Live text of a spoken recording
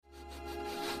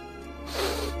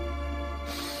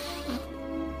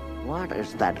What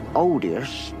is that odious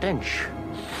stench?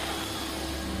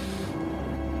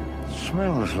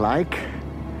 Smells like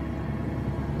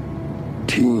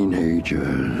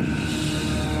teenagers.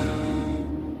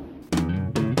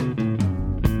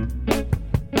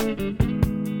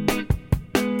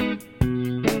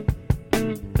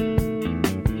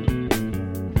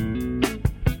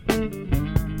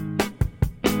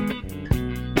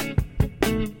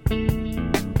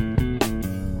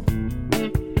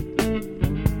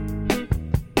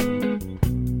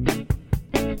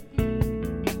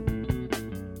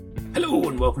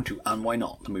 Welcome to And Why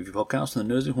Not, the movie podcast and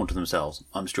the nerds who haunted themselves.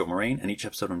 I'm Stuart Moraine, and each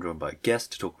episode I'm joined by a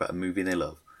guest to talk about a movie they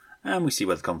love, and we see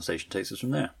where the conversation takes us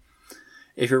from there.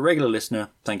 If you're a regular listener,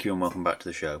 thank you and welcome back to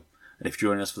the show. And if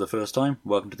you're joining us for the first time,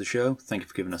 welcome to the show. Thank you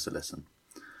for giving us a listen.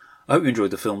 I hope you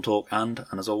enjoyed the film talk, and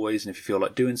as always, and if you feel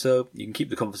like doing so, you can keep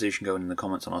the conversation going in the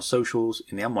comments on our socials,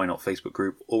 in the And Why Not Facebook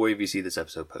group, or wherever you see this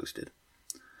episode posted.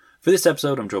 For this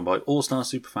episode, I'm joined by All-Star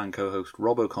Superfan co-host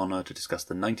Rob O'Connor to discuss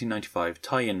the 1995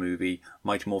 tie-in movie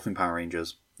Mighty Morphin Power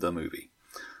Rangers, the movie.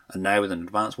 And now, with an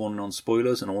advance warning on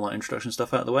spoilers and all that introduction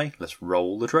stuff out of the way, let's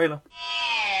roll the trailer.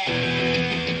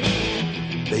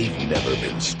 They've never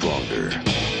been stronger,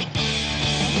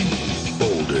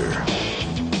 bolder,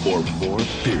 or more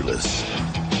fearless.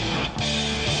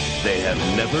 They have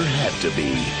never had to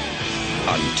be,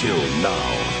 until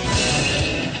now.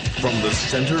 From the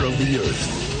center of the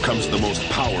earth comes the most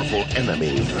powerful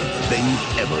enemy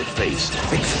they've ever faced.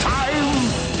 It's time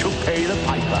to pay the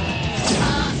piper.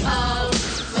 Uh-oh,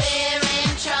 we're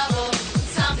in trouble.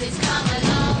 Something's come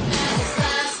along and it's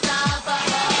first of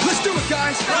all. Let's do it,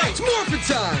 guys! Right. It's Morphin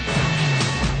time!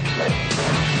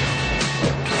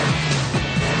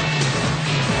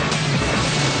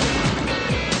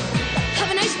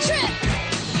 Have a nice trip!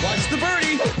 Watch the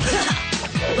birdie!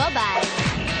 Bye-bye.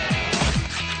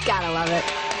 Gotta love it.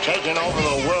 Taking over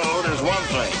the world is one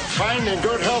thing. Finding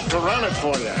good help to run it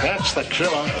for you, that's the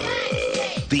killer.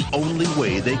 The only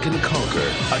way they can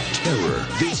conquer a terror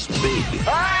this big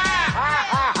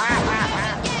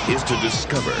is to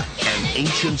discover an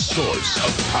ancient source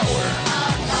of power.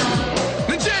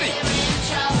 Ninjetti!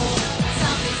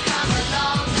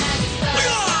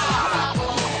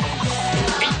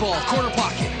 Eight ball, corner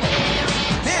pocket.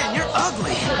 Man, you're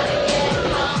ugly.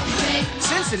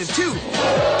 Sensitive, too.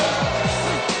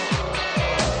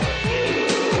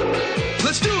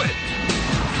 Let's do it!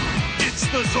 It's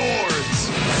the Zords!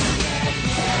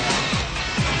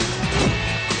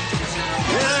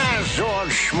 Yeah, Zord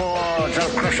Schmords,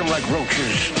 I'll crush them like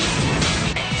roaches.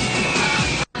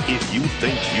 If you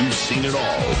think you've seen it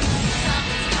all,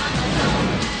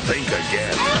 think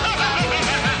again.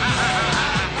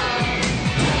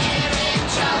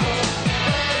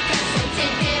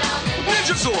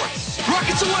 Ninja Zords!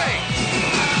 Rockets away!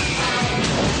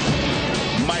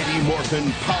 Mighty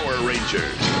Morphin Power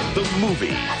Rangers, the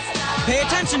movie. Pay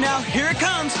attention now, here it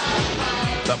comes!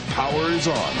 The power is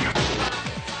on.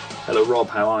 Hello Rob,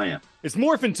 how are you? It's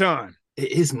Morphin time.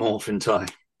 It is Morphin time.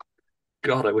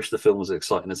 God, I wish the film was as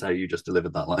exciting as how you just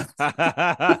delivered that line.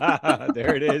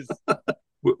 There it is.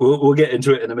 We'll get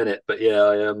into it in a minute, but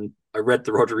yeah, I read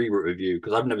the Roger Ebert review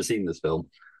because I've never seen this film.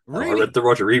 Really? I read the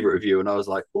Roger Ebert review and I was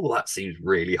like, oh, that seems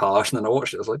really harsh. And then I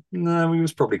watched it. I was like, no, he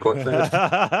was probably quite fair.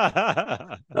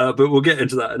 But we'll get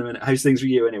into that in a minute. How's things for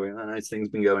you anyway? How's things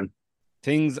been going?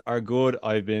 Things are good.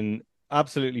 I've been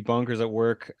absolutely bonkers at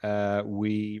work.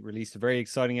 We released a very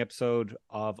exciting episode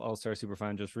of All-Star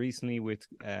Superfan just recently with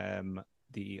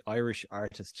the Irish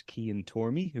artist Cian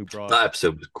Tormey, who brought... That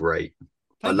episode was great.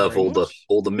 Thank I you love very all much.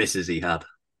 the misses he had.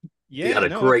 Yeah, he had a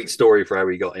great story for how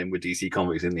he got in with DC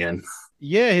Comics in the end.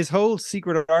 Yeah, his whole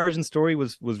secret origin story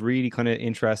was really kind of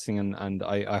interesting, and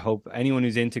I hope anyone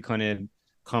who's into kind of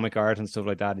comic art and stuff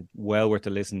like that, it's well worth a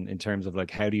listen in terms of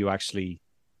like how do you actually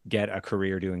get a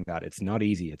career doing that. It's not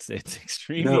easy. It's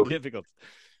extremely difficult.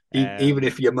 Even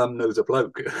if your mum knows a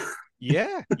bloke.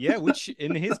 yeah, which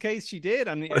in his case she did,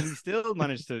 and he still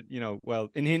managed to, well,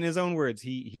 in his own words,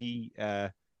 he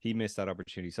missed that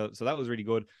opportunity. So that was really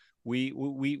good.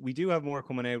 We do have more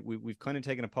coming out. We've kind of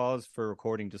taken a pause for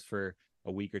recording just for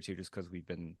a week or two, just because we've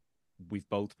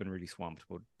both been really swamped,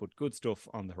 but good stuff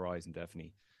on the horizon,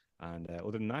 definitely. And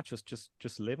other than that,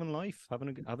 just living life, having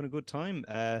a good time.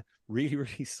 Really,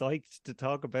 really psyched to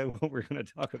talk about what we're going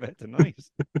to talk about tonight.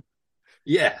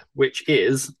 Yeah, which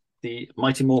is the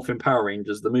Mighty Morphin Power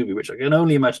Rangers, the movie, which I can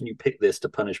only imagine you picked this to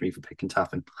punish me for picking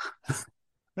Taffin.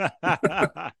 But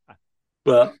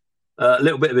a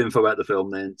little bit of info about the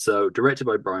film then. So directed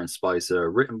by Brian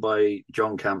Spicer, written by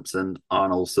John Campson,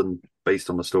 Arn Olson, based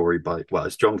on the story by, well,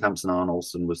 it's John Campson, Arn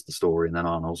Olson was the story, and then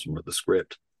Arn Olson wrote the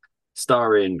script.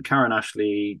 Starring Karen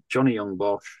Ashley, Johnny Young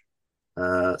Bosch,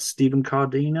 Stephen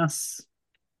Cardenas,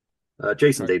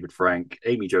 Jason Car- David Frank,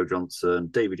 Amy Jo Johnson,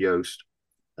 David Yost,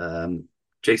 um,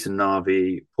 Jason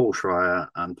Narvi, Paul Schreier,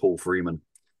 and Paul Freeman.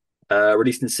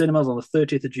 Released in cinemas on the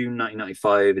 30th of June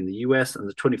 1995 in the US and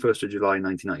the 21st of July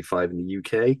 1995 in the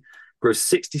UK.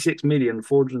 Grossed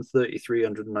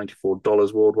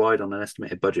 $66,433,194 worldwide on an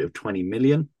estimated budget of $20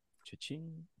 million.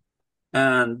 Cha-ching.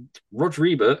 And Roger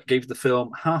Ebert gave the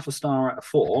film half a star out of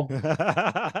 4,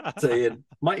 saying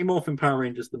Mighty Morphin Power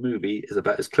Rangers the movie is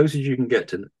about as close as you can get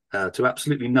to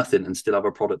absolutely nothing and still have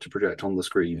a product to project on the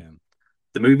screen. Yeah.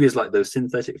 The movie is like those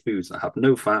synthetic foods that have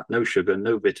no fat, no sugar,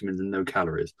 no vitamins, and no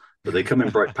calories, but they come in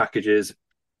bright packages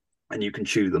and you can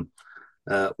chew them.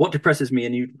 What depresses me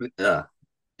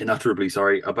inutterably,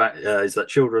 about is that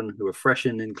children who are fresh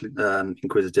and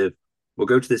inquisitive will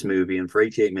go to this movie, and for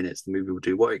 88 minutes, the movie will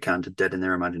do what it can to deaden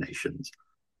their imaginations.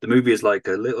 The movie is like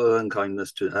a little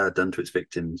unkindness done to its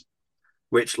victims,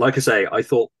 which, like I say, I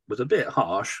thought was a bit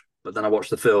harsh, but then I watched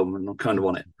the film and I'm kind of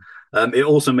on it. It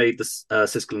also made the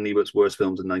Siskel and Ebert's worst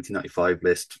films in 1995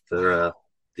 list for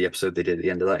the episode they did at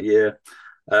the end of that year.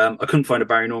 I couldn't find a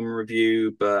Barry Norman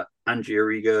review, but Angie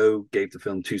Arrigo gave the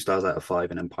film 2 stars out of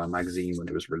 5 in Empire magazine when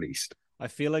it was released. I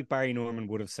feel like Barry Norman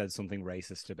would have said something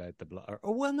racist about the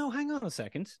oh well, no, hang on a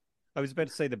second. I was about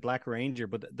to say the Black Ranger,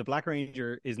 but the Black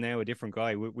Ranger is now a different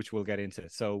guy, which we'll get into.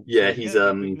 So he's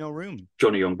no room.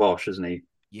 Johnny Young Bosch, isn't he?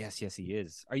 Yes, he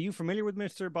is. Are you familiar with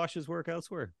Mr. Bosch's work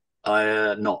elsewhere?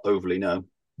 I not overly, no.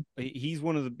 He's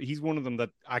one of them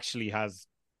that actually has,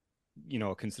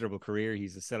 a considerable career.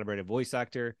 He's a celebrated voice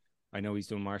actor. I know he's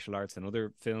done martial arts and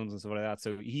other films and stuff like that.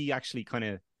 So he actually kind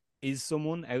of is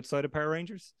someone outside of Power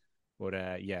Rangers.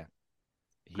 But yeah.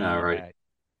 All right.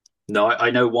 No,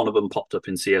 I know one of them popped up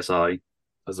in CSI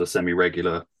as a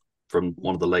semi-regular from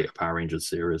one of the later Power Rangers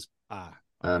series. Okay.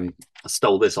 I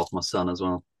stole this off my son as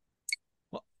well.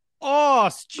 Oh,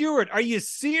 Stuart, are you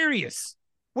serious?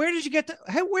 Where did you get that?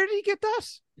 Where did he get that?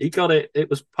 He got it. It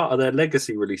was part of their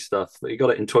legacy release stuff. But he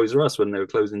got it in Toys R Us when they were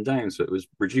closing down, so it was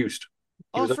reduced.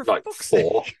 He was for like fuck's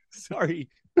 4. sake. Sorry.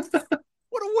 What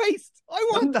a waste. I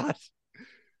want that.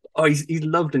 Oh, he's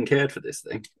loved and cared for this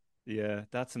thing. Yeah,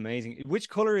 that's amazing. Which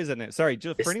color is it now? Sorry,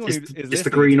 just for anyone who is it's the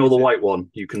green or the white one.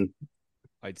 You can.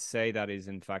 I'd say that is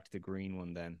in fact the green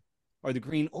one then, or the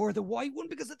green or the white one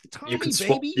because it's the tiny you can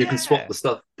swap. baby. You can swap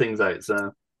the things out.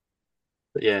 So,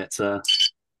 but yeah, it's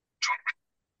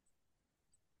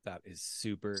That is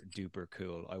super duper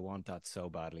cool. I want that so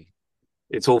badly.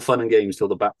 It's all fun and games till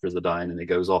the batteries are dying and it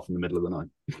goes off in the middle of the night.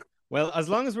 Well, as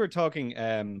long as we're talking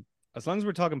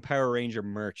Power Ranger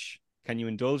merch, can you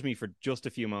indulge me for just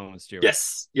a few moments, Stuart?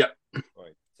 Yes. Yep.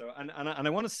 Right. So, and I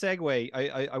want to segue.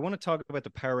 I want to talk about the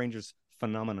Power Rangers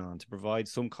phenomenon to provide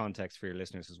some context for your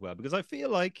listeners as well, because I feel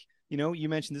like, you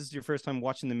mentioned this is your first time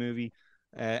watching the movie.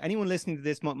 Anyone listening to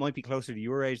this might be closer to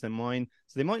your age than mine,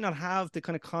 so they might not have the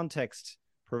kind of context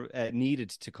needed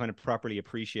to kind of properly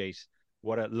appreciate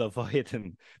what a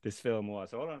Leviathan this film was.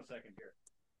 So hold on a second here.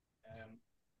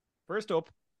 First up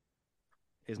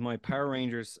is my Power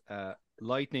Rangers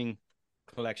Lightning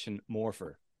Collection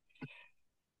Morpher.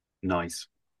 Nice.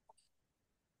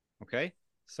 Okay,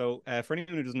 so for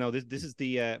anyone who doesn't know, this is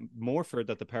the Morpher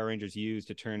that the Power Rangers use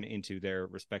to turn into their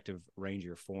respective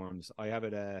Ranger forms. I have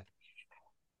it.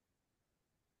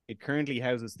 It currently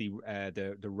houses the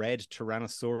red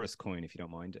Tyrannosaurus coin, if you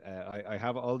don't mind. I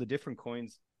have all the different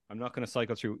coins. I'm not going to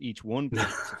cycle through each one, but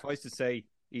suffice to say,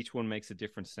 each one makes a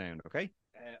different sound. Okay,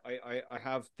 I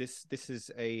have this. This is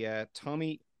a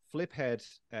Tommy Fliphead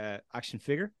action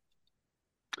figure.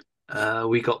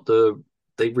 We got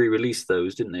they re-released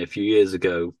those, didn't they, a few years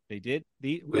ago? They did.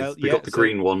 We got the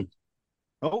green one.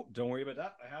 Oh, don't worry about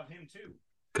that. I have him too.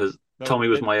 Because Tommy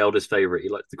was my eldest favorite. He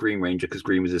liked the Green Ranger because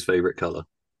green was his favorite color.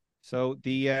 So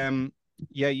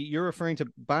you're referring to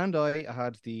Bandai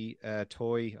had the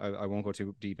toy. I won't go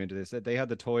too deep into this. They had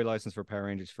the toy license for Power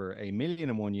Rangers for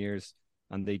 1,000,001 years,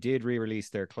 and they did re-release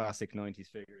their classic 90s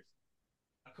figures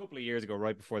a couple of years ago,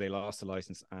 right before they lost the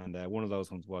license. And one of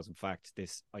those ones was, in fact,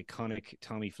 this iconic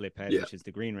Tommy Fliphead, which is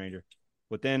the Green Ranger.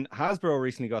 But then Hasbro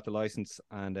recently got the license,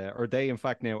 and or they in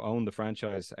fact now own the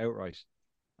franchise outright,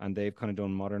 and they've kind of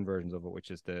done modern versions of it, which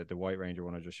is the White Ranger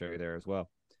one I just showed you there as well.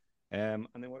 And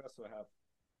then what else do I have?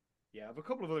 Yeah, I have a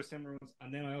couple of other similar ones,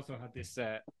 and then I also had this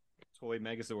toy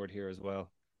Megazord here as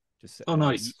well. Just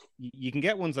nice. You can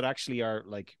get ones that actually are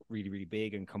like really, really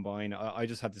big and combine. I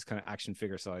just had this kind of action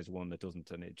figure size one that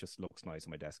doesn't, and it just looks nice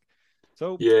on my desk.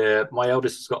 So yeah, my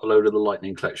eldest has got a load of the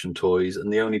Lightning Collection toys,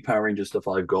 and the only Power Ranger stuff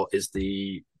I've got is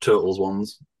the Turtles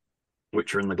ones,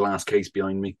 which are in the glass case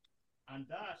behind me. And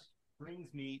that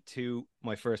brings me to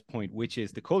my first point, which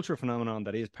is the cultural phenomenon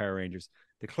that is Power Rangers.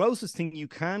 The closest thing you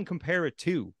can compare it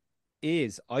to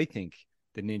is, I think,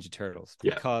 the Ninja Turtles,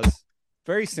 Yeah. because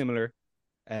very similar.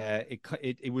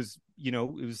 It was, you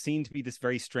know, it was seen to be this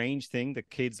very strange thing that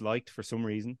kids liked for some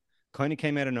reason. Kind of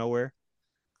came out of nowhere.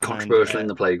 Controversial And, in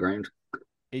the playground.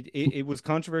 it was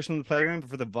controversial in the playground, but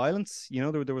for the violence, you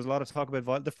know, there was a lot of talk about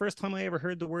violence. The first time I ever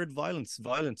heard the word violent,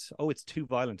 oh, it's too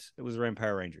violent. It was around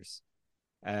Power Rangers.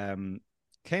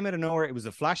 Came out of nowhere. It was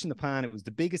a flash in the pan. It was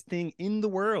the biggest thing in the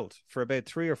world for about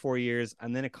 3 or 4 years,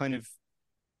 and then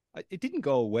it didn't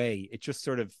go away. It just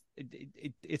sort of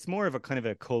it's more of a kind of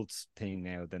a cult thing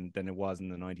now than it was in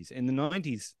the 90s. In the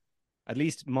 90s, at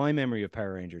least my memory of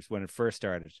Power Rangers when it first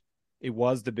started, it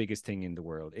was the biggest thing in the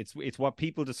world. It's what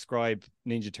people describe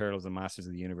Ninja Turtles and Masters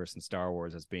of the Universe and Star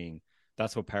Wars as being.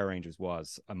 That's what Power Rangers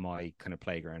was on my kind of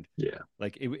playground. Yeah.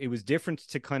 Like it was different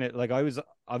to kind of like, I was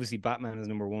obviously Batman is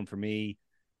number one for me.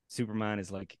 Superman is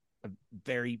like a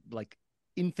very like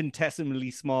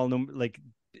infinitesimally small number, like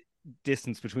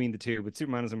distance between the two, but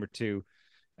Superman is number two.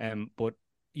 But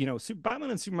you know,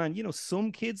 Batman and Superman, you know,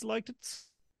 some kids liked it,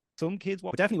 some kids,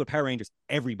 but definitely with Power Rangers,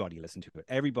 everybody listened to it,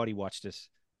 everybody watched it,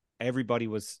 everybody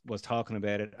was talking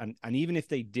about it, and even if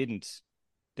they didn't,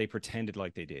 they pretended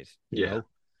like they did, you know.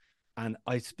 And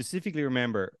I specifically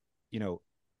remember, you know,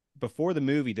 before the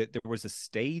movie that there was a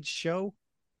stage show.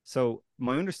 So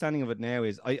my understanding of it now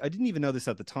is I didn't even know this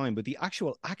at the time, but the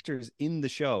actual actors in the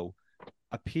show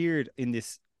appeared in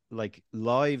this like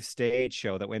live stage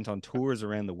show that went on tours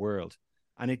around the world.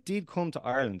 And it did come to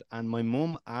Ireland. And my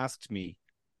mum asked me,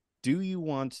 do you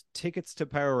want tickets to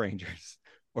Power Rangers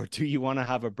or do you want to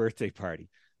have a birthday party?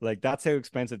 Like, that's how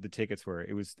expensive the tickets were.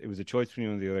 It was a choice between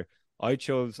one or the other. I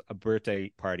chose a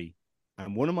birthday party.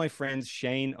 And one of my friends,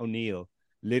 Shane O'Neill,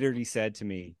 literally said to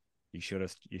me, you should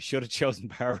have chosen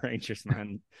Power Rangers,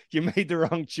 man. You made the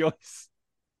wrong choice.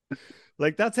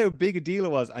 Like, that's how big a deal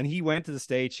it was. And he went to the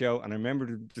stage show, and I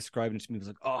remember describing it to me. He was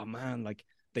like, oh man, like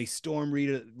they storm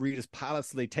Rita's palace,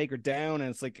 they take her down,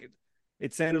 and it's like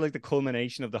it sounded like the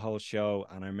culmination of the whole show.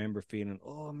 And I remember feeling,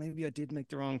 oh, maybe I did make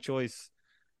the wrong choice.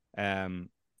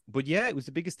 But yeah, it was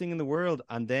the biggest thing in the world.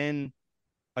 And then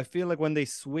I feel like when they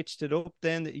switched it up,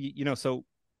 then you know, so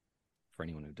for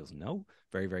anyone who doesn't know,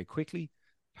 very, very quickly,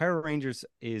 Power Rangers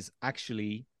is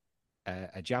actually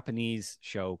a Japanese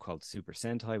show called Super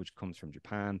Sentai, which comes from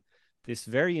Japan. This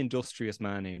very industrious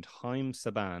man named Haim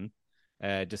Saban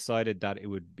decided that it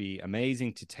would be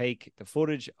amazing to take the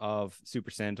footage of Super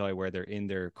Sentai where they're in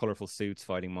their colorful suits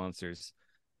fighting monsters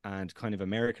and kind of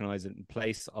Americanize it and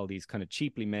place all these kind of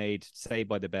cheaply made, Saved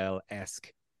by the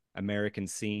Bell-esque American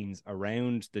scenes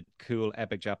around the cool,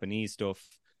 epic Japanese stuff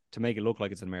to make it look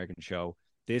like it's an American show.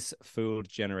 This fooled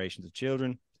generations of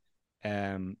children.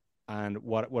 And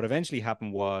what eventually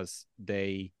happened was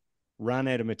they ran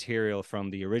out of material from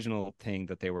the original thing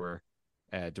that they were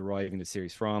deriving the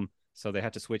series from. So they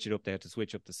had to switch it up. They had to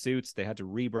switch up the suits. They had to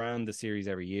rebrand the series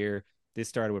every year. This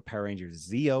started with Power Rangers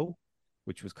Zeo,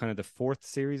 which was kind of the fourth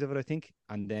series of it, I think.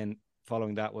 And then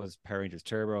following that was Power Rangers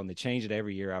Turbo, and they changed it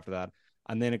every year after that.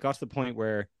 And then it got to the point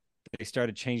where they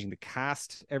started changing the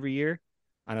cast every year.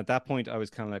 And at that point, I was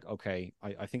kind of like, okay,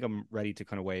 I think I'm ready to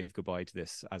kind of wave goodbye to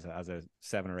this as a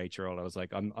 7 or 8 year old. I was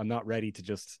like, I'm not ready to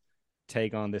just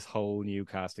take on this whole new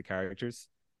cast of characters.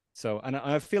 So, and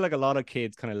I feel like a lot of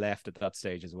kids kind of left at that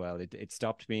stage as well. It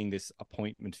stopped being this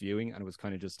appointment viewing, and it was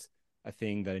kind of just a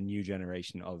thing that a new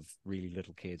generation of really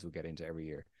little kids would get into every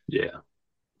year. Yeah.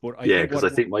 But I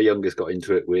think my youngest got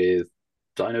into it with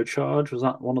Dino Charge. Was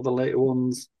that one of the later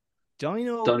ones?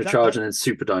 Dino Charge and then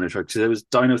Super Dino Charge. There was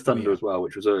Dino Thunder as well,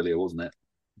 which was earlier, wasn't it?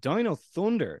 Dino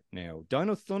Thunder. Now,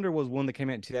 Dino Thunder was one that came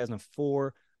out in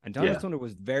 2004, and Dino Thunder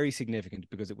was very significant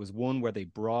because it was one where they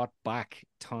brought back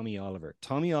Tommy Oliver.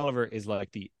 Tommy Oliver is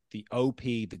like the OP,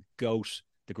 the GOAT,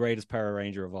 the greatest Power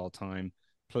Ranger of all time,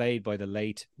 played by the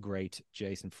late, great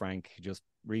Jason Frank, who just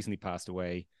recently passed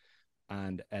away.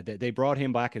 And they brought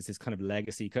him back as his kind of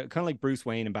legacy, kind of like Bruce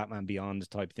Wayne and Batman Beyond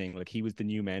type thing. Like, he was the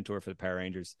new mentor for the Power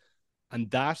Rangers. And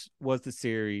that was the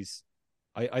series.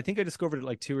 I think I discovered it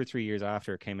like 2 or 3 years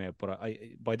after it came out. But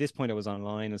by this point, I was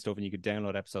online and stuff, and you could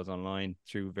download episodes online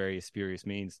through various spurious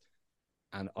means.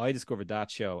 And I discovered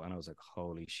that show, and I was like,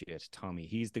 holy shit, Tommy.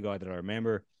 He's the guy that I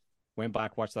remember. Went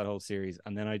back, watched that whole series,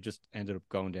 and then I just ended up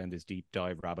going down this deep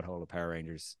dive rabbit hole of Power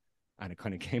Rangers. And it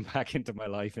kind of came back into my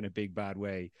life in a big, bad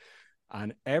way.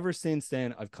 And ever since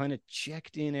then, I've kind of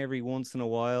checked in every once in a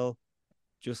while,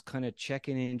 just kind of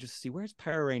checking in, just to see where's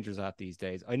Power Rangers at these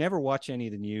days. I never watch any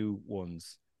of the new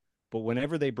ones, but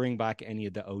whenever they bring back any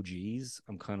of the OGs,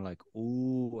 I'm kind of like,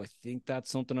 ooh, I think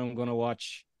that's something I'm going to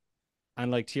watch.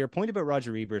 And like, to your point about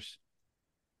Roger Ebert,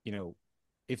 you know,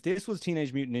 if this was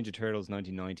Teenage Mutant Ninja Turtles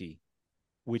 1990,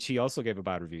 which he also gave a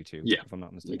bad review to, Yeah, if I'm not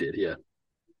he mistaken, did. Yeah,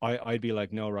 I'd be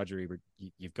like, no, Roger Ebert,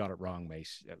 you've got it wrong, mate.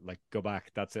 Like, go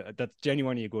back. That's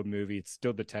genuinely a good movie. It's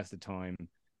stood the test of time.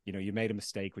 You know, you made a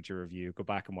mistake with your review. Go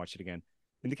back and watch it again.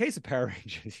 In the case of Power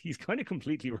Rangers, he's kind of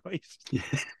completely right.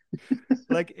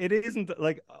 Like, it isn't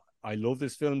like I love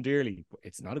this film dearly, but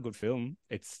it's not a good film.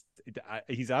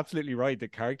 He's absolutely right. The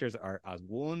characters are as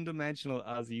one dimensional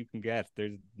as you can get.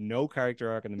 There's no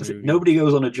character arc in the movie. nobody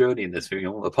goes on a journey in this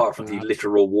film apart from the Abs-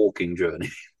 literal walking journey.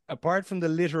 Apart from the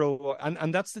literal,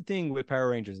 and that's the thing with Power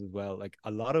Rangers as well. Like,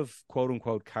 a lot of quote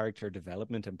unquote character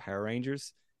development in Power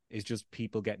Rangers is just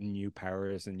people getting new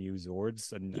powers and new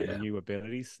Zords and new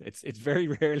abilities. It's very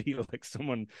rarely like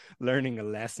someone learning a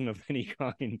lesson of any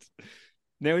kind.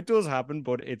 Now it does happen,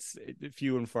 but it's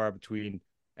few and far between.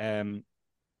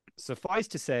 Suffice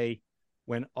to say,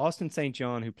 when Austin St.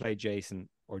 John, who played Jason,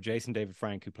 or Jason David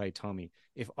Frank, who played Tommy,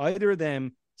 if either of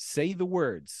them say the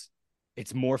words,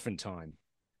 it's Morphin time.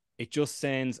 It just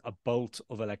sends a bolt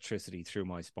of electricity through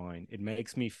my spine. It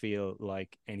makes me feel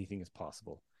like anything is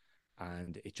possible.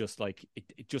 And it just like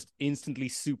it just instantly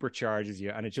supercharges you,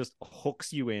 and it just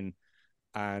hooks you in.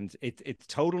 And it's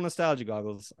total nostalgia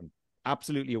goggles. I'm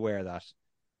absolutely aware of that.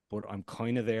 But I'm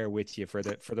kind of there with you for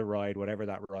the ride, whatever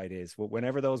that ride is.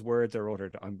 Whenever those words are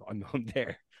uttered, I'm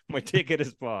there. My ticket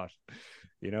is bought.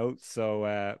 You know, so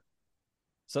I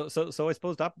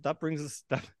suppose that brings us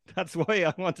that's why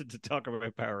I wanted to talk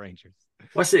about Power Rangers.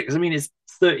 Well, that's it, because I mean, it's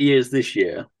 30 years this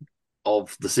year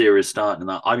of the series starting.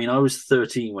 That I mean, I was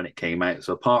 13 when it came out,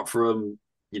 so apart from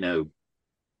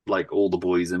like all the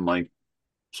boys in my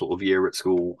sort of year at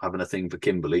school having a thing for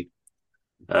Kimberly,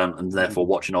 and therefore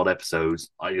watching odd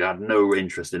episodes, I had no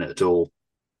interest in it at all.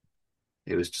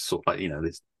 It was just sort of like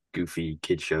this goofy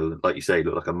kid show, like you say,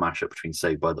 looked like a mashup between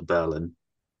Saved by the Bell and.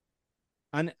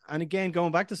 And again,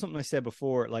 going back to something I said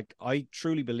before, like, I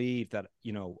truly believe that,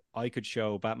 I could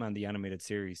show Batman the Animated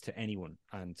Series to anyone,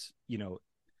 and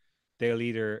they'll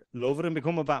either love it and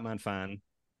become a Batman fan,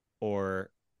 or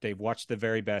they've watched the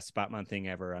very best Batman thing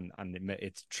ever, and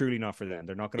it's truly not for them.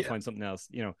 They're not going to find something else,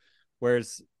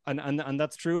 Whereas, and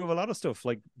that's true of a lot of stuff,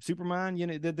 like Superman.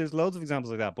 There's loads of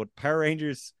examples like that. But Power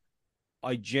Rangers,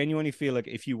 I genuinely feel like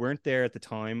if you weren't there at the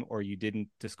time, or you didn't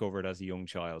discover it as a young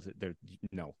child,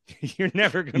 no, you're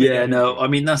never gonna. Yeah, no, I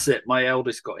mean that's it. My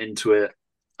eldest got into it.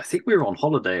 I think we were on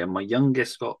holiday, and my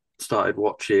youngest started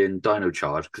watching Dino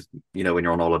Charge, because when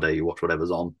you're on holiday, you watch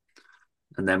whatever's on.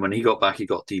 And then when he got back, he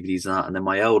got DVDs and that. And then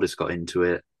my eldest got into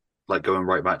it, like going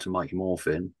right back to Mighty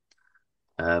Morphin.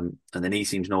 And then he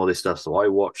seemed to know all this stuff. So I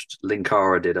watched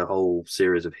Linkara did a whole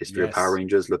series of history of Power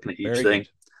Rangers, looking at each Very thing, good.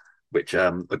 which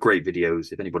are great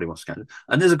videos if anybody wants to.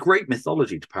 And there's a great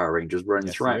mythology to Power Rangers running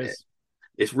Yes, throughout there it. is.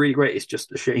 It's really great. It's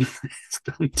just a shame it's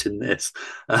dumped in this.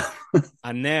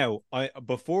 And now,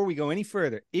 before we go any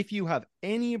further, if you have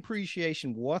any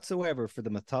appreciation whatsoever for the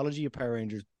mythology of Power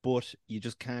Rangers, but you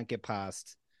just can't get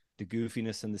past the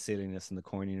goofiness and the silliness and the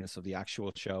corniness of the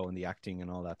actual show and the acting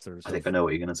and all that sort of I stuff, think I know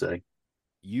what you're going to say.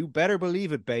 you better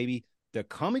believe it, baby. The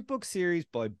comic book series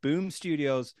by Boom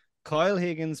Studios, Kyle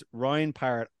Higgins, Ryan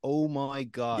Parrott. Oh my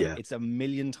God. Yeah. It's a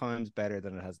million times better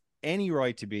than it has any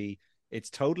right to be. It's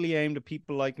totally aimed at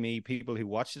people like me, people who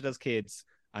watched it as kids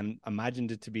and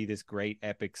imagined it to be this great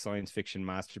epic science fiction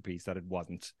masterpiece that it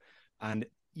wasn't. And,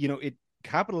 it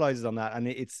capitalizes on that, and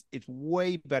it's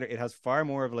way better. It has far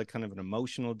more of like kind of an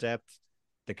emotional depth.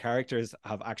 The characters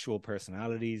have actual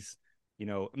personalities.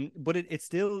 But it's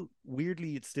still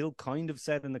weirdly, it's still kind of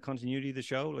set in the continuity of the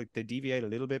show. Like, they deviate a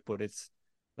little bit, but it's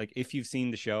like, if you've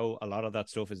seen the show, a lot of that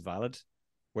stuff is valid.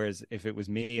 Whereas if it was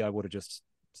me, I would have just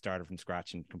started from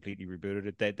scratch and completely rebooted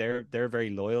it. They're very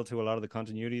loyal to a lot of the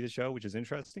continuity of the show, which is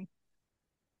interesting.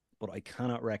 But I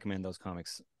cannot recommend those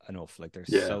comics enough. Like, they're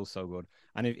so good.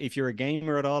 And if you're a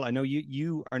gamer at all, I know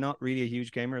you are not really a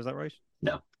huge gamer. Is that right?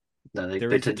 No, they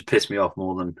tend to piss me off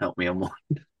more than help me unwind.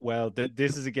 Well,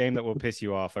 this is a game that will piss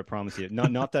you off. I promise you.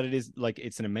 Not that it is like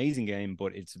it's an amazing game,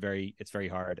 but it's very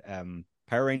hard.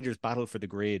 Power Rangers Battle for the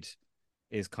Grid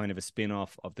is kind of a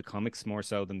spin-off of the comics more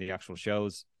so than the actual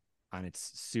shows, and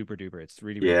it's super duper. It's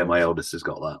really Yeah, good. my eldest has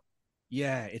got that.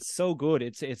 Yeah, it's so good.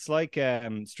 It's like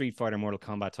Street Fighter, Mortal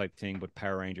Kombat type thing, but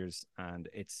Power Rangers, and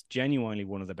it's genuinely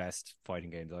one of the best fighting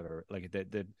games I've ever like.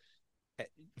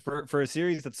 For a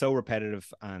series that's so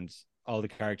repetitive and all the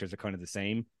characters are kind of the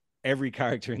same, every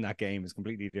character in that game is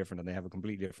completely different, and they have a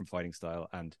completely different fighting style,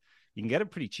 and you can get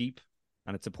it pretty cheap,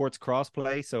 and it supports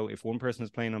cross-play. So if one person is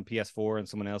playing on PS4 and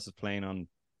someone else is playing on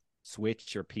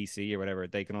Switch or PC or whatever,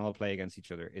 they can all play against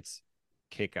each other. It's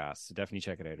kick-ass. So definitely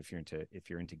check it out if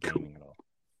you're into gaming at all.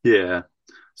 Yeah.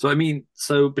 So I mean,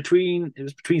 it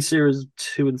was between series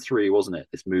 2 and 3, wasn't it?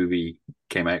 This movie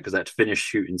came out because they had to finish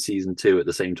shooting season 2 at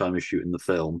the same time as shooting the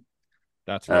film.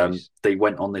 That's right. They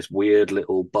went on this weird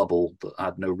little bubble that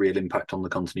had no real impact on the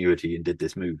continuity and did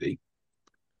this movie.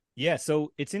 Yeah,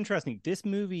 so it's interesting. This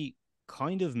movie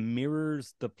kind of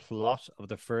mirrors the plot of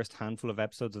the first handful of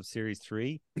episodes of series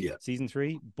three, Yeah. season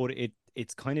three, but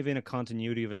it's kind of in a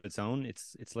continuity of its own.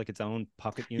 It's like its own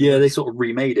pocket Yeah, they universe. sort of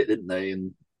remade it, didn't they,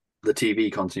 in the TV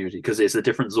continuity because it's a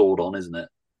different Zordon, isn't it?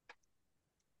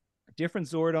 Different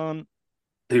Zordon.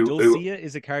 Who Dulcia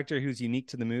is a character who's unique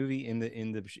to the movie. In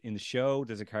the show,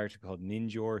 there's a character called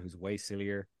Ninjor who's way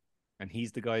sillier, and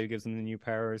he's the guy who gives them the new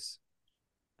powers.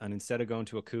 And instead of going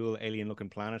to a cool alien-looking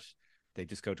planet, they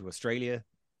just go to Australia.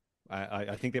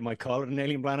 I think they might call it an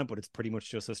alien planet, but it's pretty much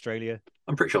just Australia.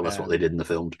 I'm pretty sure that's what they Um, did in the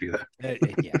film. To be fair,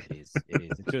 yeah, it is. It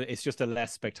is. It's just a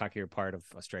less spectacular part of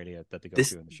Australia that they go this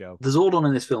to in the show. the Zordon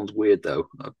in this film's weird though.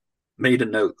 I made a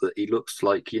note that he looks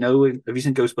like have you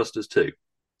seen Ghostbusters 2?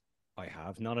 I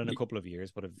have not in a couple of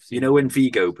years, but I've You seen know when bits and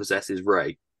Vigo bobs. possesses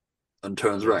Ray and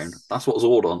turns around? Yes. That's what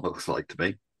Zordon looks like to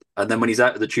me. And then when he's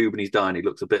out of the tube and he's dying, he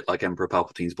looks a bit like Emperor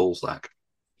Palpatine's ballsack.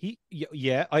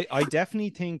 Yeah, I definitely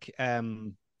think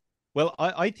well,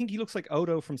 I think he looks like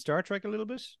Odo from Star Trek a little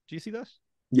bit. Do you see that?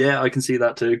 Yeah, I can see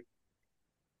that too.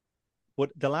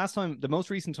 But the most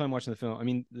recent time watching the film, I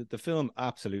mean, the film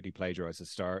absolutely plagiarizes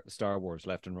Star Wars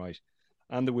left and right,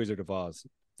 and the Wizard of Oz.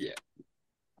 Yeah.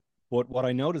 But what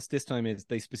I noticed this time is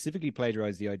they specifically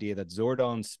plagiarized the idea that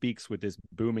Zordon speaks with this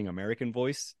booming American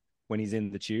voice when he's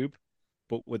in the tube,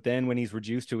 but when he's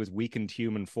reduced to his weakened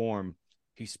human form,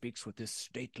 he speaks with this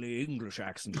stately English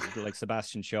accent, like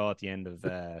Sebastian Shaw at the end of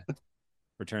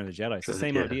Return of the Jedi. It's the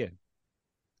same Yeah. idea.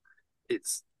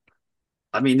 It's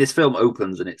I mean, this film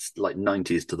opens and it's like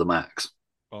 90s to the max.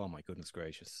 Oh my goodness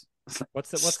gracious! It's like,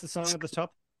 What's the song at the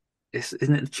top?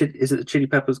 isn't it? Is it the Chili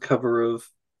Peppers cover of?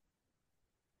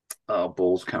 Oh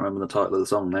balls! Can't remember the title of the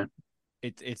song now.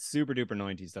 It's super duper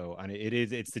 90s though, and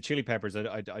it's the Chili Peppers.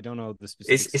 I don't know the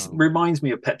It specific song, but reminds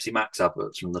me of Pepsi Max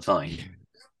adverts from the time.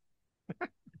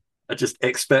 I just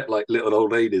expect like little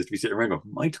old ladies to be sitting around going,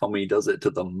 my Tommy does it to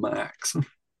the max.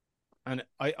 and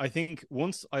I think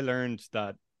once I learned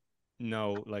that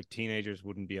no, like teenagers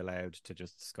wouldn't be allowed to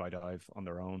just skydive on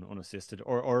their own, unassisted,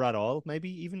 or at all.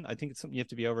 Maybe even I think it's something you have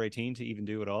to be over 18 to even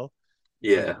do at all.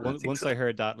 Like Yeah, I think once so. I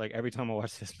heard that, like every time I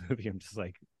watch this movie, I'm just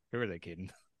like, who are they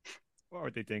kidding? What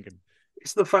were they thinking?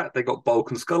 It's the fact they got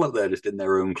Bulk and Skull up there just in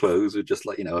their own clothes with just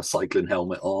like, a cycling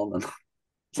helmet on. And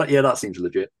it's like, yeah, that seems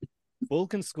legit.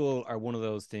 Bulk and Skull are one of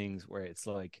those things where it's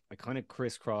like I kind of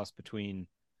crisscross between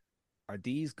are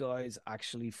these guys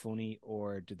actually funny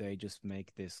or do they just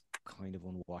make this kind of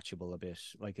unwatchable a bit?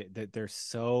 Like they're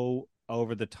so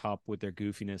over the top with their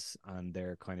goofiness and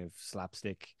their kind of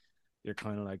slapstick. You're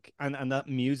kind of like, and that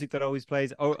music that always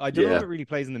plays. Oh, I don't know if Yeah. it really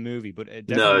plays in the movie, but it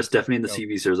No, definitely it's looks like definitely in the oh,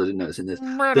 TV series. I didn't notice in this.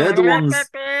 They're the ones.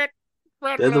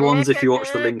 They're the ones. If you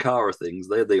watch the Linkara things,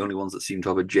 they're the only ones that seem to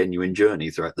have a genuine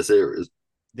journey throughout the series.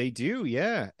 they do,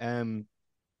 yeah.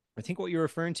 I think what you're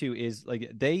referring to is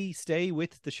like they stay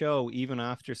with the show even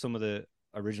after some of the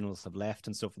originals have left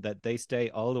and stuff. That they stay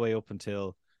all the way up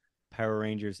until Power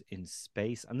Rangers in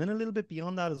Space, and then a little bit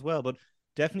beyond that as well. But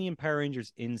definitely in Power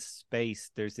Rangers in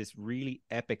Space, there's this really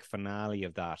epic finale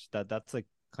of that's like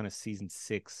kind of season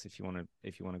 6 if you want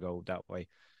to go that way.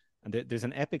 And there's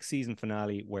an epic season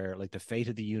finale where like the fate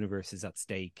of the universe is at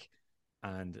stake,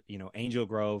 and Angel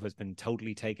Grove has been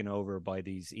totally taken over by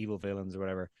these evil villains or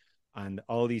whatever, and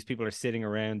all these people are sitting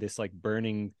around this like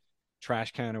burning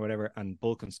trash can or whatever, and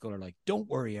Bulk and Skull are like, don't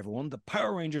worry everyone, the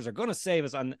Power Rangers are gonna save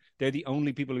us, and they're the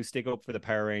only people who stick up for the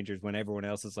Power Rangers when everyone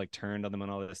else is like turned on them and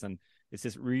all this. And it's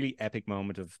this really epic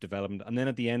moment of development, and then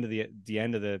at the end of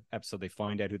the episode they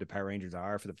find out who the Power Rangers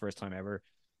are for the first time ever,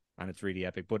 and it's really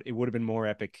epic. But it would have been more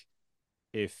epic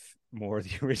if more of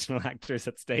the original actors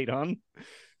had stayed on.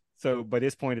 So by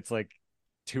this point, it's like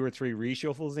 2 or 3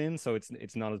 reshuffles in, so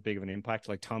it's not as big of an impact.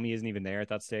 Like Tommy isn't even there at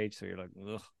that stage, so you're like,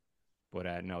 ugh.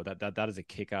 But no, that is a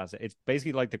kick ass. It's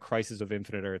basically like the Crisis of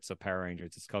Infinite Earths of Power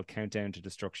Rangers. It's called Countdown to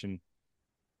Destruction.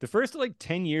 The first like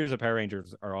 10 years of Power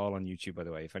Rangers are all on YouTube, by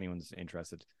the way, if anyone's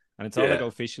interested. And it's all like Yeah.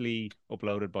 officially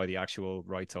uploaded by the actual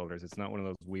rights holders. It's not one of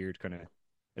those weird kind of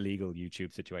illegal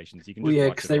YouTube situations. You can Well, just yeah,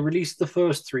 watch because it they all. released the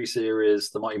first 3 series,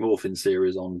 the Mighty Morphin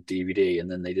series, on DVD,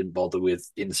 and then they didn't bother with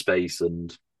In Space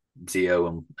and Zeo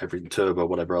and everything Turbo,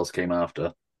 whatever else came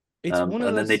after. It's one of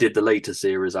And then they those did the later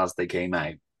series as they came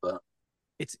out. But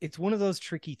it's one of those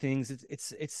tricky things.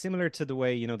 It's similar to the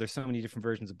way there's so many different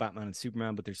versions of Batman and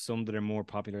Superman, but there's some that are more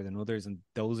popular than others, and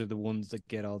those are the ones that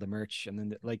get all the merch. And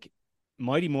then like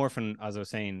Mighty Morphin, as I was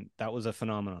saying, that was a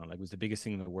phenomenon. Like, it was the biggest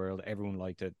thing in the world. Everyone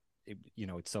liked it. It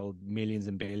sold millions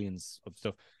and billions of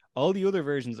stuff. All the other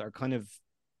versions are kind of,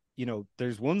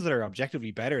 there's ones that are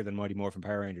objectively better than Mighty Morphin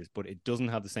Power Rangers, but it doesn't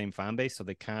have the same fan base, so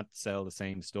they can't sell the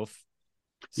same stuff.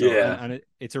 So, Yeah. and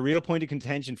it's a real point of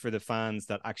contention for the fans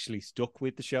that actually stuck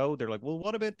with the show. They're like, well,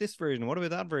 what about this version? What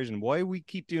about that version? Why we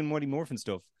keep doing Mighty Morphin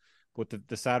stuff? But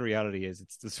the sad reality is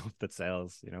it's the stuff that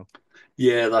sells,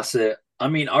 Yeah, that's it. I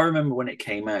mean, I remember when it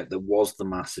came out, there was the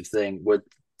massive thing with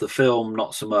the film,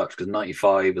 not so much because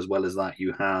 95, as well as that,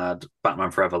 you had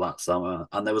Batman Forever that summer,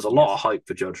 and there was a lot of Yes. hype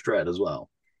for Judge Dredd as well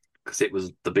because it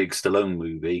was the big Stallone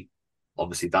movie.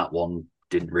 Obviously, that one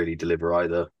didn't really deliver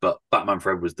either, but Batman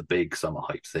Forever was the big summer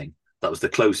hype thing. That was the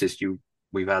closest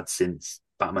we've had since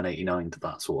Batman 89 to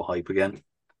that sort of hype again.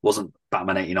 Wasn't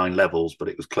Batman 89 levels, but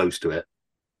it was close to it.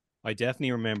 I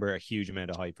definitely remember a huge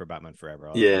amount of hype for Batman Forever.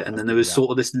 Yeah, and I'll then there give you was that.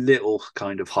 sort of this little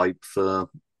kind of hype for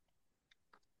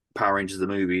Power Rangers the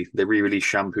movie. They re-released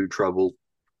Shampoo Trouble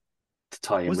to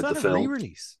tie in Was with the that a film.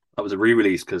 re-release? That was a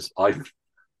re-release because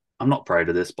I'm not proud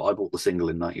of this, but I bought the single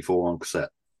in '94 on cassette,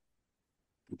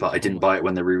 but I Oh didn't my buy it God.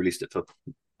 when they re-released it for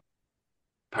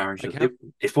Power I Rangers. can't.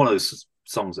 It's one of those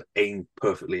songs that aim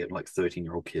perfectly at like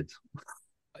 13-year-old kids.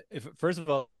 If first of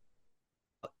all,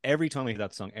 every time I hear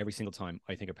that song, every single time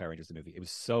I think of Power Rangers the movie. It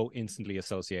was so instantly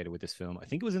associated with this film. I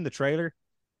think it was in the trailer,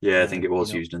 Yeah, I think and it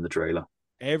was used in the trailer.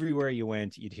 everywhere you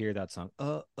went, you'd hear that song.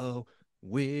 Oh,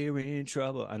 we're in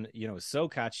trouble, and it's so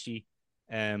catchy.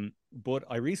 But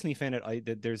I recently found out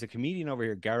that there's a comedian over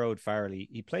here, Garrod Farley.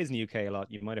 He plays in the UK a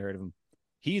lot. You might have heard of him.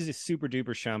 He's a super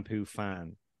duper Shampoo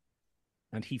fan,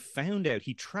 and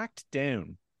he tracked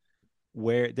down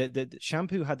where the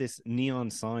Shampoo had this neon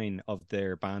sign of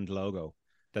their band logo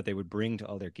that they would bring to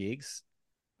all their gigs.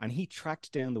 And he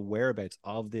tracked down the whereabouts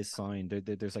of this sign.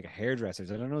 There's like a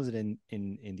hairdresser's. I don't know, is it in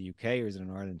the UK or is it in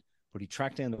Ireland? But he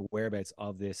tracked down the whereabouts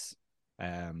of this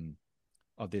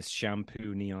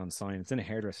Shampoo neon sign. It's in a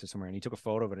hairdresser somewhere, and he took a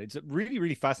photo of it. It's really,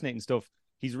 really fascinating stuff.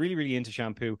 He's really, really into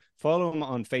Shampoo. Follow him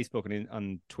on Facebook and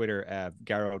on Twitter,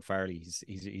 Garrod Farley.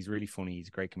 He's really funny. He's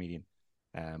a great comedian.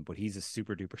 But he's a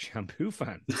super duper Shampoo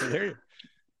fan. So there.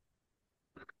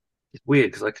 It's weird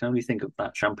because I can only think of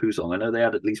that Shampoo song. I know they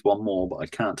had at least one more, but I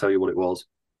can't tell you what it was.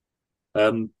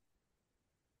 Um,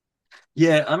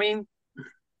 yeah, I mean,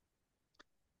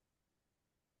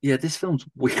 yeah, this film's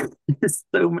weird.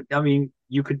 I mean,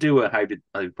 you could do a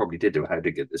I probably did do a how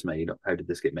did get this made? How did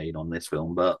this get made on this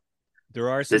film? But There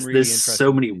are some there's really so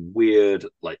interesting. many weird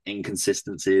like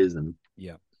inconsistencies, and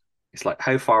Yeah. it's like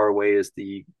how far away is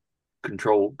the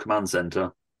control command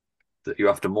center that you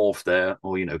have to morph there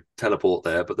or teleport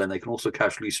there, but then they can also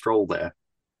casually stroll there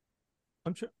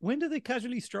I'm sure. When do they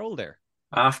casually stroll there?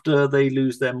 after they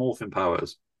lose their morphing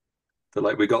powers. They're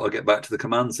like, we got to get back to the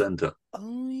command center,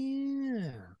 Oh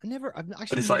yeah. I've but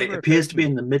actually it's like it never appears occurred to to be me.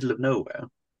 in the middle of nowhere.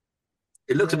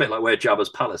 It looks a bit Yeah. like where Jabba's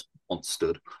palace once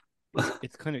stood.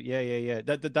 It's kind of yeah.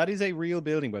 That is a real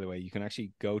building, by the way. You can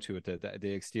actually go to it.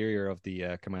 The exterior of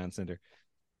the command center.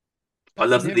 I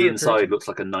That's love that the never occurred to inside me. looks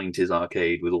like a '90s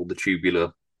arcade with all the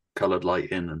tubular colored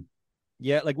lighting, and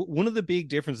Yeah, like one of the big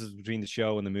differences between the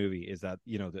show and the movie is that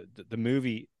the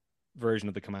movie version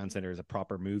of the command center is a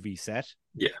proper movie set.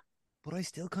 yeah, But I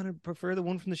still kind of prefer the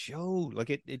one from the show. Like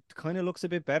it kind of looks a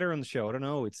bit better on the show. I don't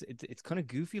know. It's kind of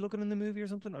goofy looking in the movie or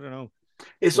something. I don't know.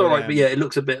 it's But all right. But yeah, it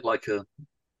looks a bit like a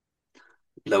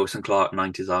Lois and Clark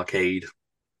 '90s arcade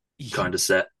kind of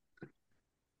set.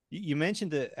 you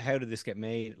mentioned the how did this get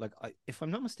made? Like, if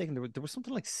I'm not mistaken, there was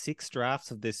something like 6 drafts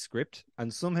of this script,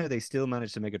 and somehow they still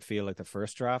managed to make it feel like the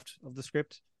first draft of the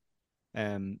script.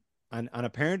 Um, and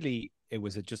apparently it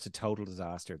was just a total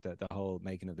disaster. The whole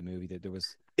making of the movie. That there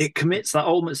was It commits that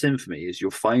ultimate sin for me is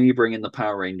you're finally bringing the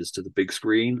Power Rangers to the big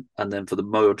screen, and then for the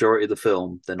majority of the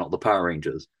film, they're not the Power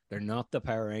Rangers. they're not the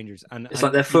Power Rangers, It's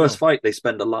like their first fight, they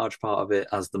spend a large part of it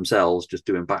as themselves, just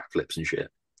doing backflips and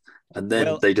shit. And then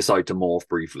well, they decide to morph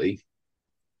briefly.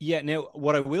 yeah. Now,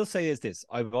 what I will say is this: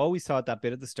 I've always thought that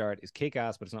bit at the start is kick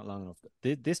ass, but it's not long enough.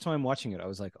 This time watching it, I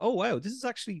was like, oh wow, this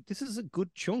is a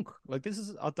good chunk. Like this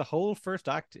is the whole first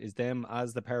act is them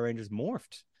as the Power Rangers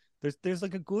morphed. There's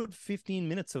like a good 15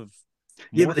 minutes of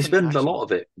Yeah, but they morphing spend a action. lot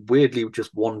of it weirdly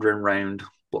just wandering around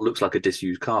what looks like a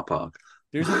disused car park.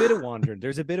 There's a bit of wandering.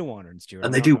 There's a bit of wandering, Stuart.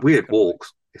 And they do I'm not weird gonna lie.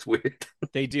 walks. It's weird.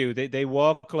 They do. They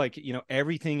walk like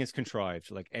everything is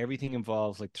contrived. Like everything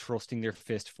involves like thrusting their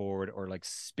fist forward or like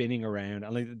spinning around.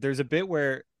 And like there's a bit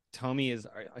where Tommy is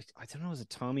I don't know, is it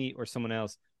Tommy or someone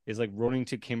else is like running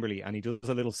to Kimberly and he does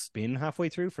a little spin halfway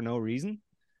through for no reason.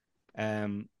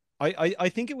 I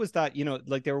think it was that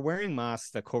like they were wearing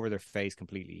masks that cover their face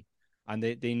completely. and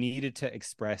they needed to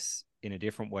express in a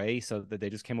different way, so that they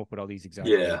just came up with all these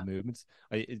exaggerated movements.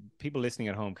 People listening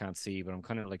at home can't see, but I'm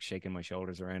kind of like shaking my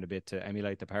shoulders around a bit to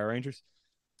emulate the Power Rangers.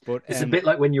 But it's a bit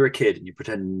like when you're a kid and you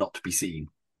pretend not to be seen.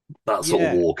 That sort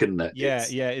of walk, isn't it? Yeah,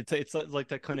 it's like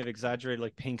that kind of exaggerated,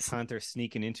 like Pink Panther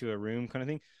sneaking into a room kind of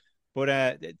thing.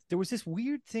 But there was this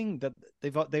weird thing that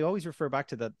they always refer back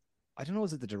to, that I don't know,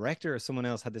 was it the director or someone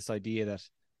else had this idea that,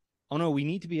 oh no, we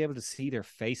need to be able to see their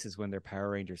faces when they're Power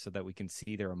Rangers so that we can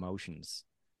see their emotions.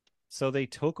 So they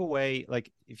took away,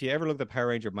 like, if you ever look at the Power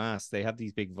Ranger masks, they have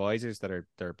these big visors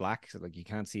they're black, so like you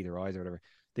can't see their eyes or whatever.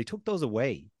 They took those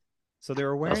away, so they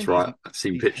were wearing. That's right. I've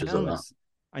seen pictures of that,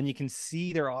 and you can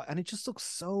see their eye, and it just looks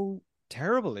so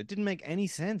terrible. It didn't make any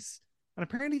sense. And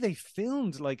apparently they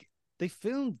filmed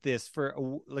this for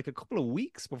a couple of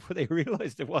weeks before they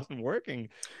realized it wasn't working.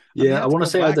 Yeah, I want to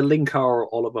say either Linkar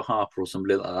or Oliver Harper or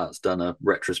somebody like that's done a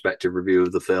retrospective review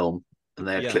of the film, and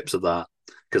they had clips of that,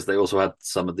 because they also had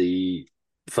some of the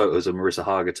photos of Marissa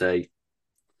Hargitay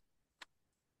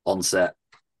on set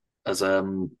as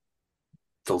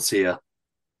Dulcia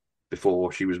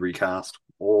before she was recast.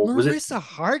 Or Marissa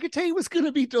Hargitay was going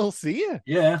to be Dulcia?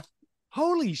 Yeah.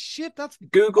 Holy shit, that's...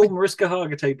 Google Mariska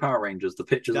Hargitay Power Rangers. The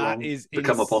pictures that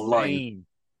come up online.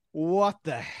 What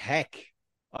the heck?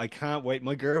 I can't wait.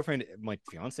 My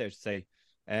fiance, I should say,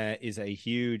 is a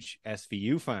huge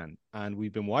SVU fan, and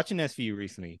we've been watching SVU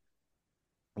recently,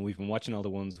 and we've been watching all the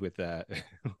ones with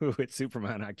with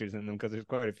Superman actors in them, because there's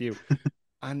quite a few.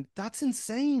 And that's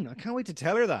insane. I can't wait to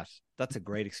tell her that. That's a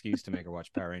great excuse to make her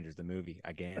watch Power Rangers the movie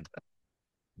again.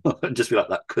 Just be like,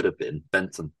 that could have been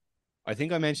Benson. I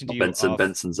think I mentioned to you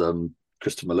Benson's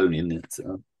Christopher Maloney, isn't it?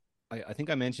 So. I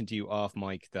think I mentioned to you off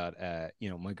mic that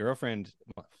my girlfriend,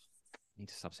 I need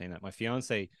to stop saying that. My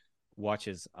fiance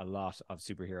watches a lot of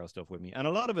superhero stuff with me, and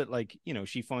a lot of it, like,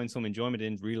 she finds some enjoyment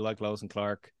in. Really like Lois and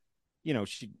Clark.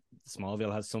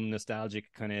 Smallville has some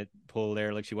nostalgic kind of pull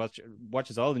there. Like, she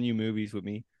watches all the new movies with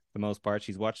me for the most part.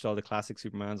 She's watched all the classic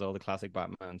Supermans, all the classic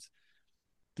Batmans.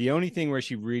 The only thing where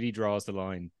she really draws the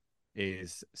line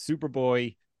is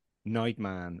Superboy,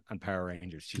 Nightman, and Power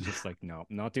Rangers. She's just like, no,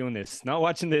 I'm not doing this. Not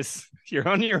watching this. You're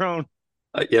on your own.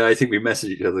 I think we messaged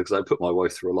each other because I put my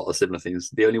wife through a lot of similar things.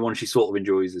 The only one she sort of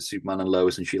enjoys is Superman and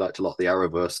Lois, and she liked a lot of the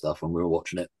Arrowverse stuff when we were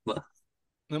watching it.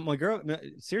 My girl,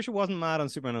 Saoirse wasn't mad on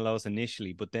Superman and Lois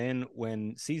initially, but then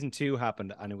when season 2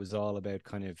 happened and it was all about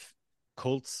kind of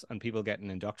cults and people getting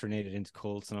indoctrinated into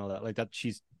cults and all that, like that,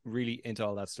 she's really into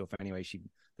all that stuff anyway. She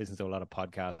listens to a lot of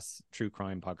podcasts, true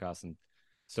crime podcasts, and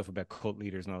stuff about cult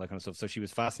leaders and all that kind of stuff. So she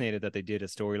was fascinated that they did a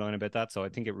storyline about that. So I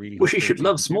think it really... Well, she should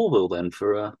love Smallville then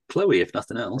for Chloe, if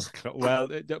nothing else. Well,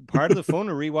 part of the fun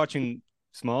of rewatching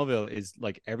Smallville is,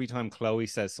 like, every time Chloe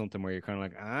says something where you're kind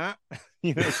of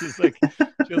like, she's like,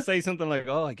 she'll say something like,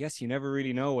 oh, I guess you never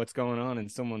really know what's going on in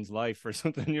someone's life or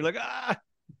something. And you're like,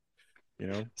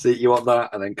 See, you want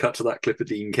that, and then cut to that clip of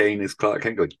Dean Cain as Clark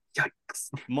Kent going, yikes.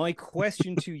 My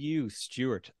question to you,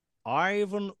 Stuart,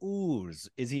 Ivan Ooze,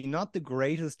 is he not the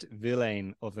greatest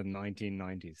villain of the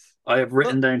 1990s? I have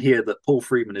written down here that Paul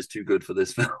Freeman is too good for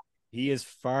this film. He is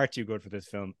far too good for this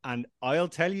film. And I'll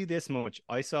tell you this much.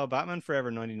 I saw Batman Forever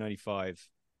 1995,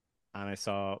 and I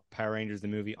saw Power Rangers the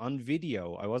movie on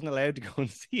video. I wasn't allowed to go and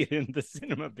see it in the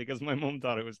cinema because my mum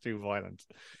thought it was too violent.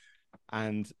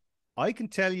 And I can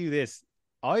tell you this,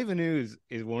 Ivan Ooze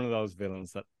is one of those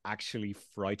villains that actually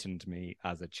frightened me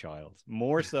as a child,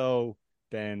 more so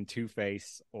than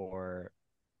Two-Face or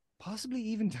possibly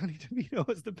even Danny DeVito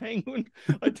as the Penguin.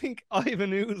 I think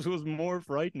Ivan Ooze was more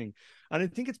frightening. And I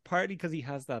think it's partly because he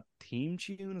has that theme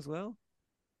tune as well.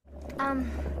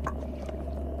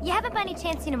 You haven't by any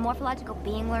chance seen a morphological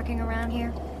being lurking around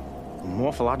here? A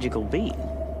morphological being?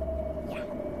 Yeah.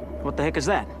 What the heck is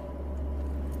that?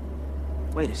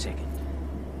 Wait a second.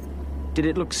 Did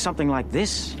it look something like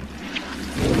this?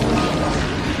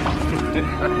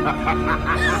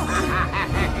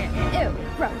 Ew,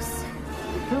 gross.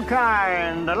 Too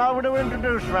kind. Allow me to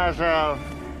introduce myself.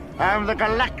 I'm the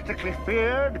galactically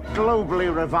feared,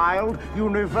 globally reviled,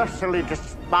 universally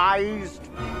despised.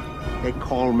 They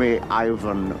call me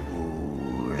Ivan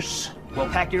Ooze. Well,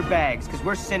 pack your bags, because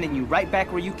we're sending you right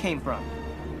back where you came from.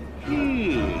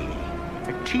 He,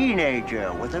 a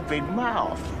teenager with a big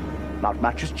mouth. Not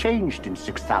much has changed in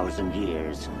 6,000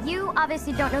 years. You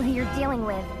obviously don't know who you're dealing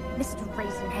with, Mr.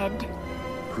 Raisinhead.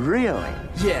 Really?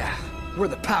 Yeah, we're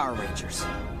the Power Rangers.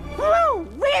 Woo!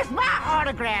 Where's my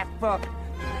autograph book?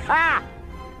 Ha!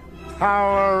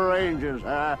 Power Rangers,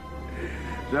 huh?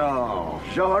 So,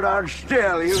 short on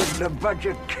still, using a bunch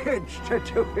of kids to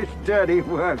do his dirty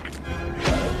work.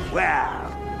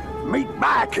 Well, meet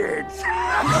my kids.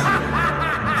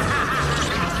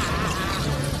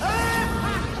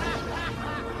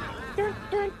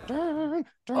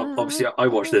 Obviously, I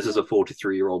watched this as a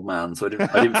 43-year-old man, so I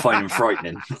didn't find him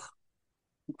frightening.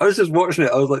 I was just watching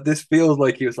it. I was like, this feels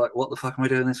like he was like, what the fuck am I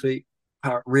doing this week?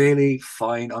 Really?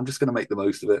 Fine. I'm just going to make the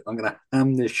most of it. I'm going to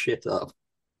ham this shit up.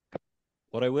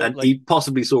 What I will And like, he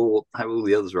possibly saw how all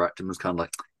the others were acting, was kind of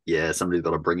like, yeah, somebody's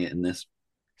got to bring it in this.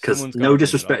 Because someone's no gotta bring it.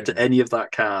 disrespect to any of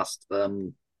that cast,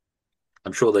 I'm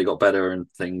sure they got better and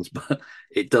things, but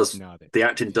it does. No, The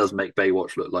acting does make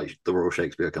Baywatch look like the Royal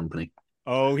Shakespeare Company.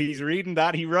 Oh, he's reading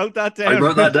that. He wrote that down. I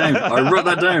wrote that down.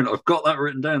 I've got that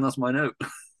written down. That's my note.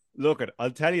 Look, I'll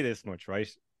tell you this much, right?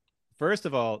 First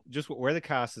of all, just where the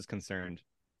cast is concerned,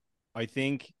 I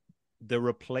think the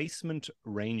replacement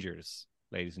Rangers,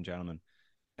 ladies and gentlemen,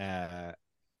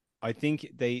 I think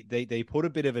they put a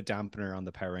bit of a dampener on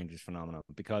the Power Rangers phenomenon,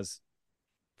 because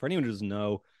for anyone who doesn't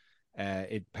know,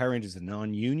 Power Rangers is a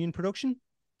non-union production.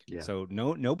 Yeah. So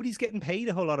nobody's getting paid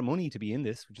a whole lot of money to be in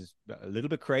this, which is a little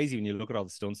bit crazy when you look at all the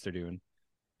stunts they're doing.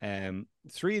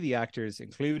 Three of the actors,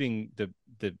 including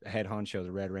the head honcho,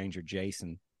 the Red Ranger,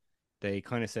 Jason, they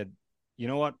kind of said, you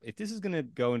know what, if this is going to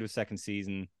go into a second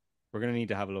season, we're going to need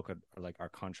to have a look at like our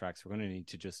contracts. We're going to need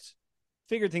to just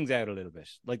figure things out a little bit.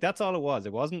 Like, that's all it was.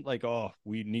 It wasn't like, oh,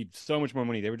 we need so much more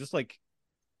money. They were just like,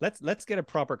 let's get a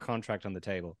proper contract on the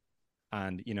table,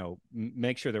 and, you know,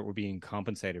 make sure that we're being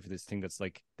compensated for this thing that's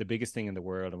like the biggest thing in the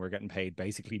world, and we're getting paid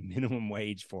basically minimum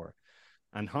wage for.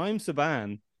 And Haim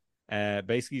Saban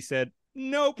basically said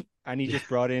nope, and he just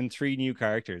brought in three new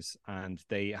characters, and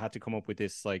they had to come up with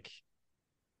this like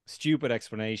stupid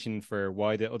explanation for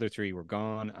why the other three were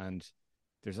gone. And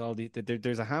there's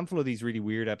a handful of these really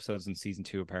weird episodes in season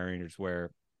 2 of Power Rangers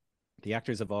where the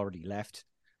actors have already left,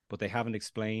 but they haven't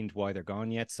explained why they're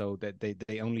gone yet, so that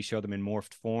they only show them in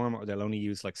morphed form, or they'll only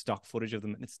use like stock footage of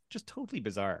them, and it's just totally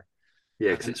bizarre.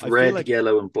 Yeah, because it's I red, feel like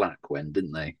yellow, and black went,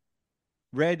 didn't they?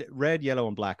 red, yellow,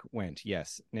 and black went,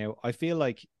 yes. Now, I feel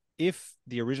like if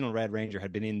the original Red Ranger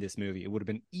had been in this movie, it would have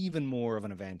been even more of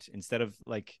an event, instead of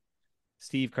like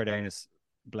Steve Cardenas,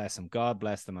 bless him, God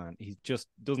bless the man, he just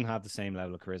doesn't have the same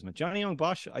level of charisma. Johnny Young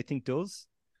Bosch, I think, does.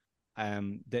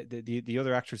 The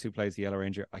other actress who plays the Yellow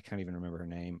Ranger, I can't even remember her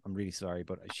name. I'm really sorry,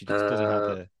 but she just doesn't have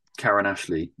the Karen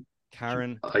Ashley.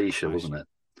 Karen Aisha, wasn't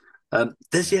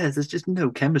Ashley. it? There's just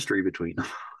no chemistry between them.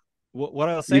 What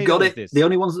I'll say, You got though, it. is this. The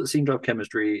only ones that seem to have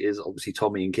chemistry is obviously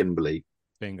Tommy and Kimberly,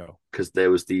 Bingo. because there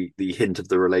was the hint of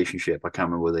the relationship. I can't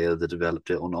remember whether they either developed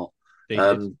it or not. They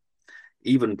did.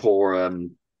 Even poor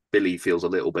Billy feels a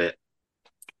little bit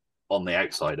on the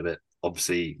outside of it.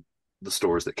 Obviously, the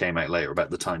stories that came out later about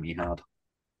the time he had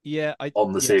Yeah,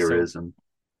 on the series, and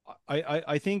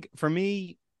I think for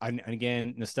me, and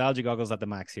again, nostalgia goggles at the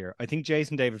max here, I think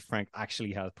Jason David Frank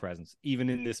actually has presence, even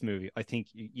in this movie. I think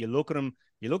you look at him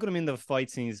in the fight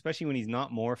scenes, especially when he's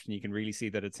not morphed, and you can really see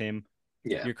that it's him.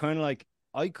 yeah, You're kind of like,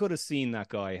 I could have seen that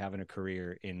guy having a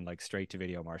career in like straight to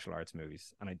video martial arts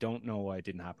movies, and I don't know why it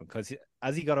didn't happen, because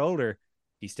as he got older,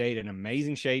 he stayed in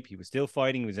amazing shape. He was still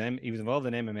fighting. He was involved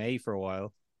in MMA for a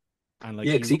while, and like,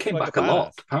 yeah, because he looked came like back a a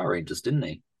lot badass. to Power Rangers, didn't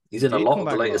he? He's He in a did lot come of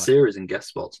the back a later lot. series and guest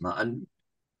spots and that, and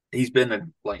he's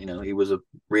been he was a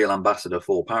real ambassador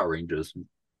for Power Rangers.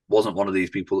 Wasn't one of these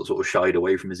people that sort of shied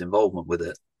away from his involvement with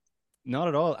it. Not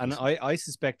at all. And I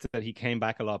suspect that he came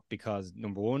back a lot because,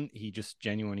 number one, he just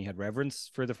genuinely had reverence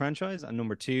for the franchise. And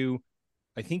number two,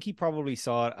 I think he probably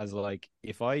saw it as like,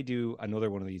 if I do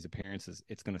another one of these appearances,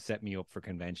 it's going to set me up for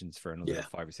conventions for another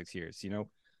 5 or 6 years, you know?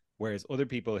 Whereas other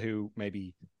people who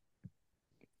maybe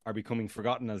are becoming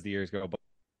forgotten as the years go by.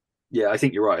 Yeah, I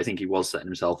think you're right. I think he was setting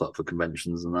himself up for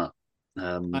conventions and that.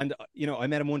 And, you know, I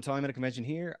met him one time at a convention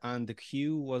here, and the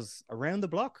queue was around the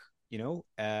block, you know?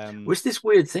 Was this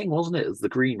weird thing, wasn't it? As the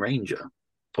Green Ranger.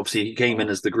 Obviously, he came in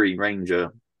as the Green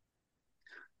Ranger.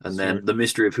 And then the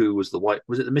mystery of who was the white,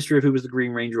 was it the mystery of who was the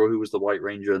Green Ranger or who was the White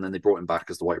Ranger? And then they brought him back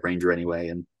as the White Ranger anyway.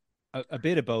 And a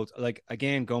bit of both. Like,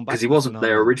 again, going back because he to the wasn't there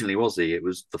phenomenon, originally, was he? It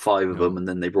was the 5 of No. them, and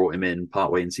then they brought him in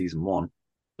partway in season 1.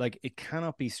 like, it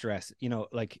cannot be stressed. You know,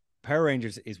 like, Power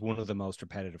Rangers is one of the most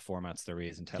repetitive formats there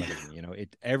is in television. You know,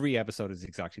 every episode is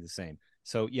exactly the same.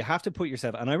 So you have to put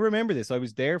yourself, and I remember this. I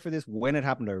was there for this when it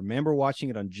happened. I remember watching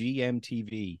it on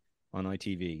GMTV on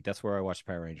ITV. That's where I watched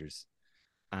Power Rangers.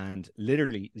 And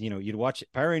literally, you know, you'd watch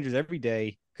Power Rangers every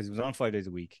day because it was on 5 days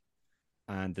a week,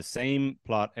 and the same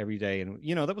plot every day. And,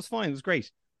 you know, that was fine. It was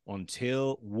great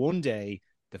until one day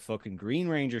the fucking Green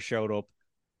Ranger showed up,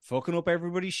 fucking up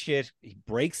everybody's shit. He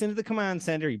breaks into the command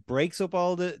center. He breaks up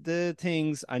all the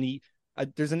things. And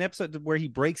there's an episode where he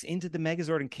breaks into the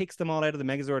Megazord and kicks them all out of the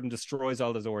Megazord and destroys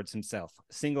all the Zords himself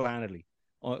single-handedly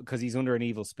because he's under an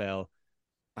evil spell.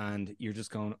 And you're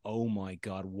just going, oh my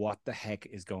God, what the heck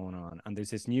is going on? And there's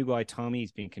this new guy, Tommy.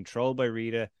 He's being controlled by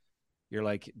Rita. you're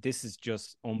like, this is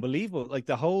just unbelievable. Like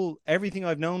everything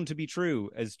I've known to be true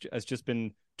has just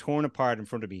been torn apart in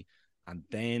front of me. And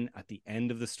then at the end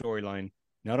of the storyline,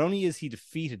 not only is he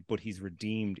defeated, but he's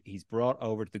redeemed. He's brought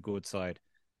over to the good side.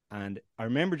 And I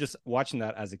remember just watching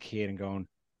that as a kid and going,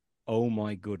 oh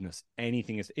my goodness,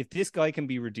 if this guy can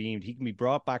be redeemed, he can be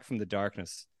brought back from the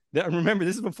darkness. Remember,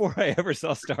 this is before I ever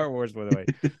saw Star Wars, by the way.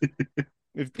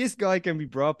 If this guy can be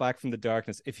brought back from the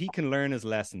darkness, if he can learn his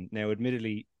lesson, now,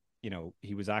 admittedly,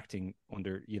 he was acting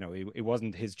under, it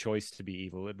wasn't his choice to be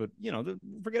evil, but,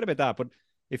 forget about that. But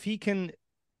if he can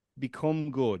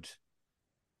become good,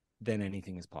 then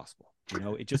anything is possible.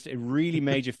 It really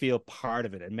made you feel part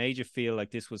of it. It made you feel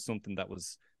like this was something that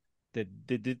was,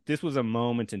 this was a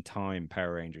moment in time,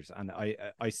 Power Rangers. And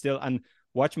I still, and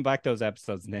watching back those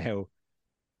episodes now,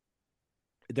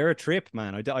 they're a trip,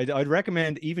 man. I'd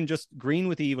recommend even just Green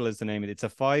with Evil is the name of it. It's a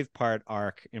 5-part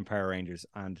arc in Power Rangers.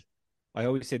 And I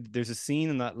always said there's a scene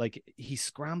in that, like, he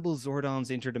scrambles Zordon's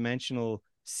interdimensional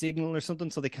signal or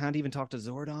something, so they can't even talk to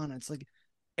Zordon. It's like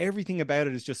everything about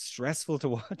it is just stressful to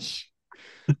watch,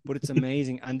 but it's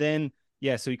amazing. And then,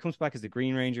 so he comes back as the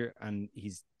Green Ranger, and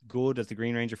he's good as the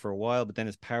Green Ranger for a while, but then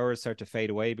his powers start to fade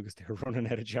away because they're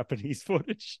running out of Japanese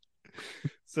footage.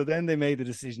 So then they made the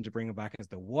decision to bring him back as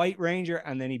the White Ranger,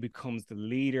 and then he becomes the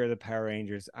leader of the Power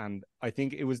Rangers. And I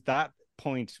think it was that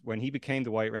point when he became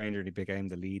the White Ranger and he became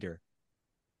the leader,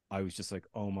 I was just like,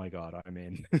 oh my God, I'm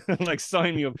in. Like,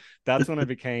 sign me up. That's when I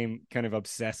became kind of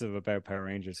obsessive about Power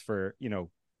Rangers for,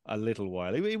 a little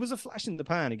while. It was a flash in the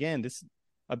pan. Again, this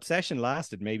obsession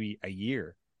lasted maybe a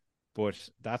year, but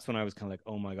that's when I was kind of like,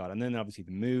 oh my God. And then obviously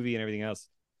the movie and everything else.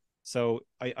 So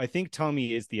I think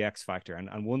Tommy is the X factor.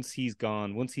 And once he's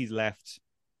gone, once he's left,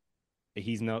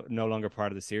 he's no longer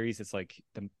part of the series. It's like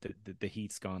the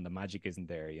heat's gone. The magic isn't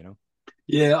there,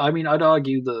 Yeah, I mean, I'd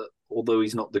argue that although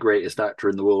he's not the greatest actor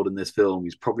in the world in this film,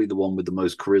 he's probably the one with the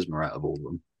most charisma out of all of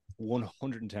them.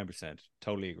 110%.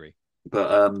 Totally agree.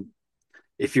 But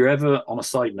if you're ever, on a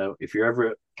side note, if you're ever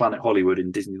at Planet Hollywood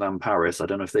in Disneyland Paris, I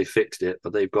don't know if they fixed it,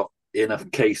 but they've got in a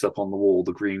case up on the wall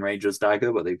the Green Ranger's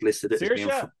dagger, but they've listed it as being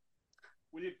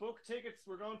will you book tickets?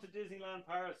 We're going to Disneyland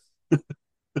Paris.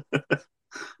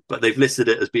 But they've listed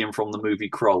it as being from the movie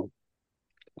Kroll.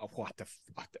 Oh, what the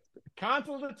fuck?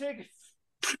 Cancel the tickets.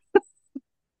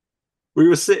 We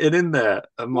were sitting in there,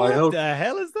 and what the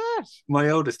hell is that? My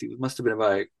eldest, he must have been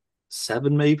about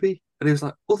 7, maybe, and he was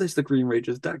like, "Oh, there's the Green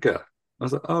Ranger's dagger." I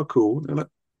was like, "Oh, cool." And they're like,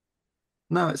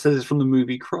 "No, it says it's from the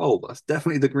movie Kroll. That's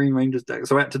definitely the Green Ranger's dagger."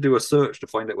 So I had to do a search to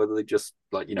find out whether they just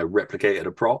replicated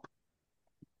a prop,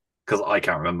 because I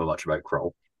can't remember much about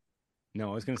Kroll.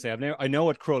 No, I was going to say I know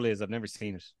what Kroll is. I've never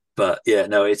seen it. But yeah,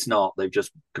 no, it's not. They've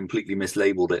just completely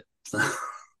mislabeled it.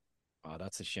 Oh,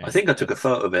 that's a shame. I think I took a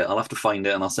photo of it. I'll have to find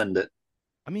it and I'll send it.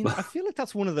 I mean, I feel like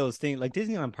that's one of those things. Like,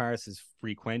 Disneyland Paris is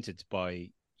frequented by,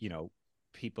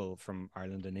 people from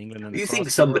Ireland and England. And you think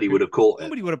somebody would have caught it?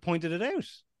 Somebody would have pointed it out.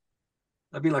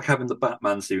 That'd be like having the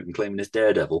Batman suit and claiming it's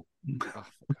Daredevil. Oh,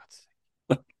 for God's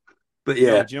sake. But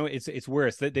yeah. No, it's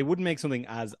worse. They wouldn't make something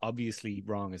as obviously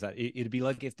wrong as that. It'd be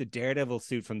like if the Daredevil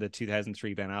suit from the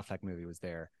 2003 Ben Affleck movie was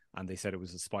there and they said it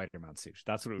was a Spider-Man suit.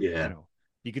 That's what it was,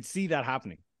 you could see that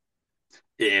happening.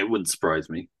 Yeah, it wouldn't surprise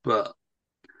me. But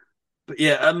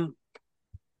yeah,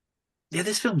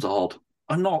 this film's odd.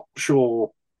 I'm not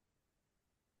sure.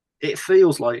 It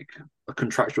feels like a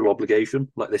contractual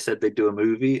obligation. Like they said they'd do a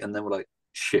movie, and then we're like,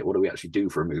 shit, what do we actually do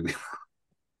for a movie?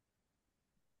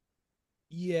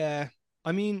 Yeah.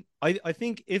 I mean, I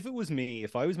think if it was me,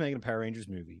 if I was making a Power Rangers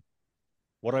movie,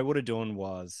 what I would have done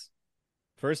was,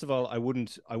 first of all, I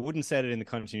wouldn't set it in the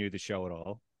continuity of the show at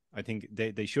all. I think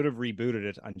they should have rebooted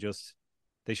it and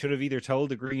they should have either told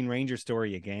the Green Ranger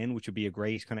story again, which would be a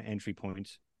great kind of entry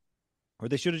point, or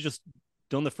they should have just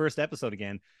done the first episode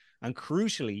again. And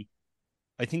crucially,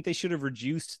 I think they should have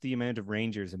reduced the amount of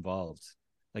Rangers involved.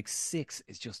 Like 6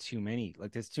 is just too many.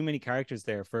 Like there's too many characters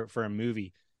there for a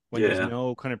movie when there's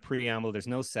no kind of preamble, there's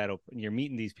no setup, and you're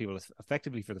meeting these people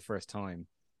effectively for the first time.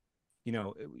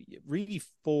 Really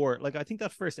 4, like I think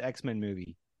that first X-Men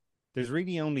movie, there's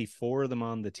really only 4 of them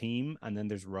on the team, and then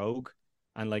there's Rogue.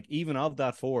 And like even of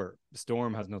that 4,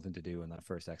 Storm has nothing to do in that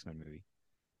first X-Men movie.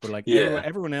 But like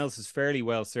everyone else is fairly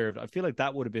well served. I feel like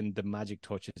that would have been the magic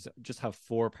touches. Just have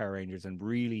 4 Power Rangers and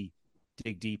really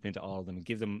dig deep into all of them and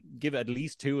give at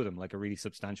least 2 of them like a really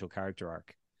substantial character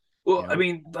arc. Well, I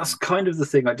mean, that's kind of the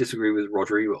thing I disagree with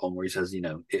Rodrigo on, where he says,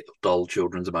 it'll dull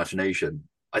children's imagination.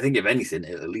 I think if anything,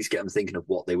 it'll at least get them thinking of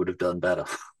what they would have done better.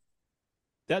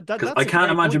 Because I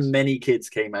can't imagine many kids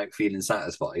came out feeling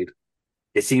satisfied.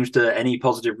 It seems to any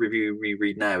positive review we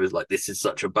read now is like, this is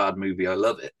such a bad movie, I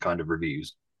love it kind of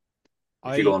reviews.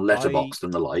 if you go on Letterboxd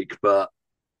and the like. But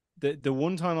the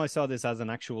one time I saw this as an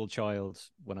actual child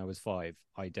when I was 5,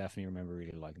 I definitely remember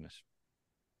really liking it.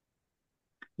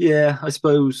 yeah, I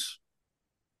suppose.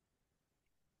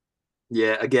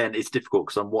 Yeah, again, it's difficult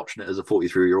because I'm watching it as a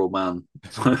 43-year-old man.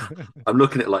 I'm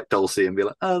looking at like Dulcie and be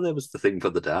like, oh, there was the thing for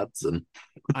the dads, and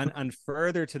And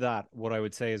further to that, what I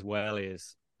would say as well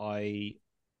is I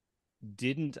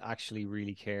didn't actually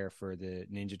really care for the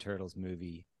Ninja Turtles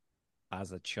movie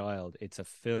as a child. It's a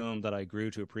film that I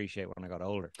grew to appreciate when I got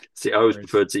older. see, I always Whereas,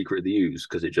 preferred Secret of the Ooze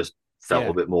because it just felt yeah,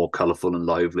 a bit more colourful and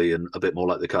lively and a bit more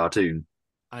like the cartoon.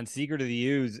 and Secret of the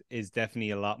Ooze is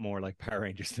definitely a lot more like Power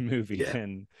Rangers the movie Yeah,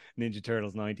 than Ninja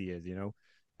Turtles 90 is, you know.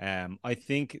 I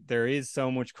think there is so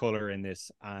much color in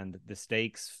this, and the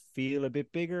stakes feel a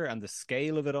bit bigger, and the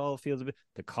scale of it all feels a bit.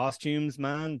 The costumes,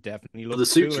 man, definitely but the look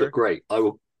suits look cooler. great. I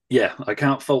will. Yeah, I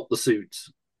can't fault the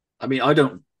suits. I mean, I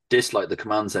don't dislike the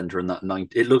command center in that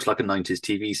it looks like a 90s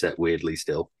TV set weirdly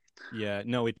still, Yeah,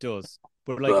 no, it does.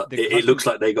 But like but the it costume, looks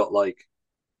like they got like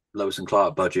Lois and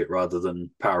Clark budget rather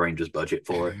than Power Rangers budget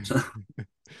for it.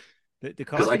 the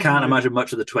Because I costumes in the can't movie. imagine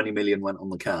much of the 20 million went on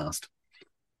the cast.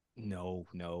 No,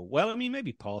 no. Well, I mean,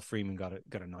 maybe Paul Freeman got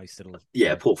a nice little,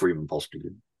 Yeah, Paul Freeman possibly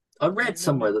did. I no, read no,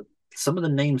 somewhere maybe, that some of the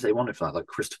names they wanted for that, like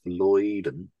Christopher Lloyd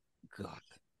and God.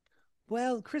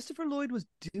 Well, Christopher Lloyd was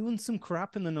doing some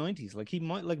crap in the 90s. Like he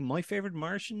might like My Favorite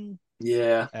Martian,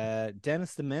 yeah.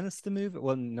 Dennis the Menace the movie.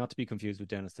 Well, not to be confused with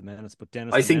Dennis the Menace, but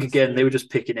Dennis I the think Menace the again they were movie. just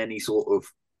picking any sort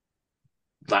of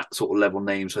that sort of level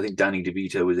name. So I think Danny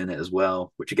DeVito was in it as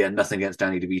well. Which again, nothing against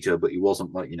Danny DeVito, but he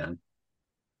wasn't like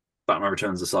Batman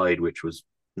Returns aside, which was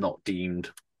not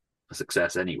deemed a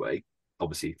success anyway.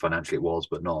 Obviously, financially it was,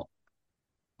 but not.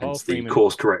 Paul Hence the Freeman,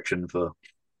 course correction for.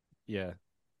 yeah.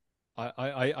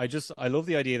 I just I love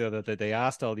the idea though that they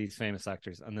asked all these famous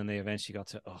actors and then they eventually got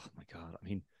to, oh my God, I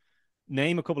mean,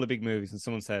 name a couple of big movies, and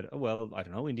someone said, oh well, I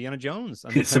don't know, Indiana Jones,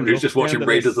 and they kind of Somebody was just looked down watching the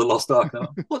Raiders of list. the Lost Ark.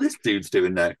 Now, what this dude's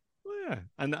doing now? Yeah,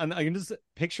 and I can just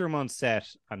picture him on set,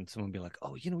 and someone be like,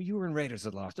 "Oh, you were in Raiders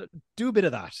of the Lost. Do a bit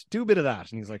of that. Do a bit of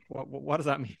that." And he's like, "What does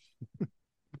that mean?"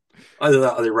 Either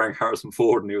that or they rang Harrison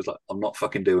Ford and he was like, I'm not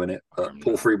fucking doing it. But I'm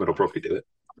Paul not Freeman will gonna probably do it.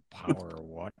 power or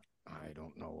what? I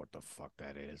don't know what the fuck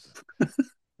that is.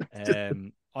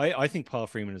 I think Paul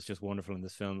Freeman is just wonderful in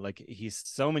this film. Like he's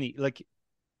so many like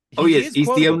Oh, he yes. is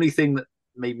He's the quotable. only thing that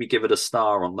made me give it a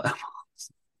star on that.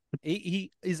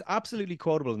 He is absolutely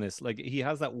quotable in this. Like he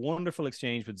has that wonderful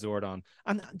exchange with Zordon.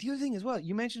 And the other thing as well,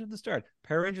 you mentioned at the start,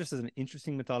 Power Rangers is an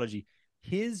interesting mythology.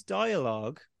 His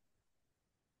dialogue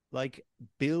like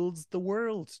builds the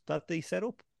world that they set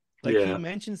up. Like he Yeah.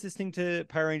 mentions this thing to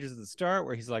Power Rangers at the start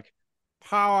where he's like,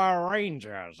 Power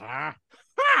Rangers, huh?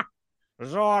 Ha!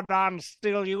 Zordon's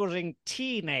still using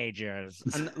teenagers.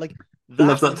 And like I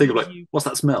love that that thing of leads like, you, what's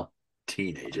that smell?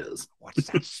 Teenagers. what's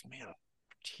that smell?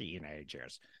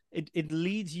 Teenagers. It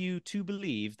leads you to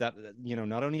believe that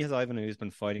not only has Ivan Ooze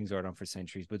been fighting Zordon for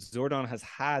centuries, but Zordon has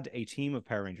had a team of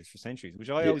Power Rangers for centuries, which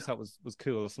I Yeah. always thought was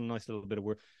cool. Some nice little bit of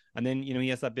work. And then he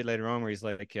has that bit later on where he's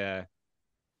like, the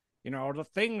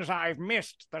things I've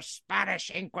missed, the Spanish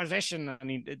Inquisition, and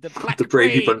the Black The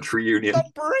Brady Plague, Bunch reunion. the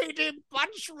Brady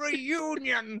Bunch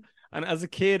reunion. And as a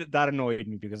kid, that annoyed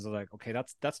me because I was like, okay,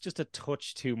 that's just a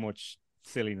touch too much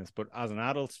silliness. But as an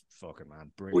adult, fucking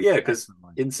man, Well, brilliant. yeah, because Excellent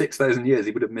line. in 6,000 years,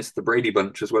 he would have missed the Brady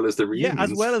Bunch as well as the Yeah,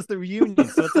 as reunions. well as the reunion.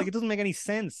 So it's like it doesn't make any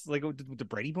sense. Like, the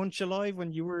Brady Bunch alive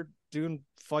when you were doing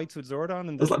fights with Zordon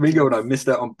and It's the like me going, I missed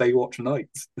out on Baywatch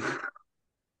Nights.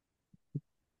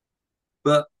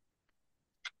 But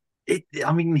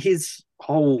I mean, his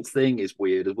whole thing is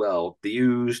weird as well. The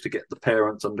ooze to get the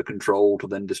parents under control to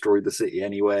then destroy the city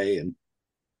anyway. And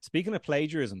Speaking of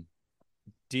plagiarism,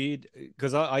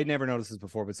 because I never noticed this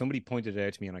before, but somebody pointed it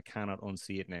out to me and I cannot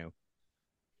unsee it now.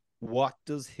 What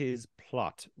does his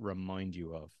plot remind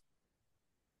you of?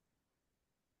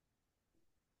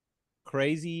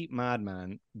 Crazy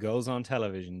madman goes on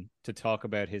television to talk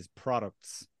about his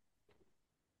products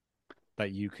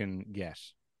that you can get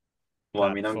well, I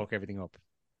that mean, fuck everything up.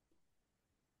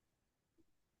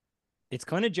 It's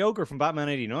kind of Joker from Batman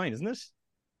 '89, isn't it?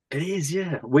 it is,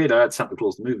 yeah. Weird. I had Santa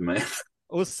Claus the movie, man.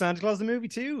 Oh, Santa Claus the movie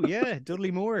too. Yeah,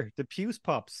 Dudley Moore, the Puce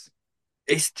Pops.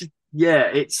 It's just,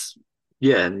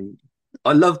 yeah, and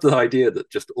I love the idea that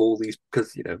just all these,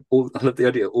 because, I love the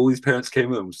idea all these parents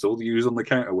came home, saw the use on the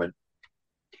counter, went,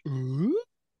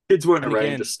 kids weren't And around,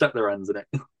 again, just stuck their hands in it.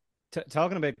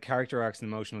 talking about character arcs and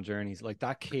emotional journeys, like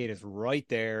that kid is right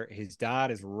there. His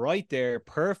dad is right there,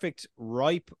 perfect,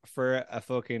 ripe for a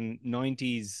fucking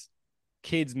 '90s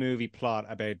kids movie plot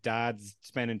about dads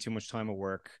spending too much time at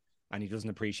work and he doesn't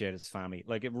appreciate his family.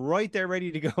 Like right there,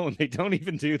 ready to go, and they don't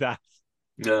even do that.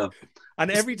 Yeah. And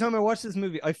every time I watch this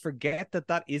movie, I forget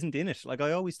that isn't in it. Like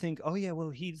I always think, oh yeah, well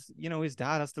his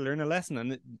dad has to learn a lesson,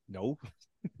 and no,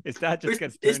 his dad just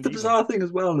gets It's turned the evil. bizarre thing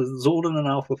as well. Is Zordon and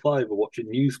Alpha 5 are watching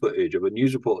news footage of a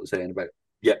news reporter saying about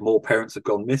yet more parents have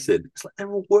gone missing. It's like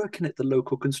they're all working at the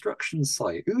local construction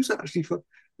site. Who's actually for?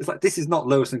 It's like this is not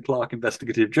Lois and Clark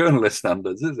investigative journalist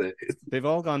standards, is it? They've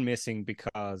all gone missing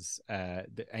because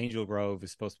the Angel Grove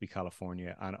is supposed to be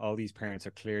California, and all these parents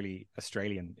are clearly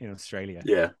Australian in Australia.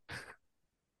 Yeah.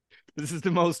 This is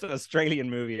the most Australian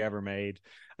movie ever made.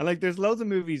 And like there's loads of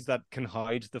movies that can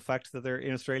hide the fact that they're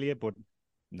in Australia, but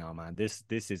no man, this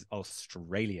is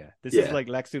Australia. This is like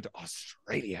Lex Luthor,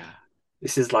 Australia.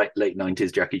 This is like late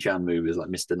 90s Jackie Chan movies like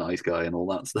Mr. Nice Guy and all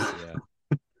that stuff.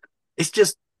 Yeah. It's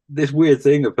just this weird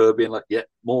thing of her being like, yeah,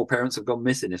 more parents have gone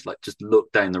missing. It's like just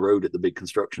look down the road at the big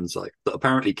construction site that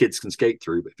apparently kids can skate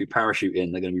through, but if you parachute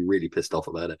in, they're going to be really pissed off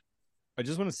about it. I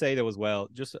just want to say though as well,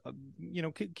 just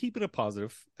keep it a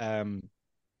positive. The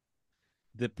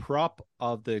prop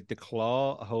of the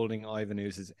claw holding Ivan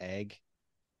Ooze's egg,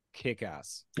 kick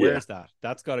ass. Where's that?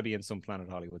 That's got to be in some Planet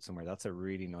Hollywood somewhere. That's a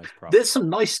really nice prop. There's some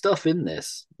nice stuff in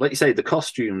this. Like you say, the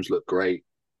costumes look great.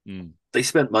 They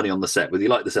spent money on the set. Whether you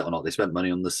like the set or not, they spent money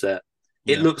on the set.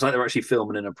 It looks like they're actually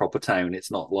filming in a proper town.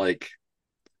 It's not like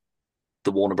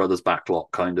the Warner Brothers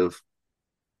backlot kind of.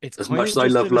 It's as much as I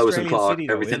love Lois and Clark,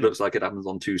 everything looks like it happens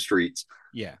on two streets.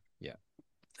 Yeah.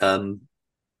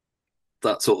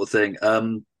 That sort of thing.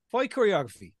 Fight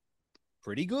choreography,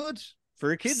 pretty good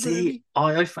for a kids movie.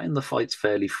 I find the fights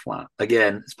fairly flat.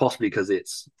 Again, it's possibly because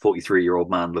it's 43-year-old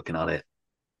man looking at it,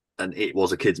 and it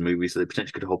was a kids movie, so they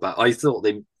potentially could hold back. I thought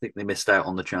they missed out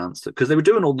on the chance because they were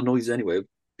doing all the noises anyway,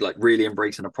 like really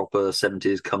embracing a proper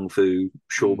 70s kung fu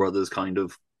Shaw Brothers kind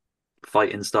of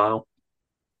fighting style.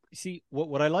 See,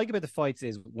 what I like about the fights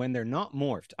is when they're not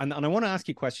morphed, and I want to ask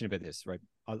you a question about this, right?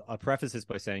 I'll preface this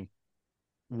by saying,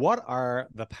 what are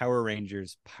the Power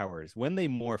Rangers' powers? When they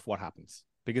morph, what happens?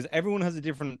 Because everyone has a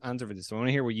different answer for this, so I want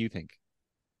to hear what you think.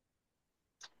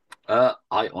 I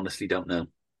honestly don't know.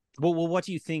 Well, what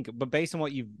do you think? But based on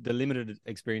the limited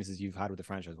experiences you've had with the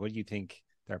franchise, what do you think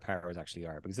their powers actually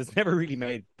are? Because it's never really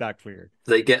made that clear.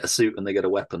 They get a suit and they get a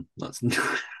weapon. That's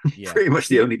pretty much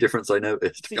the only difference I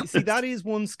noticed. See, that is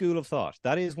one school of thought.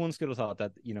 That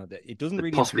that it doesn't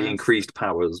really possibly increased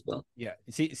powers, but yeah.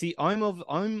 See, I'm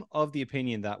of the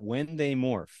opinion that when they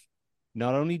morph,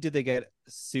 not only do they get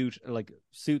suit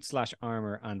 /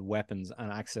 armor and weapons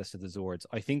and access to the Zords,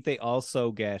 I think they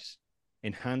also get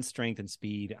enhanced strength and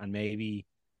speed, and maybe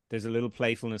there's a little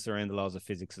playfulness around the laws of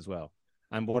physics as well.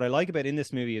 And what I like about in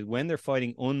this movie is when they're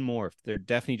fighting unmorphed, they're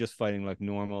definitely just fighting like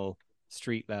normal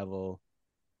street level,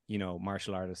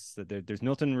 martial artists. There's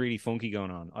nothing really funky going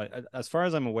on. As far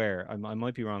as I'm aware, I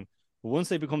might be wrong, but once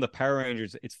they become the Power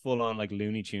Rangers, it's full on like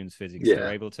Looney Tunes physics. Yeah.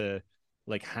 They're able to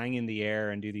like hang in the air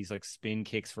and do these like spin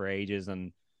kicks for ages,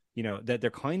 and that they're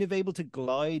kind of able to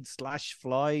glide /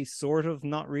 fly, sort of,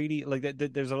 not really. Like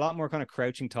there's a lot more kind of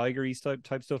Crouching Tiger-y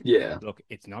type stuff. Yeah. Look,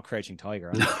 it's not Crouching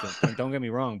Tiger. Don't get me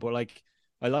wrong, but like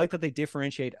I like that they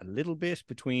differentiate a little bit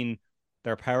between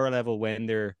their power level when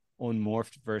they're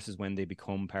unmorphed versus when they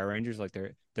become Power Rangers. Like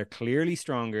they're clearly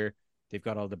stronger. They've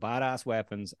got all the badass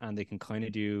weapons, and they can kind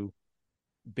of do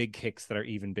big kicks that are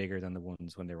even bigger than the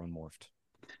ones when they're unmorphed.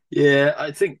 Yeah,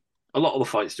 I think a lot of the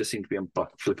fights just seem to be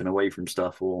flipping away from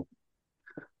stuff or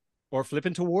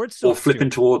flipping towards stuff. Or flipping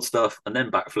towards stuff and then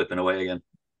back flipping away again.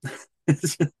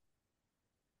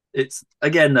 It's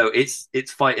again though, it's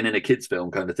fighting in a kids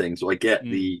film kind of thing. So I get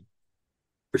the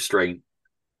restraint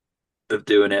of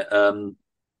doing it.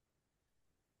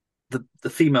 The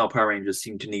female Power Rangers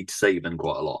seem to need saving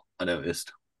quite a lot, I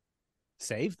noticed.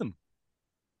 Save them?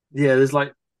 Yeah, there's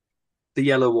like the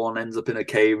yellow one ends up in a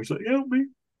cave. It's like, help me.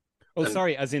 Oh,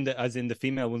 sorry, as in the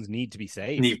female ones need to be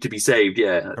saved. Need to be saved,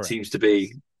 yeah. Correct. It seems to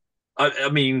be. I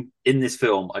mean, in this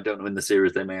film, I don't know, in the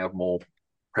series they may have more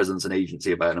presence and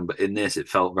agency about them, but in this it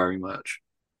felt very much.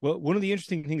 Well, one of the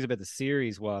interesting things about the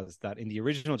series was that in the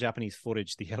original Japanese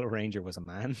footage, the Yellow Ranger was a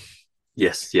man.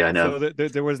 Yes, yeah, I know. So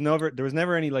there was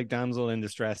never any like damsel in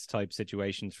distress type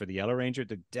situations for the Yellow Ranger.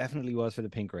 There definitely was for the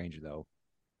Pink Ranger though.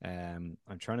 I'm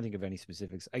trying to think of any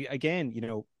specifics.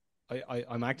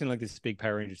 I'm acting like this big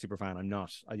Power Ranger super fan. I'm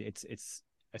not. It's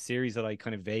a series that I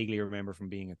kind of vaguely remember from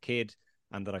being a kid,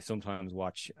 and that I sometimes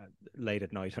watch late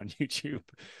at night on YouTube.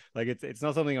 Like it's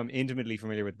not something I'm intimately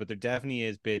familiar with, but there definitely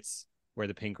is bits where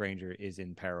the Pink Ranger is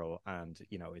in peril, and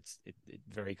it's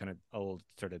very kind of old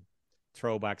sort of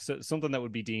throwback, so something that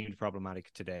would be deemed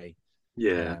problematic today.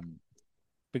 Yeah,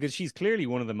 because she's clearly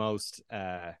one of the most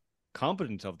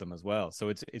competent of them as well. So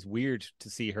it's weird to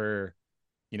see her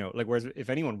You know, like whereas if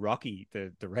anyone, Rocky,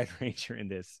 the Red Ranger in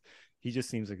this, he just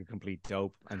seems like a complete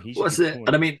dope, and he should What's be it? going.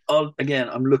 And I mean, again,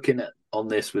 I'm looking at on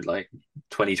this with like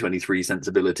 2023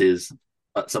 sensibilities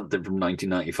at something from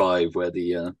 1995,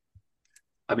 where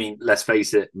I mean, let's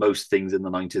face it, most things in the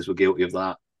 90s were guilty of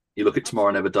that. You look at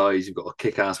Tomorrow Never Dies, you've got a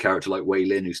kick-ass character like Wei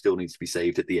Lin who still needs to be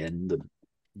saved at the end, and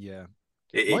Yeah,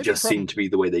 it just seemed to be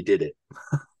the way they did it.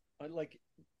 I like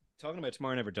talking about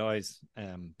Tomorrow Never Dies,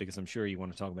 because I'm sure you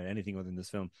want to talk about anything other than this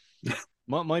film.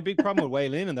 My big problem with Wei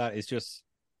Lin in that is just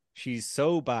she's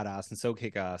so badass and so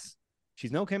kick-ass.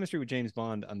 She's no chemistry with James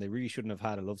Bond, and they really shouldn't have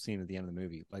had a love scene at the end of the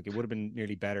movie. Like, it would have been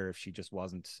nearly better if she just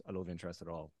wasn't a love interest at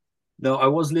all. No, I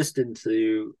was listening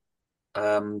to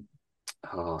um,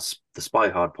 the Spy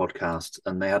Hard podcast,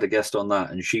 and they had a guest on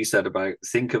that, and she said about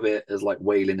think of it as like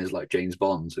Wei Lin is like James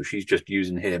Bond, so she's just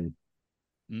using him.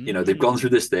 You know, they've gone through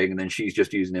this thing, and then she's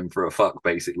just using him for a fuck,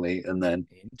 basically. And then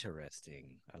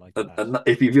Interesting. I like and, that. and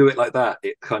if you view it like that,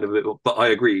 it kind of. But I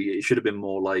agree, it should have been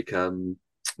more like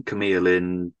Camille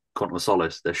in Quantum of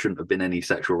Solace. There shouldn't have been any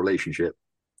sexual relationship.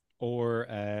 Or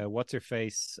what's her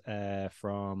face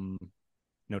from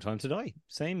No Time to Die?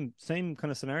 Same kind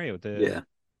of scenario. Yeah,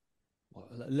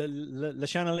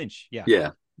 Lashana Lynch. Yeah.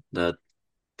 yeah.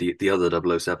 The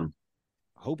other 007.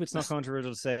 I hope it's not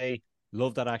controversial to say.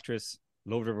 Love that actress.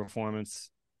 Loved her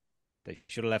performance. They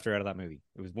should have left her out of that movie.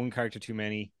 It was one character too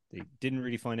many. They didn't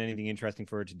really find anything interesting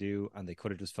for her to do, and they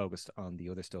could have just focused on the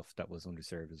other stuff that was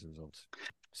underserved as a result.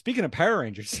 Speaking of Power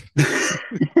Rangers,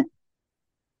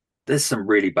 There's some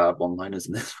really bad one-liners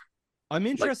in this. I'm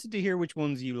interested to hear which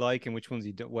ones you like and which ones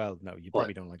you don't. Well, no, you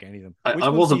probably don't like any of them. Which I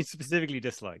ones do wasn't you specifically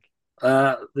dislike?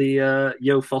 The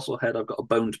Yo Fossil Head, I've got a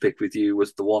bone to pick with you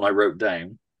was the one I wrote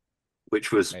down,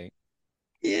 which was Okay.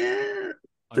 yeah.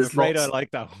 I'm afraid I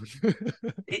like that one.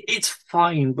 It's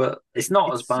fine, but it's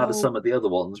not It's as bad as so- some of the other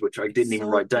ones, which I didn't even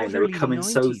so write down. They were utterly coming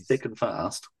so 90s. thick and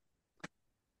fast.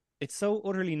 It's so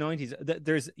utterly 90s.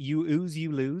 There's You Ooze,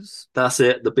 You Lose. That's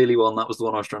it. The Billy one. That was the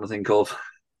one I was trying to think of.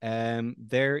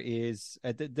 There is.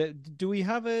 Do we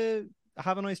have a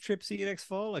nice trip? See you next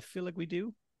fall. I feel like we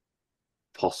do.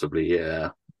 Possibly, yeah.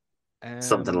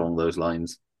 Something along those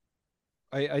lines.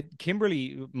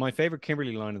 Kimberly, my favorite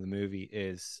Kimberly line of the movie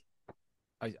is,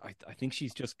 I think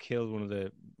she's just killed one of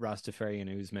the Rastafarian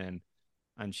ooze men,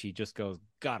 and she just goes,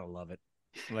 "Gotta love it."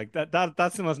 Like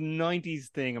that's the most 90s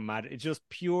thing. Imagine it's just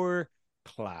pure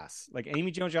class. Like Amy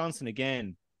Jo Johnson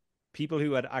again, people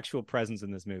who had actual presence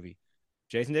in this movie.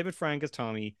 Jason David Frank as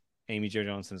Tommy, Amy Jo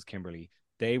Johnson as Kimberly.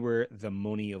 They were the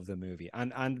money of the movie,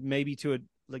 and maybe to a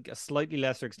slightly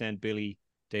lesser extent, Billy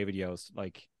David Yost,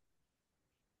 like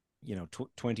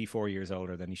 24 years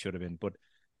older than he should have been. But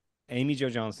Amy Jo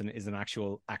Johnson is an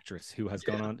actual actress who has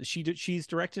gone on. She's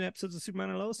directing episodes of Superman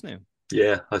and Lois now.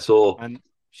 Yeah, I saw. And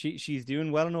she's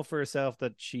doing well enough for herself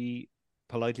that she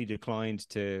politely declined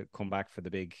to come back for the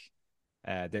big.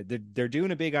 They're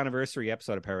doing a big anniversary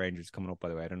episode of Power Rangers coming up. By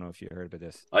the way, I don't know if you heard about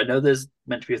this. I know there's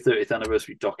meant to be a 30th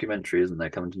anniversary documentary, isn't there,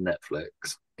 coming to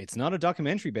Netflix? It's not a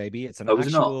documentary, baby. It's an Oh, is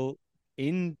it not? actual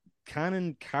in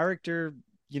canon character.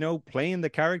 Playing the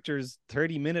characters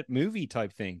 30-minute movie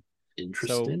type thing.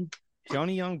 Interesting. So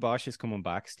Johnny Young Bosch is coming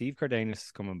back. Steve Cardenas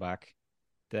is coming back.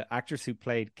 The actress who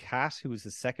played Kat, who was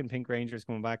the second Pink Ranger, is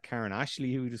coming back. Karen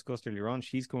Ashley, who we discussed earlier on,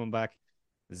 she's coming back.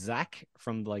 Zach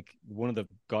from one of the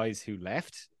guys who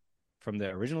left from the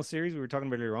original series we were talking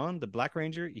about earlier on, the Black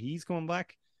Ranger, he's coming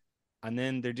back. And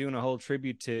then they're doing a whole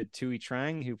tribute to Tui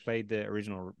Trang, who played the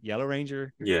original Yellow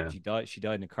Ranger. Yeah. She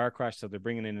died in a car crash, so they're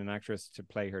bringing in an actress to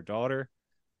play her daughter.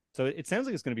 So it sounds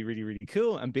like it's going to be really, really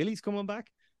cool. And Billy's coming back,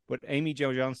 but Amy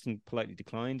Jo Johnson politely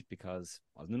declined because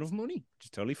wasn't enough money, which is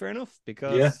totally fair enough.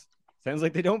 Because sounds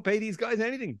like they don't pay these guys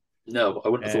anything. No, I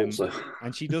wouldn't have thought so.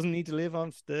 And she doesn't need to live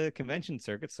on the convention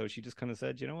circuit, so she just kind of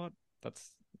said, "You know what?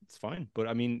 It's fine." But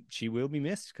I mean, she will be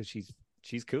missed because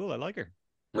she's cool. I like her.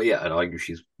 Well, yeah, I'd argue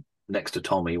she's next to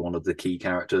Tommy, one of the key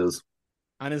characters.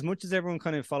 And as much as everyone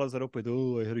kind of follows that up with,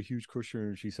 "Oh, I had a huge crush on her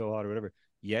and she's so hot" or whatever,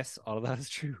 yes, all of that is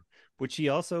true. But she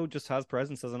also just has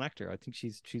presence as an actor. I think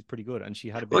she's pretty good, and she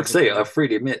had a bit. Like I say, I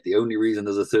freely admit the only reason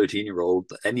as a 13-year-old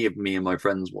that any of me and my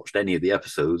friends watched any of the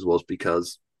episodes was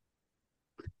because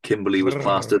Kimberly was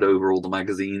plastered over all the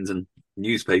magazines and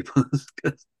newspapers.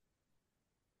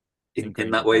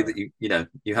 in that way that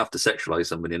you have to sexualize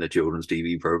somebody in a children's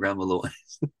TV program,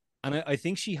 otherwise. And I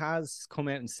think she has come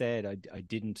out and said, I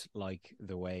didn't like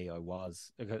the way I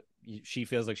was. She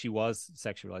feels like she was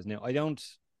sexualized. Now, I don't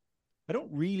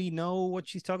really know what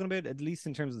she's talking about, at least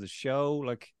in terms of the show.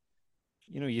 Like,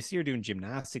 you see her doing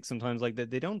gymnastics sometimes, like that.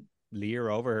 They don't leer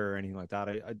over her or anything like that.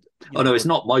 No, it's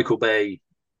not Michael Bay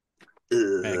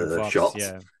Megan Fox, shots.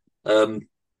 yeah.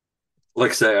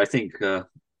 Like I say, I think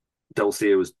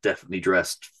Dulcia was definitely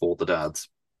dressed for the dads.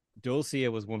 Dulcia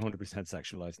was 100%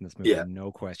 sexualized in this movie, Yeah.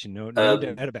 no question, no Um, doubt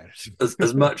about it.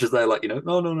 as much as they're like,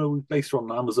 no, we based her on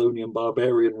an Amazonian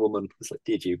barbarian woman. It's like,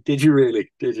 did you? Did you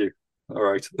really? Did you? All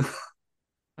right.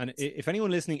 And if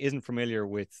anyone listening isn't familiar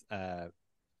with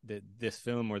this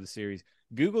film or the series,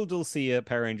 Google Dulcia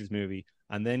Power Rangers movie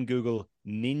and then Google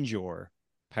Ninjor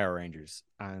Power Rangers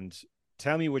and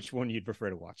tell me which one you'd prefer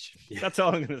to watch. Yeah. That's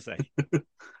all I'm going to say.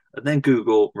 And then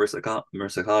Google Marissa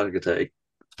Hargitay,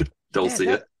 Yeah,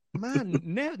 Dulcia. man,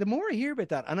 now the more I hear about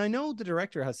that, and I know the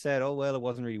director has said, oh, well, it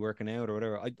wasn't really working out or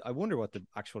whatever. I wonder what the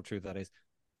actual truth that is.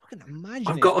 Fucking imagine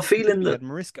I've got a feeling that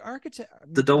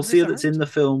the Dulcia that's in the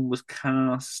film was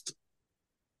cast.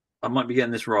 I might be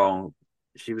getting this wrong.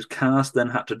 She was cast, then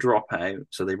had to drop out,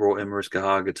 so they brought in Mariska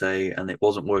Hargitay, and it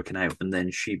wasn't working out, and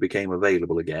then she became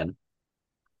available again.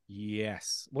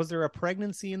 Yes. Was there a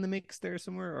pregnancy in the mix there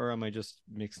somewhere, or am I just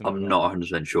mixing I'm it not up?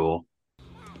 100% sure.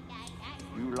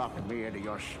 You locked me into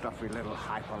your stuffy little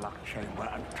hyperlock chamber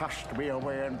and tossed me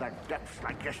away in the depths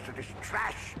like yesterday's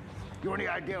trash. You any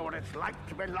idea what it's like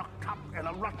to be locked up in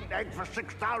a rotten egg for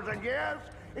 6,000 years?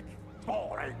 It's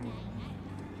boring.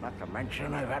 Not to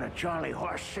mention, I've had a jolly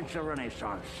horse since the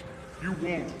Renaissance. You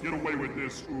won't get away with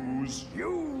this, Ooze.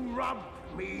 You robbed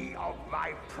me of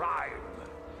my prime.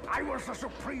 I was the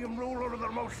supreme ruler of the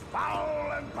most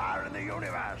foul empire in the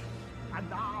universe. And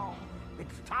now,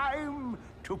 it's time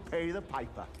to pay the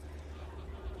piper.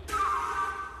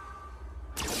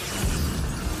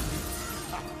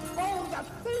 Oh,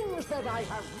 the things that I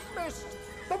have missed!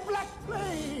 The Black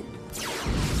Plague!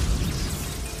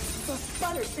 The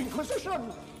Spanish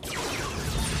Inquisition!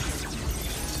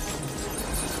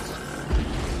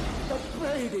 The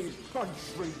Brady Bunch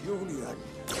reunion!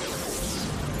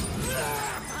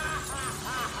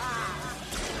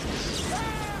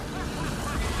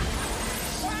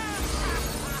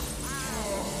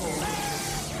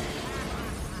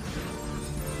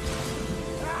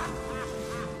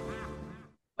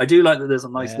 I do like that there's a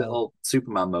nice Well. little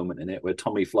Superman moment in it where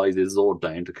Tommy flies his Zord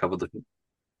down to cover the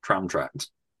tram tracks.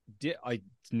 I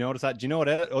noticed that. Do you know what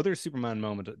other Superman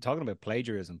moment? Talking about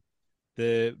plagiarism,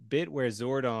 the bit where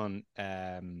Zordon,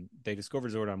 they discover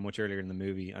Zordon much earlier in the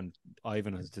movie, and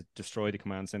Ivan has destroyed the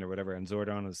command center, or whatever, and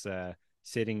Zordon is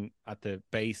sitting at the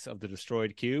base of the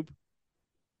destroyed cube,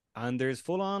 and there's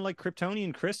full on like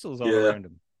Kryptonian crystals all around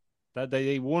him. That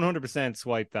they 100%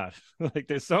 swipe that. Like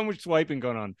there's so much swiping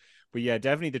going on. But yeah,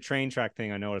 definitely the train track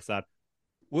thing. I noticed that.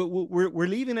 We're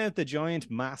leaving out the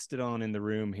giant mastodon in the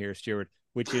room here, Stuart,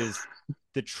 which is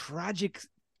the tragic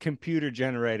computer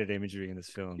generated imagery in this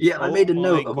film. Yeah, I made a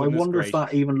note of I goodness wonder if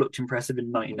gracious. that even looked impressive in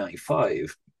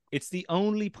 1995. It's the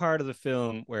only part of the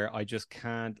film where I just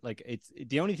can't like. It's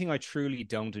the only thing I truly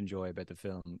don't enjoy about the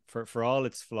film for all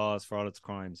its flaws, for all its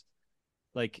crimes.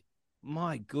 Like,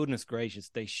 my goodness gracious,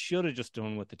 they should have just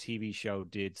done what the TV show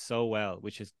did so well,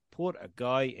 which is put a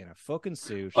guy in a fucking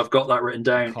suit. I've got that written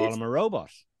down. Call him a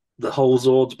robot. The whole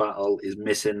Zords battle is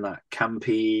missing that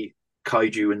campy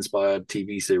kaiju inspired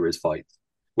TV series fight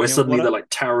where suddenly they're like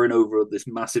towering over this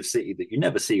massive city that you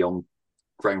never see on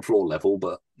ground floor level.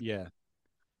 But yeah,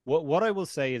 what I will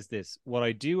say is this: what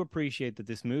I do appreciate that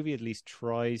this movie at least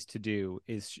tries to do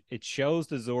is it shows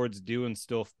the Zords doing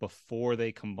stuff before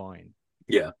they combine.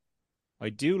 Yeah, I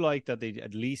do like that they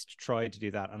at least tried to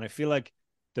do that, and I feel like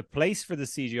the place for the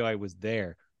CGI was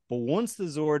there. But once the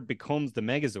Zord becomes the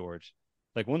Megazord,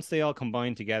 like once they all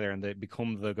combine together and they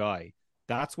become the guy,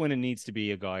 that's when it needs to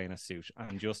be a guy in a suit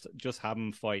and just have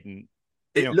him fighting.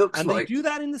 It looks and like they do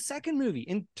that in the second movie.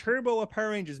 In Turbo, a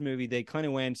Power Rangers movie, they kind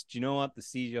of went, do you know what? The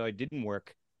CGI didn't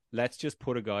work. Let's just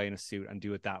put a guy in a suit and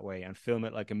do it that way and film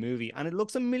it like a movie. And it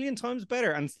looks a million times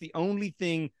better. And it's the only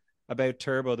thing about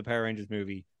Turbo, the Power Rangers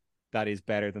movie, that is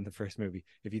better than the first movie.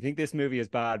 If you think this movie is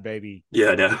bad, baby.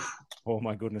 Yeah, I know. Oh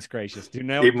my goodness gracious. Do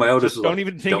now even my eldest was don't like,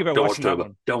 even think about don't watching watch that Turbo.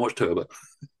 one. Don't watch Turbo.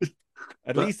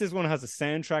 At least this one has a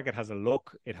soundtrack. It has a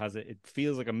look. It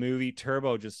feels like a movie.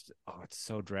 Turbo just it's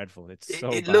so dreadful. It's so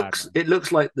it bad.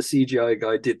 looks like the CGI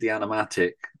guy did the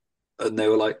animatic, and they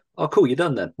were like, "Oh, cool, you're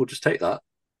done then. We'll just take that."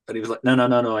 And he was like, "No,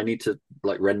 I need to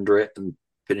like render it and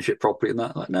finish it properly." And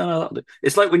that, like, no.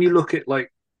 It's like when you look at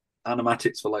like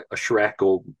animatics for like a Shrek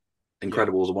or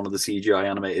Incredibles or one of the CGI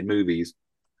animated movies.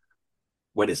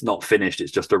 When it's not finished,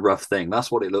 it's just a rough thing.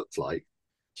 That's what it looks like.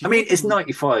 I mean, it's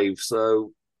 95,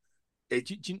 so. Do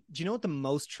you know what the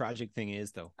most tragic thing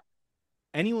is, though?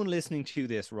 Anyone listening to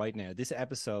this right now, this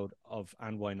episode of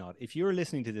And Why Not, if you're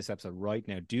listening to this episode right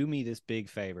now, do me this big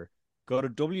favor. Go to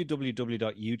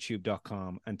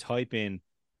www.youtube.com and type in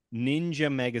Ninja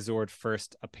Megazord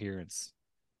first appearance.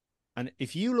 And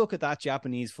if you look at that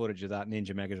Japanese footage of that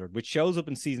Ninja Megazord, which shows up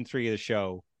in season 3 of the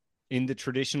show in the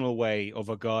traditional way of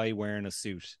a guy wearing a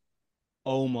suit,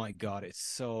 oh my God, it's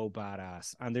so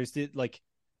badass. And there's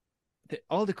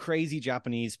all the crazy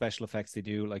Japanese special effects they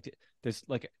do. Like there's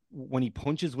like when he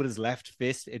punches with his left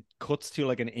fist, it cuts to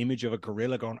like an image of a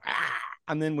gorilla going, ah.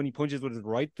 And then when he punches with his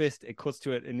right fist, it cuts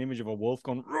to an image of a wolf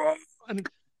going, Rah! And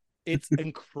it's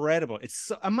incredible.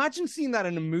 Imagine seeing that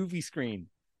in a movie screen.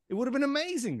 It would have been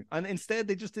amazing. And instead,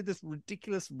 they just did this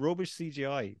ridiculous rubbish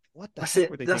CGI. What the heck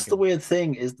were they That's thinking? the weird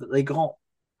thing, is that they got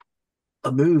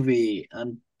a movie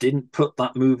and didn't put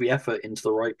that movie effort into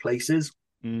the right places.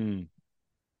 Mm.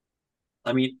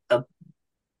 I mean, a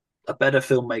better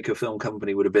filmmaker, film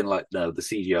company would have been like, no, the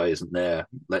CGI isn't there.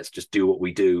 Let's just do what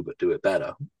we do, but do it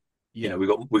better. Yeah. You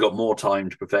know, we got more time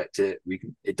to perfect it.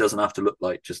 It doesn't have to look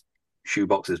like just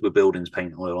shoeboxes with buildings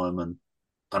paint oil on them and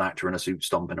an actor in a suit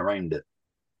stomping around it.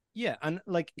 Yeah, and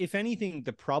like if anything,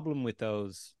 the problem with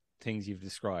those things you've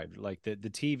described, like the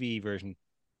TV version,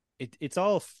 it's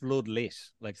all flood lit.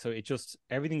 Like so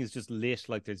everything is just lit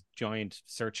like there's giant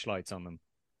searchlights on them.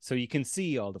 So you can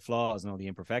see all the flaws and all the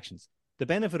imperfections. The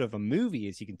benefit of a movie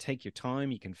is you can take your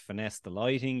time, you can finesse the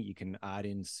lighting, you can add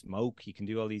in smoke, you can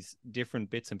do all these different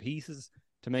bits and pieces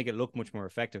to make it look much more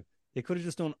effective. They could have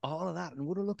just done all of that and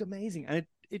would have looked amazing. And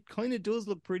it kind of does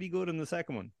look pretty good in the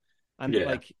second one. And Yeah.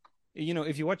 like, you know,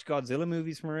 if you watch Godzilla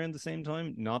movies from around the same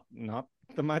time, not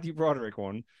the Matthew Broderick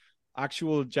one,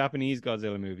 actual Japanese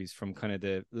Godzilla movies from kind of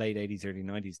the late 80s, early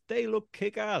 90s, they look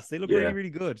kick-ass. They look really, really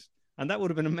good. And that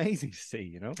would have been amazing to see,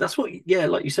 you know? That's what, yeah,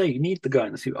 like you say, you need the guy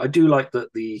in the suit. I do like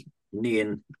that the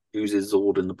Neon oozes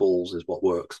Zord in the balls is what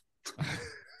works.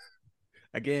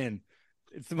 Again,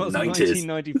 it's the most 90s.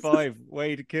 1995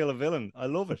 way to kill a villain. I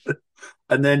love it.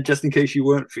 And then, just in case you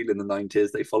weren't feeling the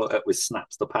 90s, they follow it up with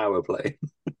Snaps the Power Play.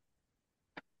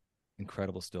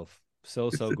 Incredible stuff. So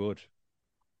good.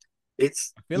 I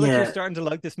feel like you're starting to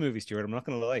like this movie, Stuart. I'm not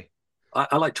going to lie.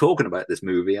 I like talking about this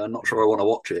movie. I'm not sure I want to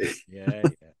watch it. Yeah.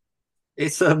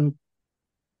 It's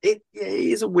it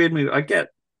is a weird movie. I get,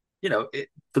 you know,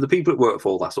 for the people it worked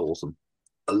for, that's awesome.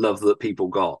 I love that people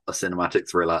got a cinematic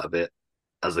thrill out of it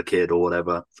as a kid or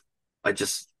whatever.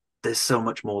 There's so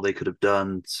much more they could have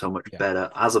done, so much better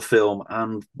as a film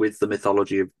and with the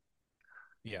mythology of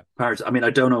Paris. I mean, I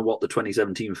don't know what the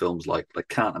 2017 film's like. I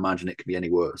can't imagine it could be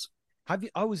any worse. Have you?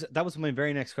 That was my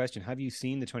very next question. Have you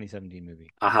seen the 2017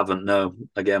 movie? I haven't. No.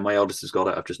 Again, my oldest has got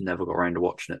it. I've just never got around to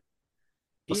watching it.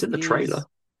 I've seen the trailer.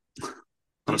 And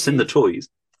I've seen the toys.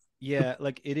 Yeah,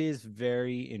 like it is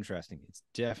very interesting. It's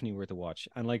definitely worth a watch.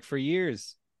 And like for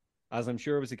years, as I'm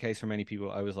sure was the case for many people,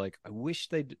 I was like, I wish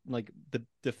they'd like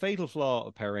the fatal flaw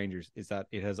of Power Rangers is that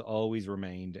it has always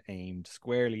remained aimed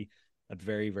squarely at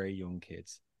very, very young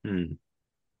kids. Mm.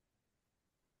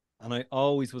 And I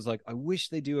always was like, I wish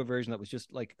they do a version that was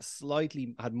just like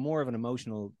slightly had more of an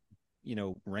emotional, you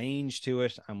know, range to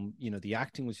it. And, you know, the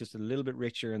acting was just a little bit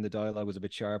richer and the dialogue was a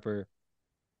bit sharper.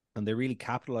 And they really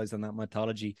capitalized on that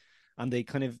mythology. And they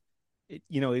kind of,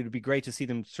 you know, it would be great to see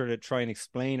them sort of try and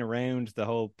explain around the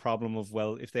whole problem of,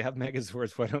 well, if they have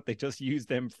Megazords, why don't they just use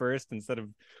them first instead of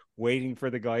waiting for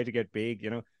the guy to get big,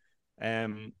 you know?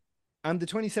 And the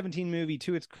 2017 movie,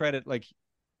 to its credit, like,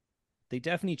 they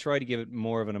definitely try to give it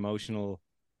more of an emotional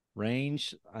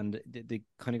range, and they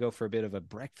kind of go for a bit of a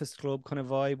Breakfast Club kind of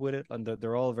vibe with it. And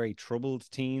they're all very troubled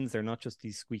teens. They're not just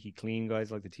these squeaky clean guys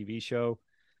like the TV show.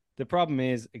 The problem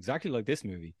is exactly like this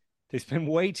movie. They spend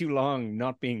way too long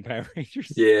not being Power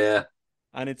Rangers. Yeah.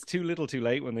 And it's too little too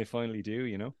late when they finally do,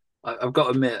 you know? I've got to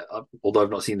admit, although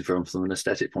I've not seen the film from an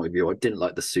aesthetic point of view, I didn't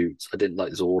like the suits. I didn't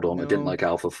like Zordon. No. I didn't like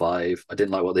Alpha 5. I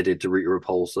didn't like what they did to Rita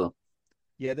Repulsa.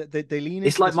 Yeah, they lean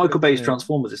It's into like the sort Michael of Bay's kinda-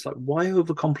 Transformers. It's like, why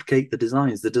overcomplicate the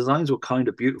designs? The designs were kind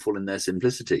of beautiful in their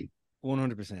simplicity.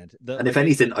 100%. And if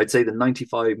anything, I'd say the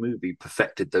 95 movie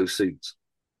perfected those suits.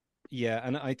 Yeah,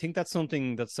 and I think that's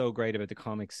something that's so great about the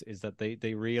comics is that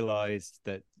they realized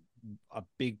that a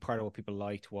big part of what people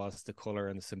liked was the color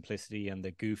and the simplicity and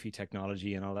the goofy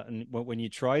technology and all that. And when you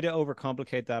try to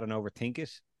overcomplicate that and overthink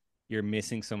it, you're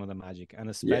missing some of the magic. And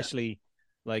especially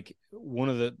like one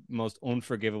of the most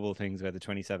unforgivable things about the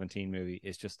 2017 movie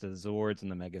is just the Zords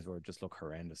and the Megazord just look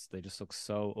horrendous. They just look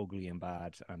so ugly and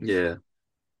bad. And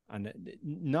and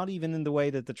not even in the way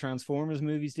that the Transformers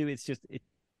movies do. It's just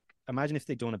imagine if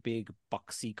they'd done a big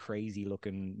boxy crazy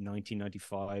looking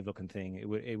 1995 looking thing.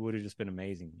 It would have just been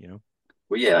amazing, you know.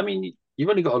 Well, yeah, I mean, you've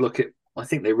only got to look at, I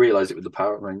think they realized it with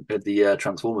the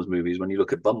Transformers movies when you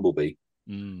look at Bumblebee,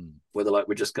 where they're like,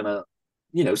 we're just gonna,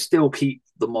 you know, still keep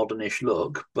the modernish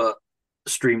look, but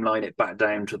streamline it back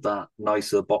down to that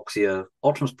nicer, boxier.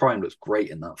 Optimus Prime looks great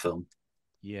in that film.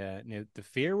 Yeah. Now the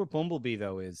fear with Bumblebee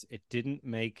though is it didn't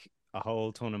make a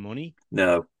whole ton of money,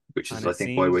 No, which is and I it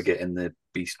think why we're seems, getting the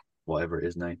Beast, whatever it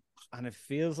is now. and it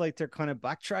feels like they're kind of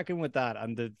backtracking with that,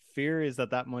 and the fear is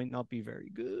that that might not be very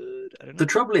good. I don't The know.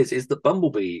 trouble is that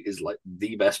Bumblebee is like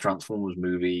the best Transformers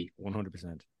movie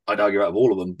 100%. I'd argue out of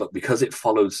all of them, but because it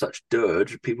followed such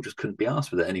dirge, people just couldn't be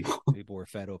asked with it anymore. People were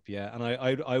fed up, yeah. And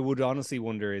I would honestly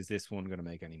wonder, is this one going to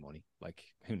make any money? Like,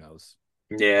 who knows?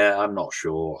 Yeah, I'm not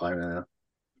sure. I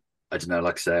don't know.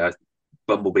 Like I say,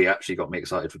 Bumblebee actually got me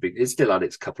excited for big. It still had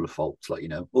its couple of faults, like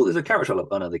well, there's a character I love.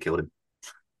 Oh no, they killed him,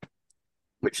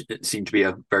 which it seemed to be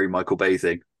a very Michael Bay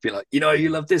thing. Be like, you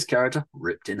love this character,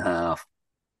 ripped in half.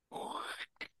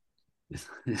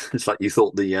 It's like you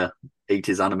thought the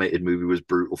 80s animated movie was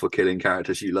brutal for killing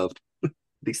characters you loved. At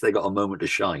least they got a moment to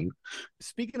shine.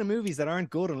 Speaking of movies that aren't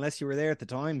good unless you were there at the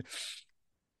time,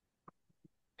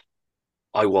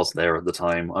 I was there at the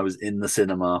time. I was in the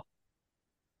cinema.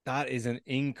 that is an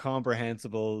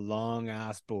incomprehensible, long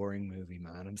ass, boring movie,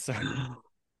 man. I'm sorry.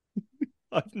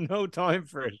 I've no time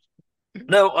for it.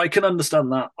 No, I can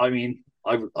understand that. I mean,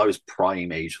 I was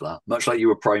prime age for that. Much like you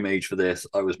were prime age for this,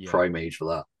 I was Yeah. prime age for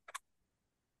that.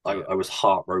 Yeah. I was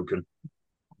heartbroken.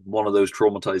 One of those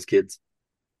traumatized kids.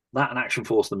 That and Action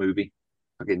Force the movie.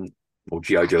 Again, or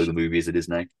G.I. Joe the movie as it is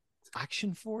now.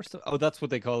 Action Force? Oh, that's what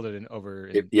they called it over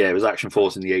in... It was Action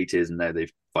Force in the 80s, and now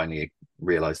they've finally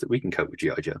realized that we can cope with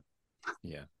G.I. Joe.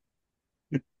 Yeah.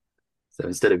 So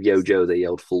instead of Yo Joe, they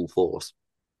yelled Full Force.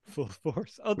 Full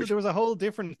Force. Oh, there was a whole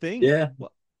different thing. Yeah.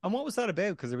 And what was that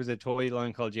about? Because there was a toy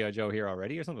line called G.I. Joe here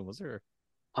already or something, was there?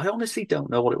 I honestly don't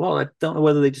know what it was. I don't know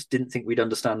whether they just didn't think we'd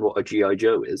understand what a G.I.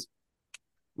 Joe is.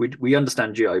 We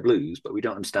understand G.I. Blues, but we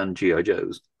don't understand G.I.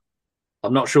 Joes.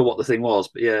 I'm not sure what the thing was,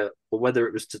 but yeah, or whether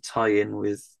it was to tie in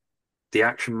with the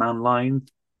Action Man line.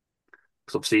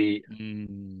 Because obviously,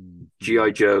 G.I.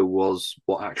 Joe was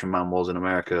what Action Man was in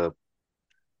America.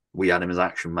 We had him as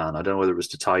Action Man. I don't know whether it was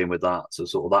to tie in with that, so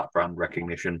sort of that brand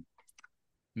recognition.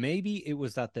 Maybe it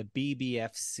was that the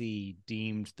BBFC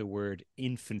deemed the word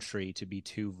infantry to be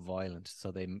too violent, so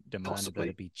they demanded Possibly. that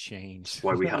it be changed. That's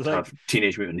why we had to have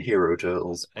Teenage Mutant Hero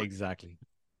Turtles. Exactly.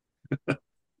 But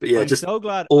yeah, I'm just so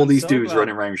glad all I'm these so dudes glad-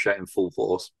 running around shouting Full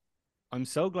Force. I'm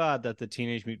so glad that the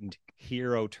Teenage Mutant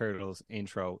Hero Turtles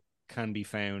intro can be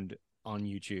found on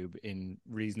YouTube in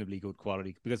reasonably good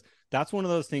quality, because that's one of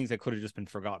those things that could have just been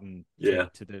forgotten. Yeah.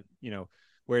 To the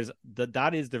whereas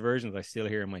that is the version that I still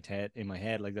hear in my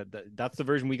head. Like that's the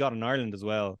version we got in Ireland as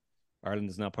well. Ireland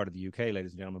is not part of the UK,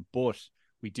 ladies and gentlemen, but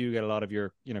we do get a lot of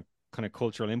your kind of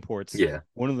cultural imports. Yeah.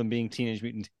 One of them being Teenage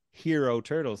Mutant Hero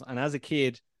Turtles, and as a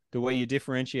kid, the way you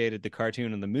differentiated the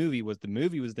cartoon and the movie was the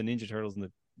Ninja Turtles and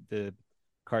the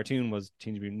cartoon was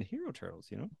Teenage Mutant Hero Turtles.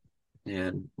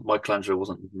 Yeah, Michelangelo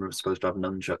wasn't supposed to have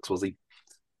nunchucks, was he?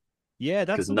 Yeah,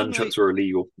 that's because something nunchucks were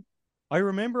illegal. I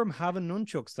remember him having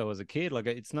nunchucks though as a kid. Like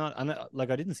it's not, and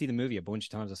I didn't see the movie a bunch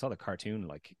of times. I saw the cartoon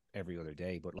like every other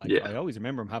day, but like Yeah. I always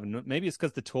remember him having. Maybe it's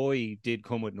because the toy did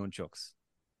come with nunchucks.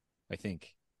 I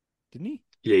think, didn't he?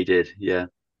 Yeah, he did. Yeah.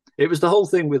 It was the whole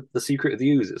thing with the Secret of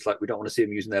the Ooze. It's like we don't want to see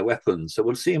them using their weapons, so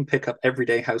we'll see them pick up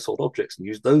everyday household objects and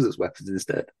use those as weapons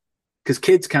instead. Because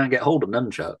kids can't get hold of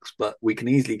nunchucks, but we can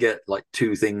easily get like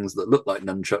two things that look like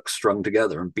nunchucks strung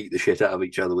together and beat the shit out of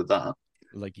each other with that.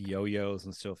 Like yo-yos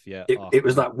and stuff. Yeah, It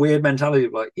was that weird mentality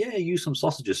of like, yeah, use some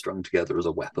sausages strung together as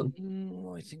a weapon.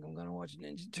 I think I'm gonna watch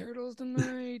Ninja Turtles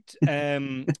tonight.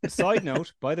 Side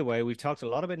note, by the way, we've talked a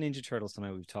lot about Ninja Turtles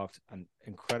tonight. We've talked an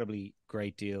incredibly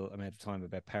great deal amount of time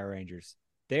about Power Rangers.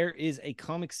 There is a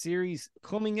comic series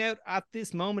coming out at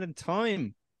this moment in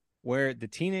time where the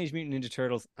Teenage Mutant Ninja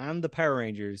Turtles and the Power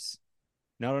Rangers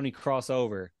not only cross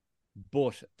over,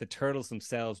 but the turtles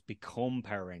themselves become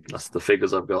Power Rangers. That's the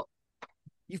figures I've got.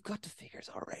 You've got the figures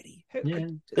already. Yeah,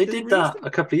 they did that a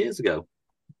couple of years ago.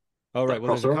 Oh, right. Well,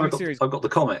 there's a comic series. I've got the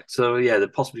comic, so yeah, they're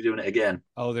possibly doing it again.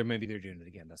 Oh, they're doing it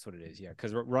again. That's what it is. Yeah,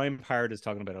 because Ryan Parrott is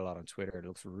talking about it a lot on Twitter. It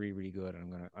looks really, really good,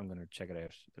 and I'm gonna check it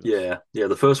out. Yeah.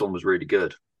 The first one was really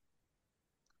good,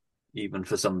 even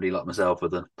for somebody like myself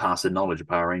with a passing knowledge of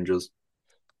Power Rangers.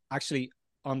 Actually,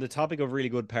 on the topic of really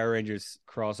good Power Rangers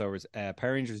crossovers,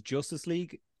 Power Rangers Justice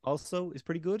League also is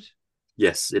pretty good.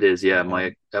 Yes, it is. Yeah,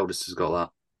 my eldest has got that.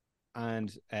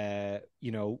 And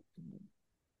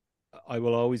I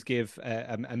will always give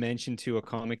a mention to a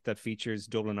comic that features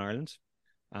Dublin, Ireland,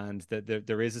 and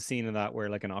there is a scene in that where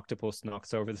like an octopus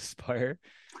knocks over the spire,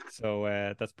 so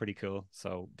that's pretty cool.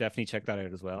 So definitely check that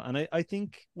out as well. And I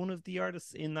think one of the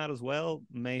artists in that as well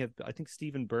I think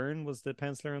Stephen Byrne was the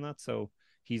penciler in that, so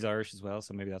he's Irish as well,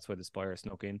 so maybe that's why the spire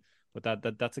snuck in. But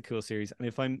that's a cool series, and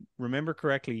if I remember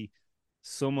correctly,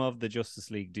 some of the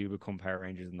Justice League do become Power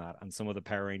Rangers in that, and some of the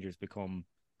Power Rangers become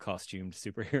costumed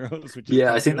superheroes, which is Yeah,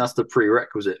 kind I of think cool. that's the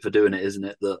prerequisite for doing it, isn't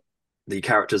it? That the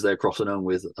characters they're crossing over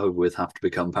with have to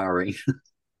become Power Rangers.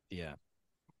 Yeah.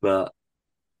 but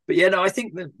but yeah, no, I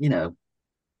think that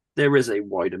there is a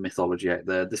wider mythology out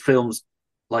there. The film's,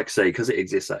 like I say, because it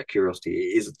exists out of curiosity,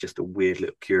 it is just a weird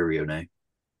little curio now.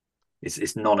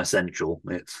 It's non-essential.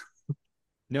 It's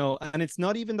No, and it's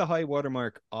not even the high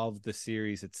watermark of the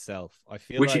series itself. I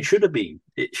feel which it like should have been.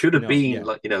 It should have no, been yeah.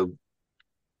 like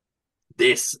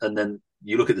this, and then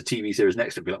you look at the TV series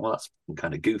next to it and be like, well, that's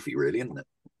kind of goofy, really, isn't it?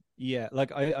 Yeah,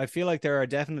 like I feel like there are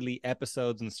definitely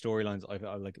episodes and storylines.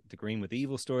 I like the Green with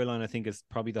Evil storyline. I think is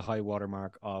probably the high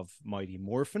watermark of Mighty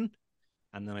Morphin,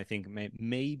 and then I think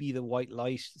maybe the White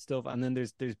Light stuff. And then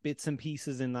there's bits and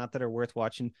pieces in that are worth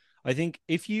watching. I think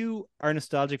if you are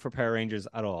nostalgic for Power Rangers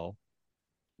at all,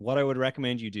 what I would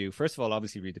recommend you do, first of all,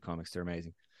 obviously read the comics. They're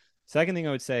amazing. Second thing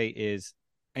I would say is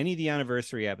any of the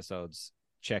anniversary episodes,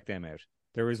 check them out.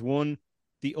 There was one,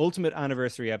 the ultimate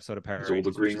anniversary episode of Power It's all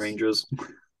the Rangers, which Green is Rangers.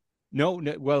 no,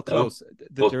 well, Oh, close.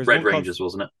 well, There's Red one called Rangers,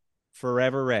 wasn't it?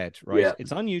 Forever Red, right? Yeah.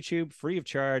 It's on YouTube, free of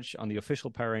charge on the official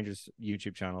Power Rangers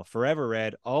YouTube channel. Forever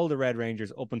Red, all the Red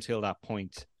Rangers up until that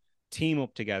point team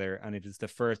up together, and it is the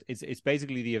first. It's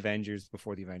basically the Avengers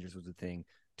before the Avengers was a thing.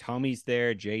 Tommy's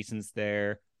there, Jason's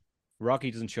there.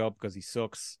 Rocky doesn't show up because he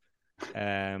sucks.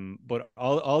 But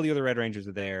all the other Red Rangers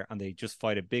are there, and they just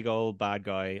fight a big old bad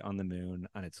guy on the moon,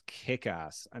 and it's kick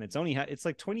ass. And it's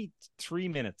like 23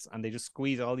 minutes, and they just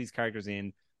squeeze all these characters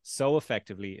in so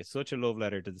effectively. It's such a love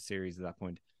letter to the series at that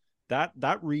point.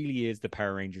 That really is the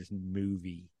Power Rangers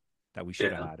movie that we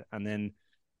should have had. And then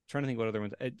trying to think what other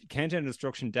ones. Countdown to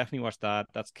Destruction, definitely watch that.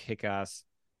 That's kick ass.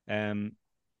 And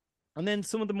then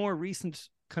some of the more recent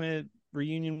kind of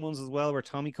reunion ones as well, where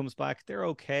Tommy comes back. They're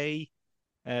okay.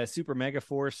 Super Mega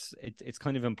Force, it's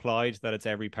kind of implied that it's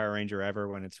every Power Ranger ever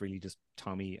when it's really just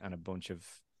Tommy and a bunch of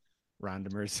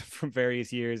randomers from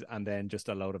various years, and then just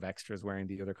a load of extras wearing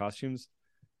the other costumes.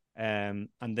 And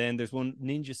then there's one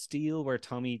Ninja Steel where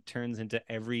Tommy turns into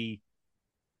every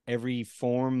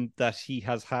form that he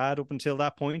has had up until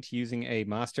that point using a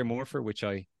Master Morpher, which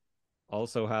I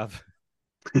also have.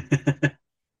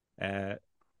 There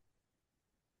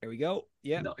we go.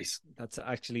 Yeah, nice. That's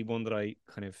actually one that I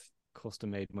kind of custom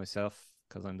made myself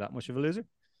because I'm that much of a loser.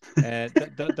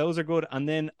 Those are good. And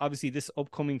then obviously this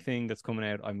upcoming thing that's coming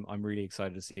out, I'm really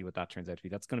excited to see what that turns out to be.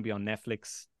 That's going to be on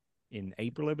Netflix in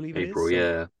April, I believe April, it is.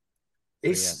 yeah.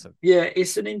 So,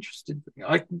 It's an interesting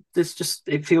thing.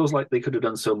 It feels like they could have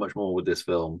done so much more with this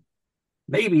film.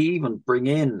 Maybe even bring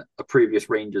in a previous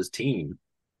Rangers team,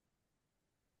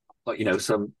 like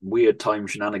some weird time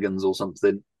shenanigans or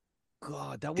something.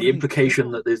 God, that would the have implication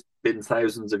been cool. that there's been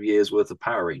thousands of years worth of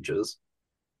Power Rangers.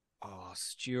 Oh,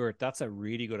 Stuart, that's a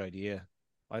really good idea.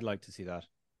 I'd like to see that.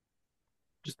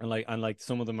 And like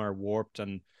some of them are warped,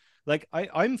 and like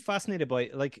I'm fascinated by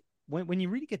like when you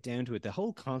really get down to it, the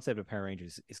whole concept of Power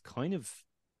Rangers is kind of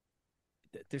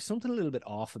there's something a little bit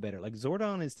off about it. Like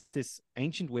Zordon is this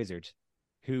ancient wizard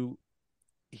who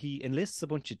he enlists a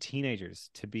bunch of teenagers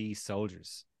to be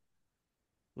soldiers.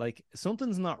 Like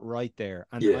something's not right there,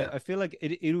 and I feel like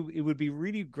it would be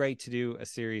really great to do a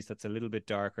series that's a little bit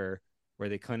darker, where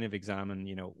they kind of examine,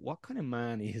 what kind of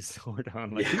man is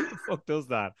Zordon? Like who the fuck does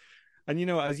that? And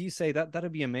as you say,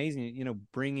 that'd be amazing.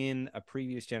 Bring in a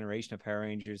previous generation of Power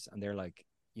Rangers, and they're like,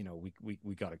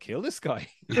 we got to kill this guy,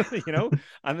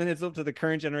 and then it's up to the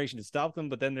current generation to stop them.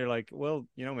 But then they're like, well,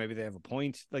 maybe they have a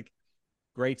point. Like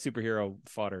great superhero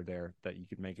fodder there that you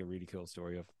could make a really cool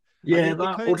story of. Yeah,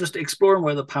 or just exploring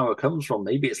where the power comes from.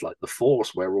 Maybe it's like the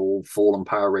Force, where all fallen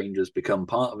Power Rangers become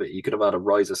part of it. You could have had a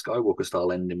Rise of Skywalker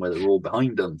style ending where they're all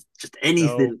behind them. Just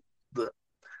anything that.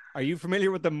 Are you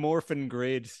familiar with the Morphin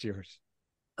grid, Stuart?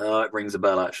 It rings a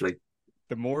bell, actually.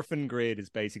 The Morphin grid is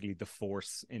basically the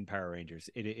Force in Power Rangers.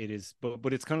 It is,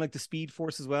 but it's kind of like the Speed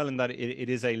Force as well, in that it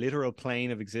is a literal plane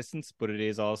of existence, but it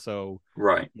is also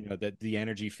right. The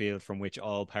energy field from which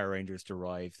all Power Rangers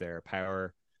derive their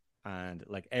power. And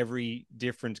like every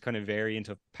different kind of variant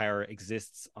of power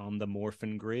exists on the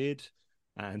Morphin grid,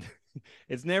 and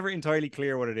it's never entirely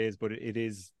clear what it is, but it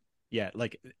is,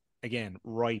 like again,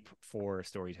 ripe for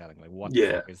storytelling. Like what the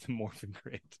fuck is the Morphin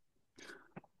grid?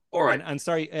 All right, and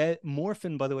sorry,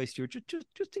 Morphin, by the way, Stuart,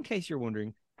 just in case you're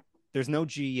wondering, there's no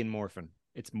G in Morphin.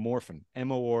 It's Morphin,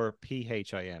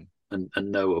 Morphin,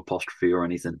 and no apostrophe or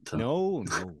anything. No,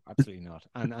 absolutely not.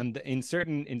 And in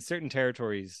certain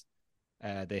territories.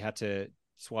 They had to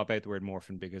swap out the word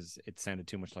morphin because it sounded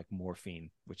too much like morphine,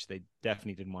 which they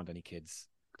definitely didn't want any kids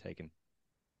taking.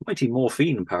 Mighty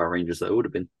Morphin Power Rangers, that would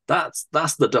have been. That's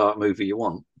the dark movie you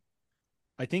want.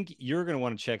 I think you're going to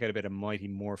want to check out a bit of Mighty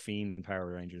Morphin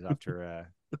Power Rangers after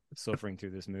suffering through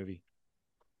this movie.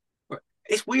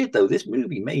 It's weird though. This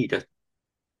movie made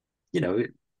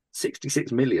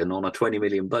 66 million on a 20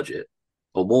 million budget,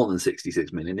 or more than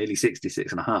 66 million, nearly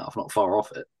 66 and a half, not far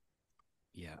off it.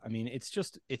 Yeah, I mean, it's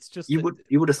just You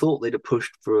would have thought they'd have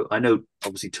pushed for. I know,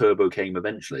 obviously, Turbo came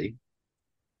eventually.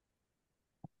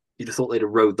 You'd have thought they'd have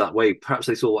rode that way. Perhaps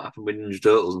they saw what happened with Ninja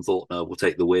Turtles and thought, no, we'll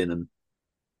take the win. And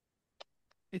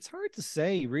it's hard to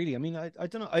say, really. I mean, I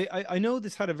don't know. I know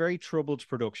this had a very troubled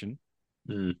production.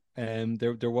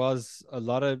 There was a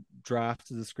lot of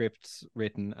drafts of the scripts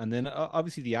written, and then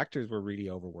obviously the actors were really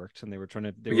overworked, and they were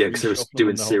because they were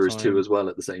doing series 2 as well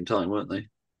at the same time, weren't they?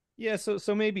 Yeah,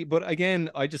 so maybe, but again,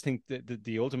 I just think that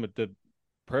the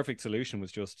perfect solution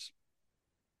was just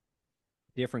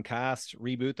different cast,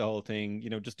 reboot the whole thing,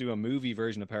 just do a movie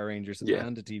version of Power Rangers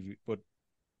and a TV. But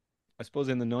I suppose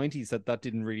in the 90s that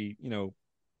didn't really,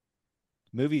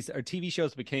 movies or TV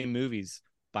shows became movies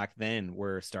back then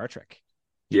were Star Trek.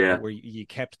 Where you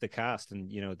kept the cast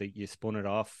and you spun it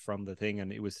off from the thing,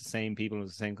 and it was the same people, it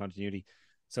was the same continuity.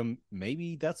 So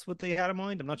maybe that's what they had in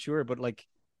mind. I'm not sure, but like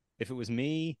if it was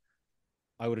me,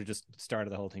 I would have just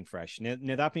started the whole thing fresh. Now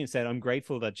that being said, I'm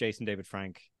grateful that Jason David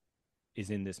Frank is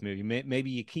in this movie.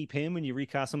 Maybe you keep him and you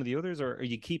recast some of the others, or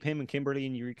you keep him and Kimberly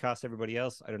and you recast everybody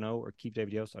else. I don't know, or keep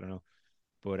David Yost. I don't know,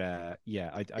 but I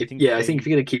think I think if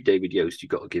you're going to keep David Yost, you've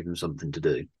got to give him something to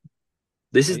do.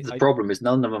 This is the problem: is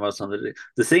none of them have something to do.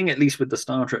 The thing, at least with the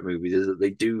Star Trek movies, is that they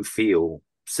do feel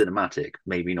cinematic.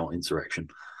 Maybe not Insurrection.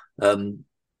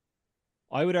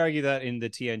 I would argue that in the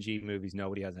TNG movies,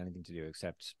 nobody has anything to do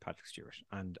except Patrick Stewart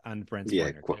and Brent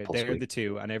Spiner. They're the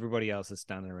two, and everybody else is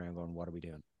standing around going, "What are we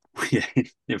doing?" Yeah,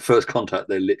 in First Contact,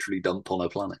 they're literally dumped on a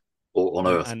planet or on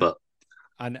Earth, but.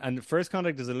 And First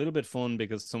Contact is a little bit fun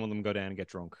because some of them go down and get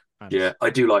drunk. Yeah,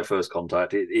 I do like First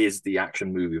Contact. It is the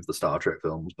action movie of the Star Trek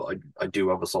films, but I do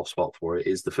have a soft spot for it. It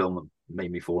is the film that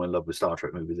made me fall in love with Star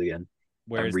Trek movies again.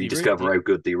 Whereas and rediscover how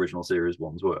good the original series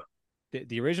ones were.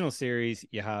 The original series,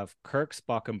 you have Kirk,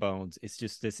 Spock, and Bones. It's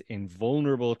just this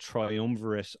invulnerable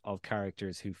triumvirate of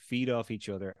characters who feed off each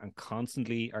other and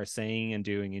constantly are saying and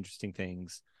doing interesting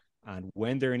things. And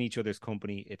when they're in each other's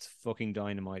company, it's fucking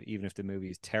dynamite, even if the movie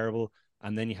is terrible.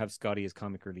 And then you have Scotty as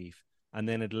comic relief. And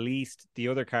then at least the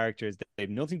other characters, they have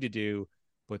nothing to do,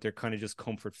 but they're kind of just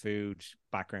comfort food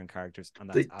background characters. And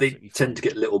they tend to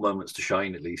get little moments to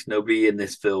shine, at least. Nobody in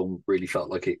this film really felt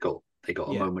like they got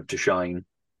a moment to shine.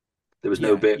 There was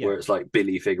no bit where it's like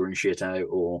Billy figuring shit out,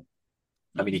 or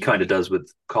I mean, he kind of does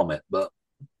with Comet, but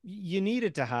you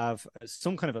needed to have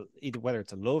some kind of either whether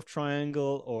it's a love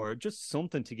triangle or just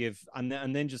something to give, and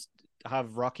then just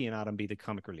have Rocky and Adam be the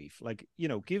comic relief. Like,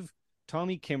 give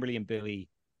Tommy, Kimberly, and Billy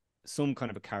some kind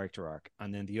of a character arc,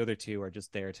 and then the other two are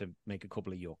just there to make a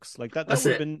couple of yucks. Like that would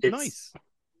have been nice.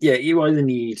 Yeah, you either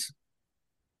need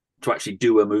to actually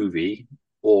do a movie,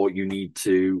 or you need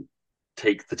to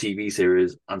take the TV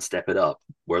series and step it up.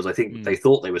 Whereas I think they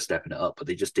thought they were stepping it up, but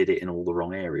they just did it in all the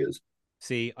wrong areas.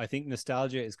 See, I think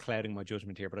nostalgia is clouding my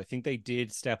judgment here, but I think they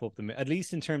did step up at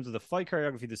least in terms of the fight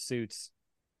choreography, the suits,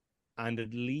 and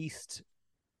at least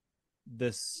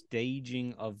the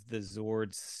staging of the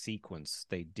Zord sequence.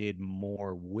 They did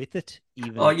more with it.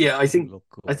 Even I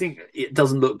think it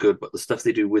doesn't look good, but the stuff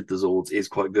they do with the Zords is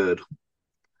quite good.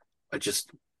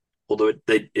 Although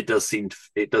it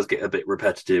does get a bit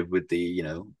repetitive with the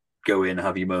go in,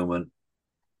 have your moment,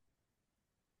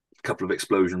 a couple of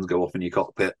explosions go off in your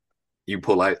cockpit, you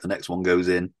pull out, the next one goes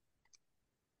in.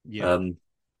 Yeah.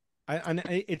 And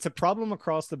it's a problem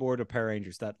across the board of Power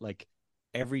Rangers that like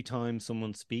every time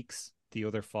someone speaks, the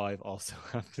other five also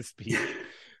have to speak.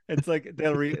 It's like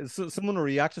someone will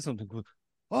react to something, go,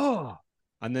 oh,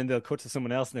 and then they'll cut to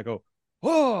someone else and they go,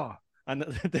 oh, and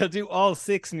they'll do all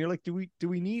six, and you're like, do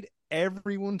we need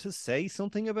everyone to say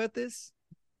something about this?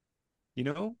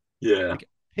 Yeah. Like,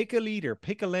 pick a leader,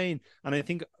 pick a lane. And I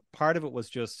think part of it was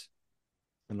just,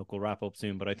 and look, we'll wrap up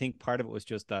soon, but I think part of it was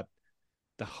just that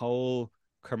the whole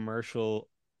commercial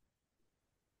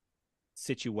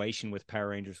situation with Power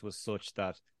Rangers was such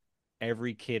that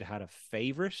every kid had a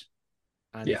favorite,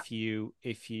 and if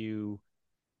you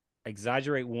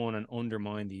exaggerate one and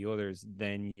undermine the others,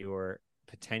 then you're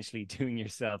potentially doing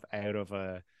yourself out of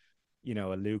a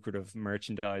lucrative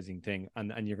merchandising thing,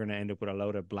 and you're going to end up with a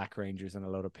load of Black Rangers and a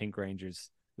load of Pink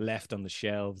Rangers left on the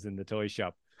shelves in the toy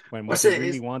shop, when what they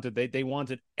really wanted, they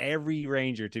wanted every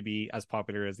Ranger to be as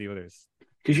popular as the others.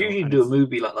 Because usually you do a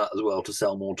movie like that as well to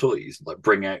sell more toys, like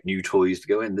bring out new toys to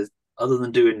go in. Other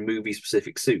than doing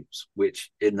movie-specific suits,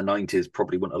 which in the 90s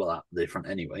probably wouldn't have looked that different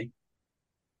anyway.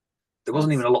 There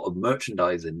wasn't even a lot of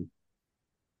merchandising.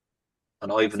 an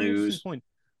That's Ivan an interesting Ooze. point.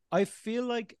 I feel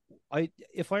like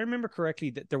if I remember correctly,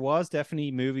 that there was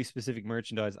definitely movie specific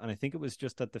merchandise, and I think it was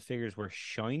just that the figures were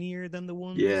shinier than the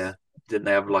Yeah. ones. Didn't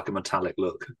they have like a metallic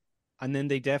look? And then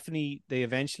they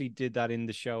eventually did that in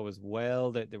the show as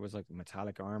well. That there was like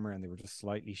metallic armor, and they were just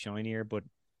slightly shinier. But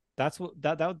that's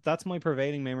my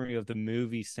prevailing memory of the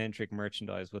movie centric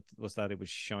merchandise. Was that it was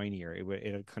shinier.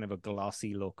 It had kind of a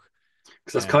glossy look.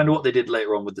 Because that's kind of what they did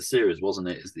later on with the series, wasn't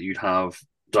it? Is that you'd have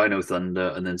Dino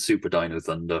Thunder and then Super Dino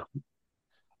Thunder.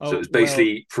 So it Oh was well,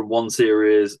 basically from one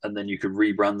series, and then you could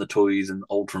rebrand the toys and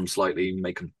alter them slightly and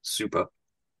make them super.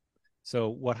 so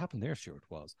what happened there, Stuart,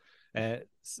 was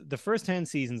the first 10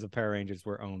 seasons of Power Rangers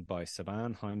were owned by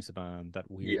Saban, Haim Saban, that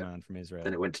weird Yeah. man from Then Israel.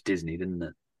 it went to Disney, didn't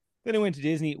it? Then it went to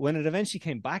Disney. When it eventually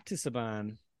came back to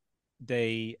Saban,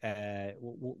 they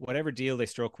whatever deal they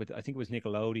struck with, I think it was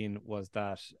Nickelodeon, was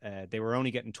that they were only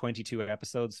getting 22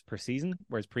 episodes per season,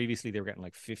 whereas previously they were getting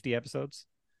like 50 episodes.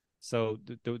 So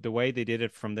the way they did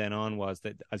it from then on was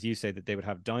that, as you say, that they would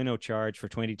have Dino Charge for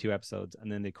 22 episodes,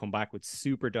 and then they come back with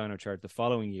Super Dino Charge the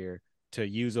following year to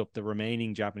use up the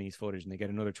remaining Japanese footage, and they get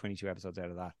another 22 episodes out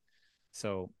of that.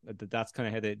 So that's kind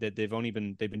of how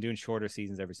they've been doing shorter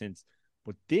seasons ever since.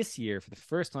 But this year, for the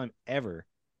first time ever,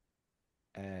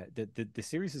 the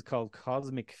series is called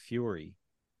Cosmic Fury,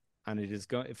 and it is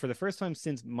going for the first time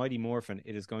since Mighty Morphin.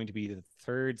 It is going to be the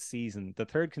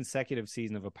third consecutive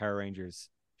season of a Power Rangers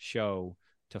show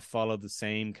to follow the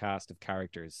same cast of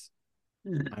characters,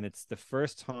 and it's the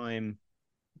first time,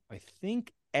 I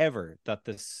think, ever that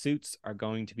the suits are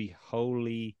going to be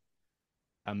wholly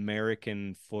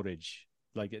American footage.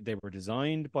 Like they were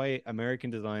designed by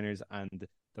American designers, and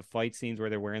the fight scenes where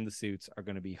they're wearing the suits are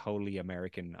going to be wholly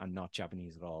American and not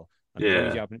Japanese at all. And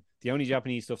Yeah. the only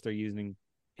Japanese stuff they're using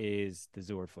is the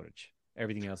Zord footage.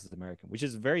 Everything else is American, which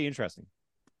is very interesting.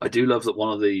 I do love that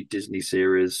one of the Disney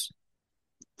series,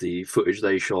 the footage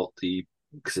they shot,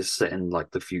 because it's set in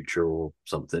like the future or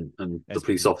something, and the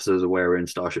police SPD. officers are wearing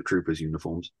Starship Troopers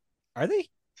uniforms. Are they?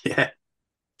 Yeah,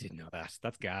 Didn't know that.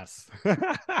 That's gas.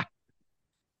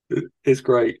 it's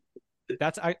great.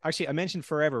 Actually, I mentioned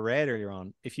Forever Red earlier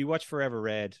on. If you watch Forever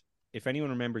Red, if anyone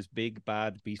remembers Big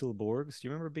Bad Beetleborgs, do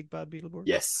you remember Big Bad Beetleborgs?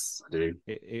 Yes, I do.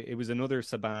 It was another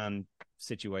Saban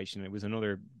situation. It was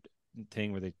another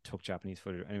thing where they took Japanese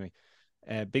footage. Anyway,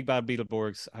 Big Bad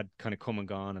Beetleborgs had kind of come and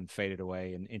gone and faded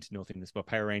away and into nothingness, but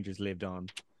Power Rangers lived on,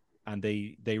 and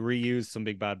they reused some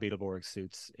Big Bad Beetleborg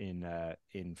suits in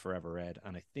Forever Red,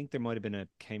 and I think there might have been a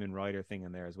Kamen Rider thing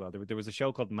in there as well. There was a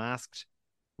show called Masked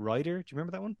Rider. Do you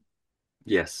remember that one?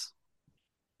 Yes,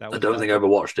 That I was don't think I ever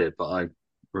watched it, but I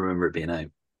remember it being out.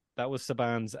 that was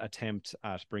Saban's attempt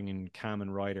at bringing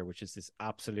Kamen Rider, which is this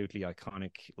absolutely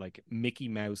iconic, like Mickey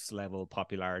Mouse level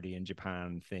popularity in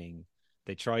Japan thing.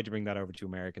 They tried to bring that over to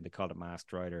America. They called it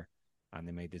Masked Rider, and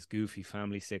they made this goofy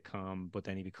family sitcom. But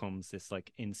then he becomes this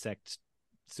like insect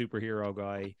superhero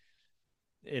guy.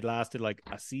 It lasted like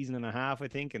a season and a half, I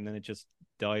think, and then it just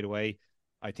died away.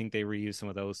 I think they reused some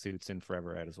of those suits in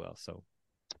Forever Out as well. So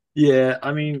Yeah,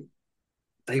 I mean,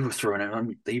 they were throwing out. I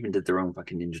mean, they even did their own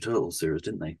fucking Ninja Turtles series,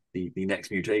 didn't they? The Next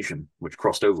Mutation, which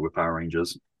crossed over with Power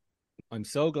Rangers. I'm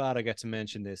so glad I get to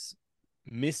mention this.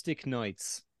 Mystic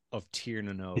Knights of Tir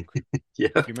na Nog. Yeah.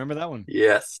 Do you remember that one?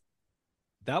 Yes.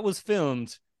 That was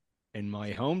filmed in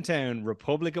my hometown,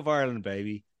 Republic of Ireland,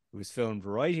 baby. It was filmed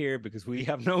right here because we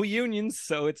have no unions,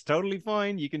 so it's totally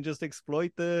fine. You can just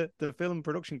exploit the film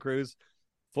production crews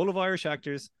full of Irish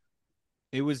actors.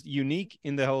 It was unique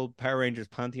in the whole Power Rangers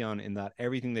pantheon in that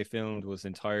everything they filmed was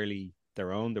entirely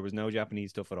their own. There was no Japanese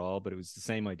stuff at all, but it was the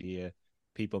same idea.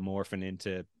 People morphing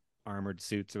into armored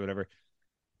suits or whatever.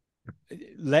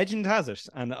 Legend has it,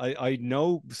 and I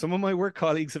know some of my work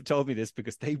colleagues have told me this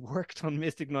because they worked on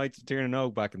Mystic Knights of Tir na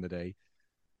Nog back in the day.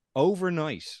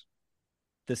 Overnight,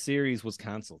 the series was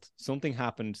cancelled. Something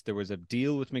happened. There was a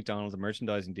deal with McDonald's, a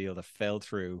merchandising deal that fell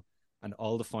through, and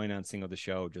all the financing of the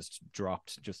show just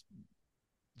dropped, just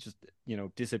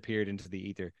disappeared into the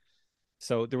ether.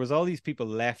 So there was all these people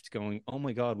left going, oh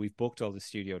my God, we've booked all the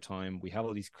studio time. We have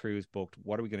all these crews booked.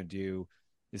 What are we going to do?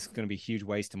 This is going to be a huge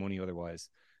waste of money otherwise.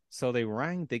 So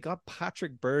they got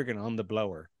Patrick Bergen on the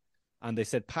blower, and they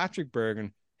said, Patrick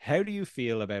Bergen, how do you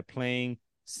feel about playing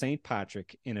St.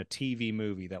 Patrick in a TV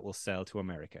movie that will sell to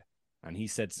America? And he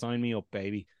said, sign me up,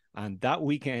 baby. And that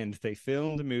weekend, they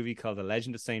filmed a movie called The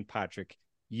Legend of St. Patrick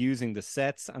using the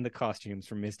sets and the costumes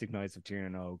from Mystic Knights of Tir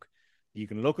na Nog. You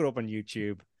can look it up on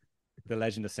YouTube, The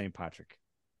Legend of St. Patrick.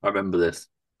 I remember this.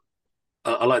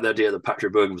 I like the idea that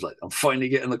Patrick Bergen was like, I'm finally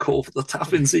getting the call for the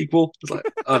Tapping sequel. It's like,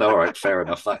 oh no, all right, fair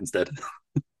enough, that instead.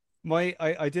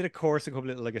 I did a course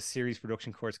like a series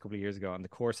production course a couple of years ago, and the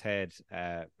course head,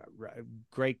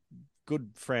 great,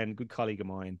 good friend, good colleague of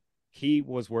mine. He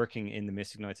was working in the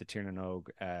Mystic Knights at Tiernan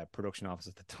production office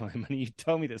at the time, and he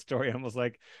told me the story, and I was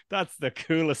like, "That's the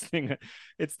coolest thing."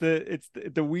 It's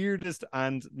the weirdest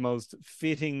and most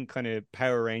fitting kind of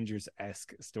Power Rangers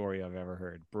esque story I've ever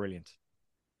heard. Brilliant.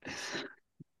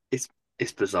 It's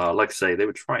it's bizarre. Like I say, they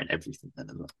were trying everything then.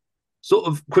 Sort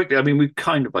of quickly, I mean, we've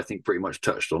kind of, I think, pretty much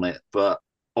touched on it, but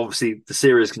obviously the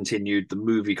series continued, the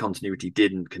movie continuity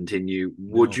didn't continue.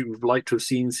 Would No. you have liked to have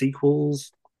seen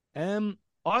sequels? Um,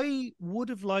 I would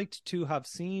have liked to have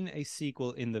seen a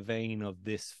sequel in the vein of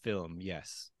this film.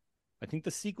 Yes, I think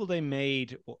the sequel they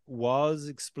made was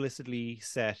explicitly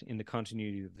set in the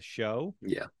continuity of the show,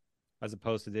 Yeah. as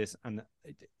opposed to this. And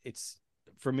it's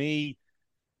for me,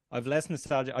 I've less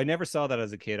nostalgia. I never saw that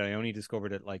as a kid. I only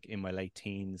discovered it like in my late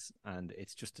teens, and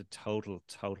it's just a total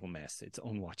mess. It's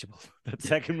unwatchable. That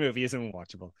second movie is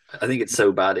unwatchable. I think it's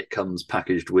so bad it comes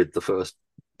packaged with the first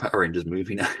Power Rangers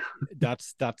movie now.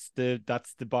 That's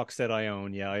the box set I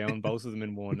own. Yeah, I own both of them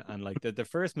in one. And like the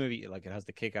first movie, like it has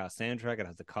the kick-ass soundtrack, it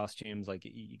has the costumes, like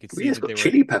you could see It's that got they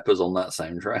were Chili Peppers on that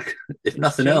soundtrack, if it's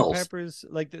nothing Chili else. Peppers.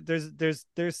 Like there's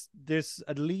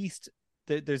at least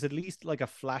there's at least like a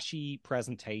flashy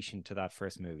presentation to that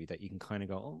first movie that you can kind of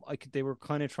go, oh, they were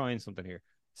kind of trying something here.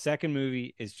 Second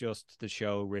movie is just the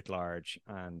show writ large,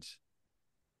 and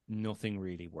nothing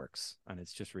really works, and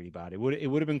it's just really bad. It would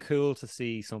have been cool to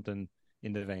see something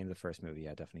in the vein of the first movie.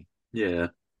 Yeah, definitely. Yeah.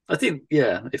 I think,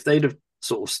 yeah, if they'd have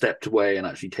sort of stepped away and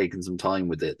actually taken some time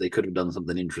with it, they could have done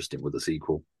something interesting with the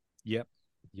sequel. Yep.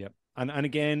 Yep. And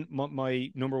again,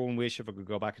 my number one wish if I could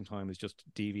go back in time is just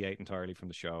deviate entirely from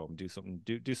the show and do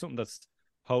something that's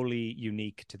wholly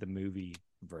unique to the movie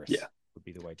verse. Yeah. Would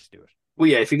be the way to do it. Well,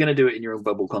 yeah, if you're going to do it in your own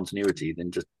bubble continuity,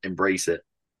 then just embrace it.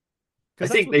 I Because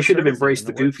that's think what they the should have Turtles did, embraced and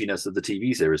the it worked. goofiness of the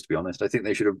TV series, to be honest. I think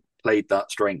they should have played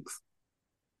that strength,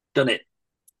 done it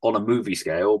on a movie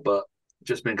scale, but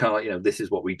just been kind of like, this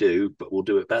is what we do, but we'll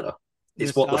do it better.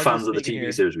 It's what the Nostalgia fans of the speaking TV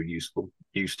here. series were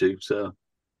used to. So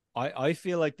I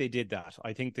feel like they did that.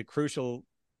 I think the crucial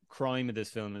crime of this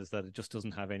film is that it just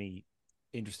doesn't have any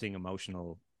interesting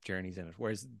emotional journeys in it,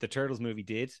 whereas the Turtles movie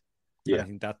did. And I yeah,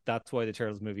 think that's why the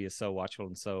Turtles movie is so watchable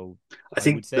and so, I I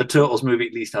think would the say, Turtles movie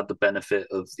at least had the benefit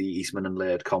of the Eastman and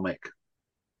Laird comic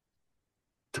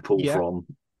to pull yeah, from.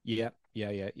 yeah.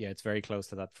 It's very close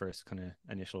to that first kind of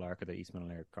initial arc of the Eastman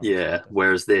and Laird comics. Yeah, Yeah, definitely.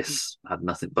 whereas this had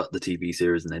nothing but the TV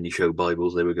series and any show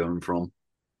Bibles they were going from.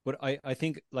 But I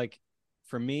think like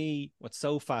for me, what's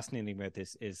so fascinating about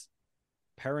this is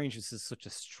Power Rangers is such a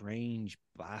strange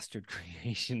bastard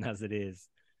creation as it is,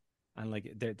 and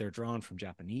like they're drawn from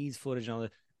Japanese footage and all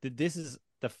that. This is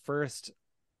the first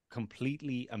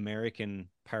completely American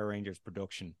Power Rangers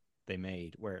production they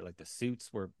made, where like the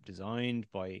suits were designed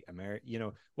by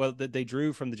well, they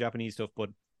drew from the Japanese stuff, but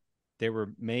they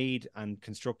were made and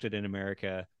constructed in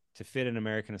America to fit an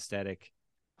American aesthetic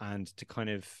and to kind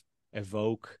of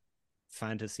evoke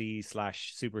fantasy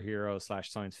slash superhero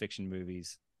slash science fiction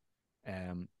movies.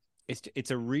 Um,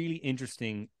 it's a really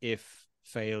interesting if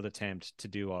failed attempt to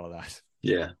do all of that,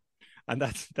 Yeah, and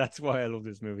that's why I love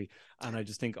this movie. And I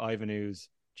just think Ivan Ooze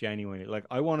genuinely, like,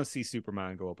 I want to see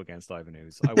Superman go up against Ivan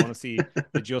Ooze. I want to see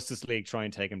the Justice League try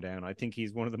and take him down. I think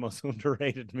he's one of the most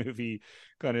underrated movie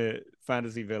kind of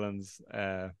fantasy villains.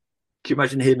 can you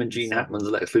imagine him and He's Gene so good. Hackman's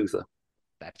Lex Luthor?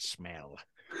 That smell,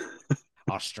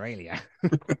 Australia.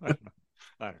 I don't know.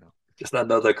 I don't know. Just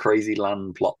another crazy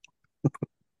land plot.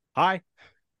 Hi,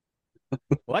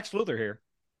 Lex Luthor here.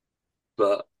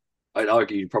 But I'd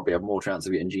argue you'd probably have more chance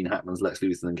of getting Gene Hackman's Lex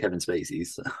Luthor than Kevin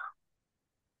Spacey's. So.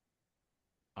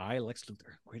 I, Lex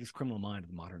Luthor, greatest criminal mind of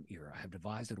the modern era, have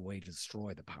devised a way to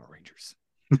destroy the Power Rangers.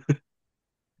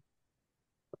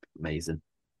 Amazing.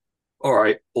 All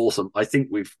right, awesome. I think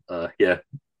we've,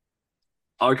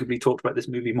 arguably talked about this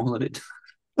movie more than it.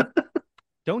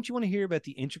 Don't you want to hear about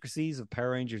the intricacies of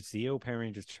Power Rangers Zeo, Power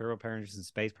Rangers Turbo, Power Rangers in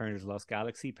Space, Power Rangers Lost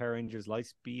Galaxy, Power Rangers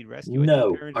Lightspeed Rescue? I think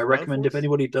No, Power I Rangers Wild recommend if Force.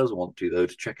 anybody does want to, though,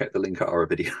 to check out the link at our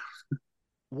video.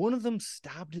 One of them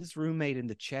stabbed his roommate in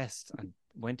the chest and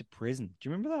went to prison. Do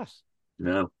you remember that?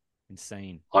 No,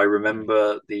 Insane. I Anyway,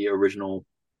 remember the original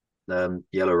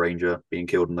Yellow Ranger being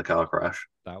killed in the car crash.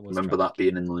 that was Remember that tragic.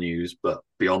 being in the news, but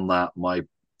beyond that,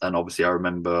 and obviously I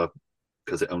remember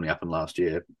because it only happened last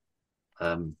year.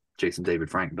 Jason David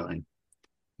Frank dying.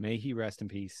 May he rest in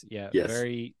peace. Yeah, Yes.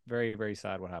 very, very, very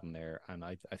sad what happened there. And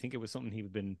I think it was something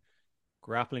he'd been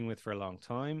grappling with for a long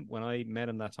time. When I met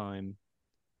him that time,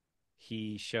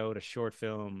 he showed a short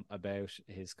film about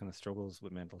his kind of struggles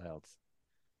with mental health.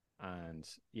 And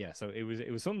yeah, so it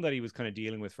was something that he was kind of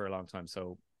dealing with for a long time.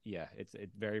 So yeah, it's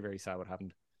very, very sad what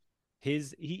happened.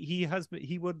 He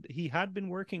had been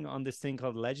working on this thing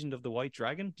called Legend of the White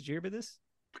Dragon. Did you hear about this?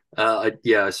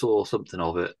 I saw something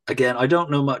of it. Again, I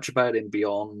don't know much about him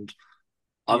beyond.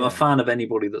 I'm a Yeah, fan of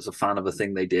anybody that's a fan of a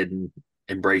thing they did and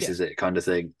yeah, embraces it, kind of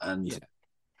thing. And yeah.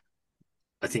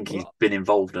 I think he's Well, been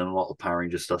involved in a lot of Power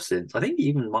Ranger stuff since. I think he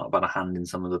even might have had a hand in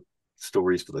some of the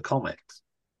stories for the comics,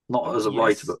 not as a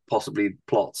writer, but yes. possibly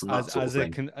plots and that sort of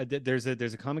thing.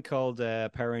 There's a comic called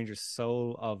Power Rangers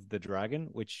Soul of the Dragon,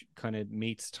 which kind of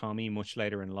meets Tommy much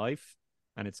later in life,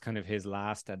 and it's kind of his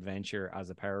last adventure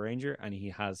as a Power Ranger, and he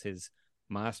has his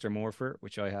Master Morpher,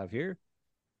 which I have here.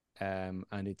 And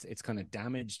it's kind of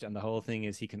damaged, and the whole thing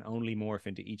is he can only morph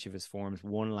into each of his forms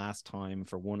one last time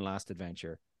for one last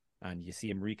adventure, and you see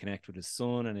him reconnect with his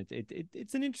son, and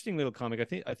it's an interesting little comic.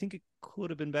 I think it could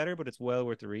have been better, but it's well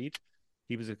worth the read.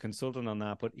 He was a consultant on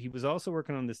that, but he was also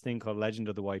working on this thing called Legend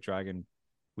of the White Dragon,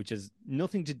 which has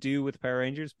nothing to do with Power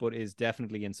Rangers, but is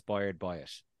definitely inspired by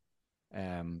it.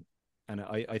 And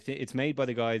I think it's made by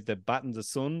the guys that Batten the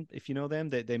Sun, if you know them.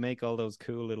 They make all those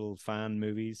cool little fan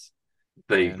movies.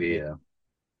 Vaguely, They yeah.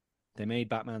 they made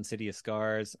Batman City of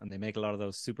Scars, and they make a lot of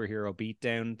those superhero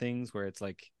beatdown things where it's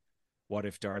like, what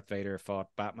if Darth Vader fought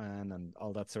Batman and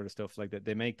all that sort of stuff like that.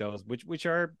 They make those, which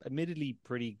are admittedly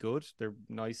pretty good. They're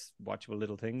nice, watchable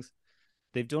little things.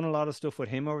 They've done a lot of stuff with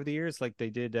him over the years, like they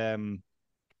did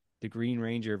the Green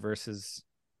Ranger versus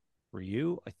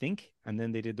Ryu, I think, and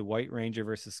then they did the White Ranger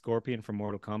versus Scorpion from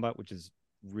Mortal Kombat, which is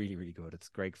really, really good. It's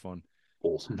great fun.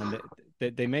 Awesome. And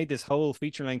they made this whole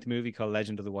feature length movie called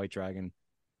Legend of the White Dragon,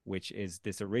 which is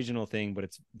this original thing, but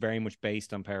it's very much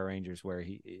based on Power Rangers, where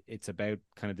it's about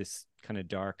kind of this kind of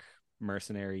dark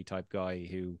mercenary type guy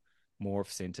who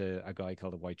morphs into a guy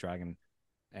called the White Dragon.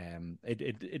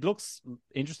 It looks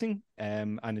interesting,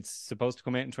 and it's supposed to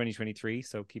come out in 2023,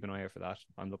 so keep an eye out for that.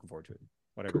 I'm looking forward to it,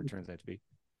 whatever it turns out to be.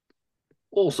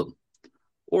 Awesome.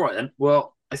 All right, then.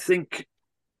 Well, I think,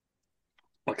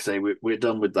 like I say, we're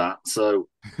done with that. So,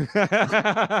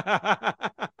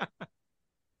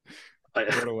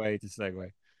 What a way to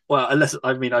segue. well, unless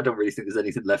I don't really think there's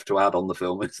anything left to add on the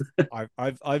film.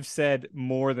 I've said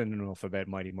more than enough about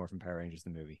Mighty Morphin Power Rangers the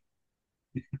movie,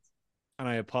 and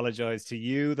I apologize to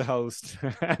you, the host,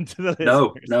 and to the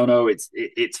listeners. No.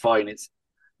 It's fine. It's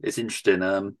interesting.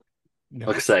 No,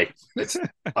 Like I say,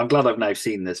 I'm glad I've now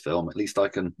seen this film. At least I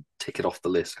can tick it off the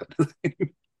list. Kind of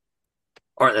thing.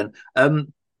 All right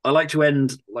then. I like to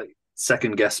end like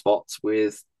second guest spots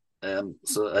with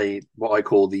what I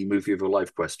call the movie of your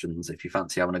life questions. If you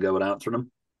fancy having a go at answering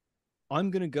them,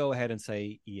 I'm going to go ahead and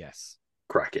say yes.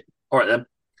 crack it. All right then.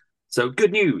 So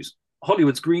good news.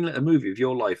 Hollywood's greenlit a movie of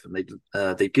your life, and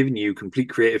they've given you complete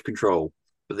creative control.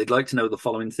 But they'd like to know the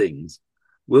following things: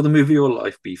 will the movie of your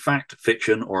life be fact,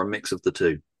 fiction, or a mix of the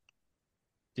two?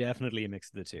 Definitely a mix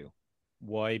of the two.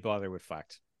 Why bother with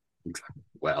fact?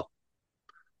 Well,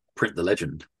 print the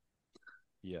legend.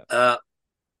 Yeah.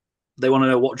 They want to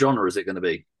know what genre is it going to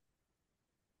be.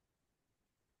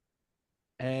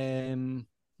 Can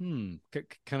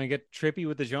I get trippy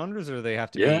with the genres, or do they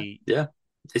have to be? Yeah.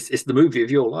 It's the movie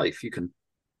of your life. You can.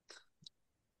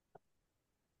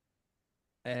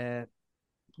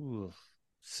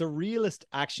 Surrealist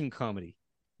action comedy.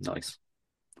 Nice.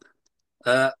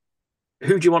 Who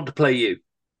do you want to play you?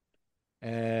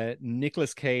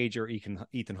 Nicolas Cage or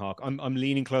Ethan Hawke. I'm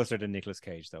leaning closer to Nicolas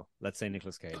Cage though. Let's say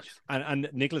Nicolas Cage. And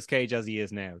Nicolas Cage as he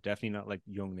is now. Definitely not like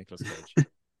young Nicolas Cage.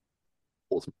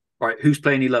 Awesome. All right, who's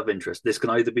playing your love interest? This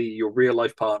can either be your real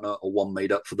life partner or one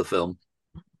made up for the film.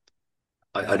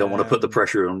 I don't want to put the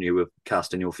pressure on you with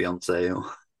casting your fiance. Or...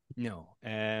 No.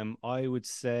 I would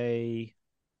say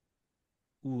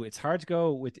it's hard to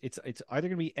go with it's either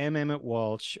gonna be M. Emmett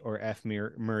Walsh or F.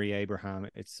 Murray Abraham.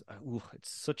 It's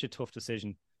such a tough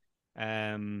decision.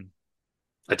 I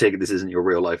take it this isn't your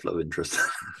real life love interest.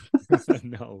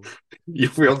 No. Your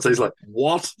fiance's like,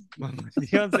 what? My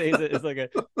fiance is like a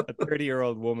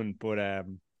 30-year-old woman, but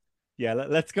yeah,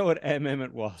 let's go with M.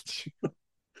 Emmett Walsh.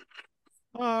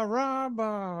 Rob,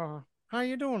 how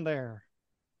you doing there?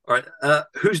 All right,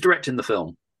 who's directing the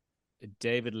film?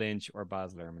 David Lynch or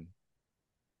Baz Luhrmann.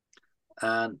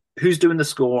 And who's doing the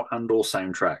score and or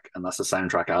soundtrack? And that's the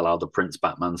soundtrack a la the Prince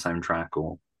Batman soundtrack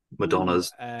or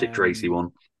Madonna's Dick Tracy one.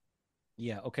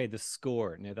 Yeah, okay, the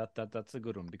score. Now that's a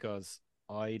good one because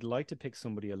I'd like to pick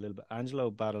somebody a little bit.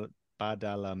 Angelo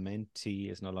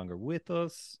Badalamenti is no longer with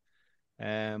us.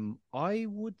 I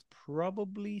would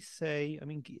probably say, I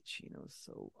mean, Giacchino's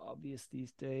so obvious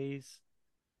these days.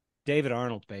 David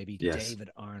Arnold, baby. Yes. David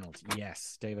Arnold.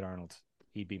 Yes, David Arnold.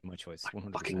 He'd be my choice. 100%.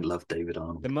 I fucking love David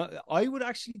Arnold. I would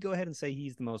actually go ahead and say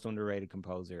he's the most underrated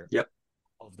composer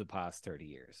of of the past 30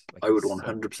 years. Like, I would he's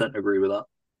 100% agree with that.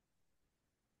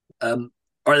 All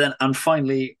right then, and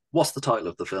finally, what's the title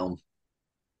of the film?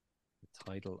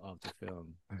 the title of the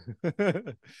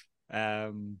film.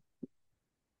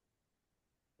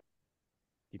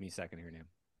 Give me a second here now.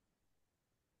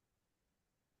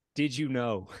 Did you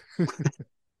know?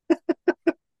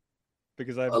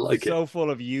 Because I I'm like it. so full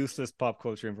of useless pop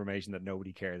culture information that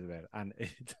nobody cares about. And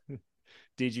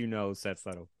did you know sets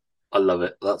that up. I love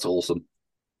it. That's awesome.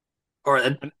 All right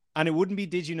then. And it wouldn't be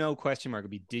did you know question mark,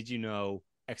 it'd be did you know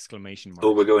exclamation mark.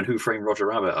 Oh, we're going Who Framed Roger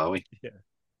Rabbit, are we? Yeah.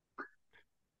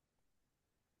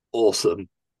 Awesome.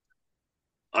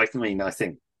 I mean, I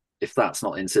think if that's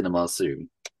not in cinemas soon,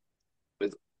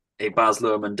 with a Baz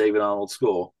Luhrmann, David Arnold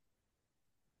score,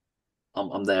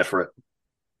 I'm there for it.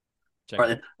 Check All it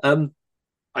right then.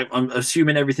 I'm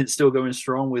assuming everything's still going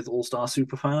strong with All Star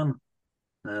Superfan.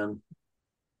 Very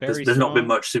there's not been strong.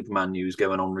 much Superman news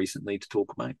going on recently to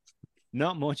talk about.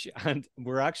 Not much, and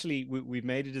we're actually we've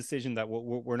made a decision that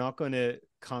we're not going to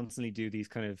constantly do these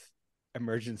kind of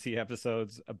emergency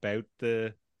episodes about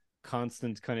the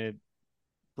constant kind of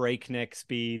breakneck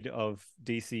speed of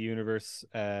DC Universe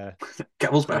Camel's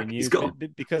kind of back. He's news gone.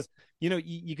 because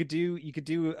you could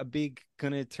do a big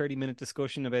kind of 30-minute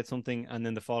discussion about something, and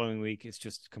then the following week it's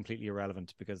just completely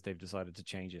irrelevant because they've decided to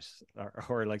change it,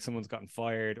 or like someone's gotten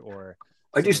fired, or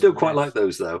I do someone's still quite left. like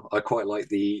those though. I quite like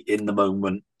the in the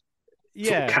moment, sort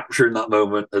of Yeah, capturing that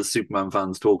moment as Superman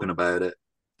fans talking about it.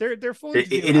 they're fun to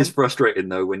do, It is frustrating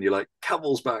though when you're like,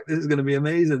 Cavill's back. This is going to be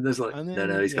amazing. There's like, and no,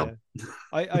 then he's yeah. gone.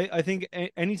 I think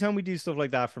anytime we do stuff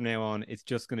like that from now on, it's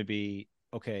just going to be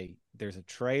okay. There's a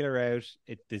trailer out.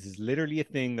 This is literally a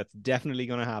thing that's definitely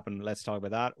going to happen. Let's talk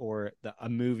about that, or a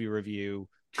movie review.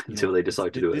 Until they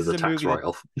decide to do it this as is a tax movie write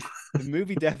off. the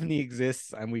movie definitely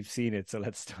exists and we've seen it, so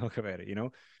let's talk about it.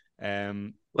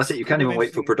 That's it. You can't even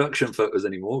wait for production photos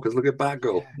anymore because look at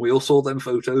Batgirl. We all saw them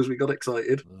photos. We got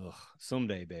excited. Ugh,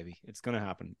 someday, baby, it's gonna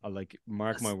happen. I'll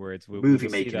mark my words. Movie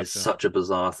we'll making is such a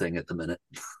bizarre thing at the minute.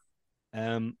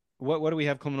 What do we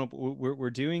have coming up? We're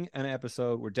doing an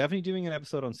episode. We're definitely doing an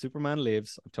episode on Superman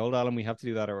Lives. I've told Alan we have to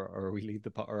do that, or we leave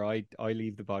I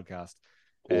leave the podcast.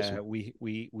 Awesome.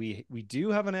 We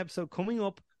do have an episode coming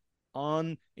up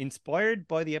on inspired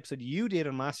by the episode you did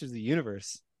on Masters of the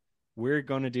Universe. We're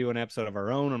going to do an episode of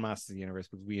our own on Masters of the Universe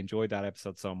because we enjoyed that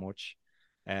episode so much.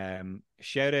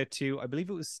 Shout out to, I believe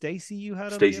it was Stacey you had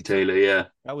on Stacey Taylor, yeah.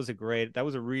 That was a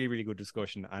really, really good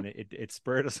discussion, and it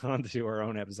spurred us on to do our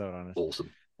own episode on it. Awesome.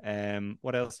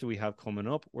 What else do we have coming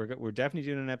up? We're definitely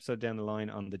doing an episode down the line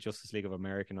on the Justice League of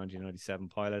America 1997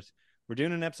 pilot. We're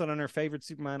doing an episode on our favorite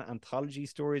Superman anthology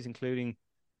stories, including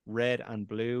Red and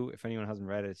Blue. If anyone hasn't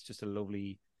read it, it's just a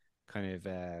lovely kind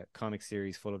of comic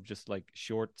series full of just like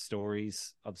short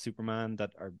stories of Superman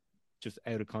that are just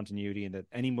out of continuity, and that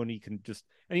anyone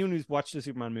who's watched the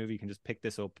Superman movie can just pick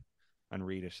this up and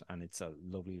read it, and it's a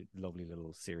lovely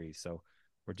little series. So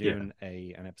we're doing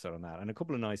an episode on that, and a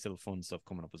couple of nice little fun stuff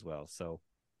coming up as well. So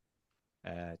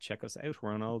check us out.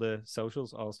 We're on all the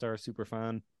socials, All Star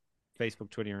Superfan, Facebook,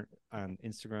 Twitter, and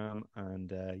Instagram, and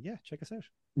check us out.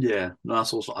 Yeah, no,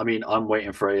 that's awesome. I mean, I'm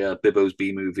waiting for a Bibbo's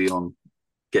B movie on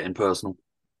Getting Personal.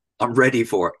 I'm ready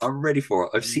for it.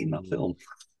 I've seen that film.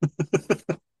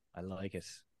 I like it.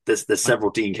 There's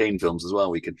several Dean Cain films as well.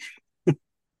 We can.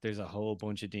 There's a whole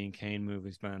bunch of Dean Cain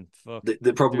movies, man. Fuck.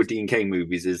 The problem with Dean Cain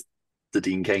movies is the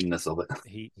Dean Cain-ness of it.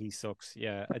 He sucks.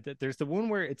 Yeah. There's the one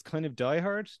where it's kind of Die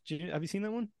Hard. Have you seen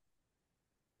that one?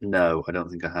 No, I don't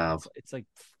think I have. It's like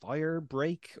Fire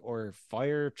Break or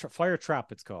Fire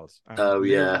Trap. It's called. Oh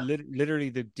yeah. Literally,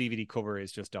 the DVD cover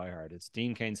is just Die Hard. It's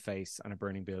Dean Cain's face and a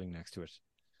burning building next to it,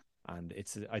 and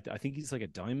it's I think he's like a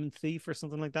diamond thief or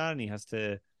something like that, and he has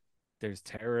to. There's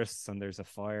terrorists and there's a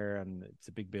fire and it's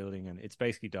a big building and it's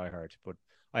basically Die Hard. But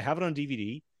I have it on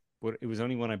DVD, but it was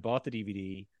only when I bought the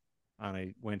DVD and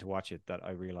I went to watch it that I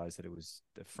realized that it was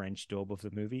the French dub of the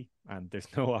movie and there's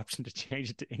no option to change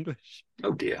it to English.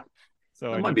 Oh dear.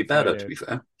 So it might be better, to be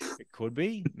fair. It could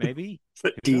be, maybe.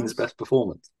 Dean's best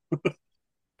performance.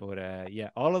 But yeah,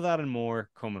 all of that and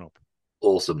more coming up.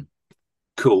 Awesome.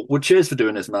 Cool. Well, cheers for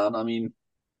doing this, man. I mean,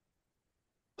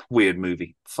 weird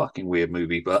movie, fucking weird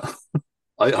movie, but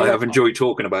I have enjoyed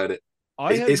talking about it.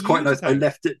 It's quite nice. I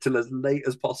left it till as late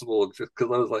as possible just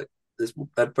because I was like, this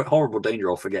horrible danger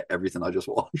I'll forget everything I just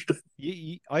watched.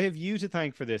 I have you to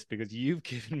thank for this because you've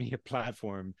given me a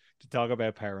platform to talk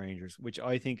about Power Rangers, which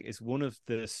I think is one of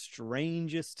the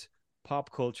strangest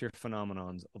pop culture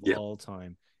phenomenons of all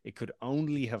time. It could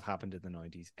only have happened in the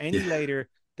 90s. Any later,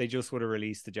 they just would have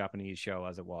released the Japanese show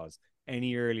as it was.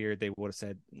 Any earlier, they would have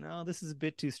said, no, this is a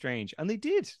bit too strange. And they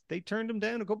did. They turned them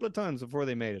down a couple of times before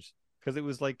they made it. because it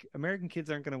was like American kids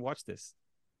aren't going to watch this,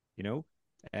 you know.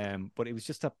 But it was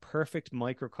just a perfect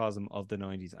microcosm of the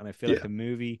 90s, and I feel like the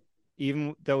movie,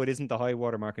 even though it isn't the high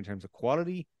watermark in terms of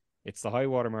quality, it's the high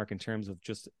watermark in terms of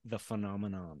just the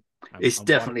phenomenon. It's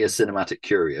definitely a cinematic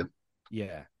curio.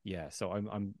 Yeah. So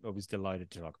I was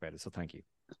delighted to talk about it. So thank you.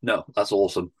 No, that's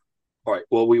awesome. All right,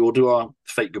 well, we will do our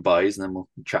fake goodbyes and then we'll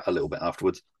chat a little bit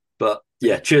afterwards. But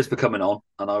yeah, cheers for coming on,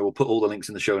 and I will put all the links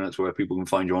in the show notes where people can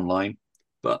find you online.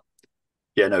 But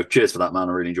yeah, no, cheers for that, man.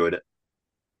 I really enjoyed it.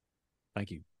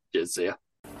 Thank you. Cheers, see ya.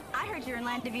 I heard you're in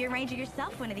line to be a ranger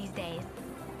yourself one of these days.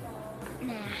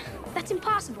 Nah, that's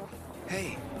impossible.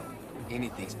 Hey,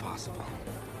 anything's possible.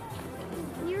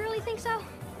 You really think so?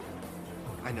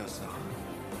 I know so.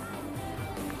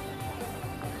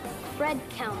 Fred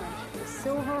Kelman, the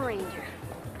Silver Ranger.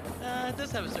 It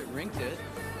does have a certain ring to it.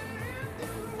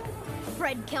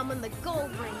 Fred Kelman, the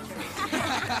Gold Ranger.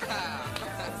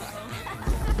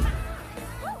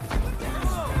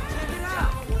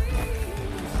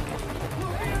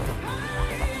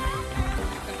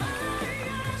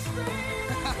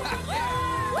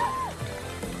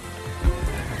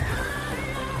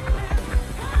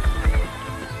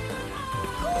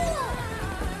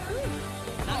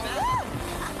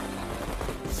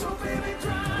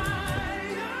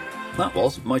 That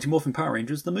was Mighty Morphin Power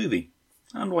Rangers, the movie.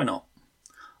 And why not?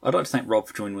 I'd like to thank Rob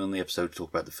for joining me on the episode to talk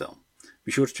about the film.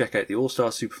 Be sure to check out the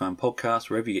All-Star Superfan podcast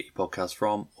wherever you get your podcasts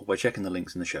from, or by checking the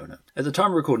links in the show notes. At the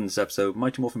time of recording this episode,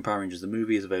 Mighty Morphin Power Rangers the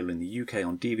movie is available in the UK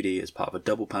on DVD as part of a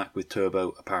double pack with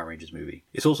Turbo, a Power Rangers movie.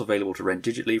 It's also available to rent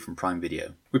digitally from Prime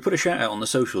Video. We put a shout out on the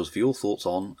socials for your thoughts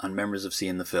on and memories of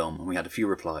seeing the film, and we had a few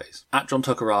replies. John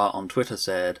Tucker R on Twitter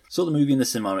said, "Saw the movie in the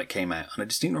cinema when it came out, and I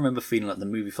distinctly remember feeling like the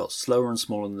movie felt slower and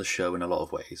smaller than the show in a lot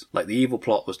of ways. Like the evil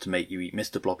plot was to make you eat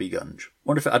Mr. Bloppy Gunge.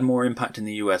 Wonder if it had more impact in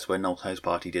the US where Nolt House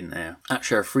Party didn't air."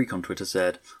 Sheriff Freak on Twitter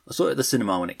said, "I saw it at the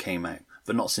cinema when it came out,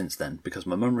 but not since then, because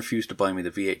my mum refused to buy me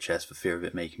the VHS for fear of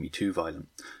it making me too violent,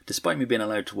 despite me being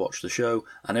allowed to watch the show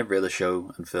and every other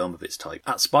show and film of its type."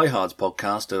 Spyhard's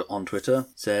podcast on Twitter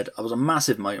said, "I was a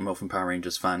massive Mighty Morphin Power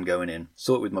Rangers fan going in.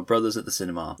 Saw it with my brothers at the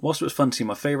cinema. Whilst it was fun to see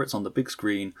my favourites on the big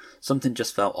screen, something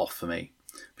just felt off for me.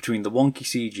 Between the wonky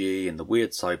CG and the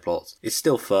weird side plots, it's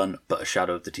still fun, but a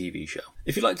shadow of the TV show."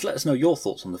 If you'd like to let us know your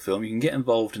thoughts on the film, you can get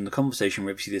involved in the conversation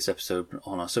wherever you see this episode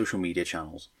on our social media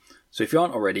channels. So if you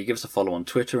aren't already, give us a follow on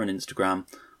Twitter and Instagram,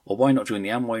 or why not join the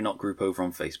And Why Not group over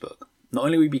on Facebook. Not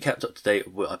only will you be kept up to date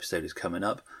with what episode is coming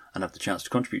up and have the chance to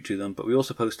contribute to them, but we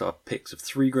also post our picks of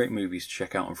 3 great movies to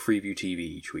check out on Freeview TV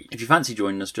each week. If you fancy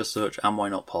joining us, just search And Why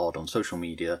Not Pod on social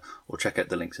media or check out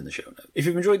the links in the show notes. If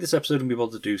you've enjoyed this episode and be able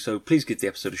to do so, please give the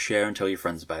episode a share and tell your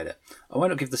friends about it. And why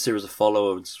not give the series a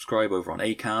follow and subscribe over on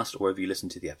Acast or wherever you listen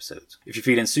to the episodes. If you're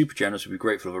feeling super generous, we'd be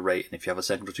grateful of a rate, and if you have a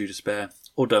second or two to spare,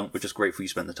 or don't, we're just grateful you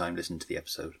spent the time listening to the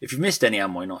episode. If you've missed any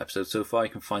And Why Not episodes so far,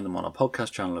 you can find them on our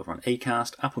podcast channel over on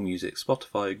Acast, Apple Music,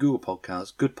 Spotify, Google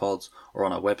Podcasts, Good Pods, or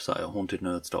on our website at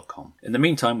hauntednerds.com. In the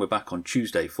meantime, we're back on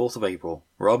Tuesday, 4th of April,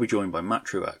 where I'll be joined by Matt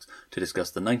Truax to discuss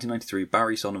the 1993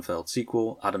 Barry Sonnenfeld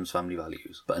sequel, Adam's Family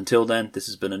Values. But until then, this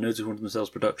has been a Nerds Who Haunt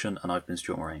Themselves production, and I've been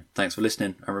Stuart Moraine. Thanks for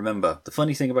listening, and remember, the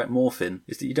funny thing about Morphin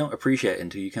is that you don't appreciate it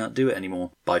until you can't do it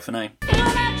anymore. Bye for now.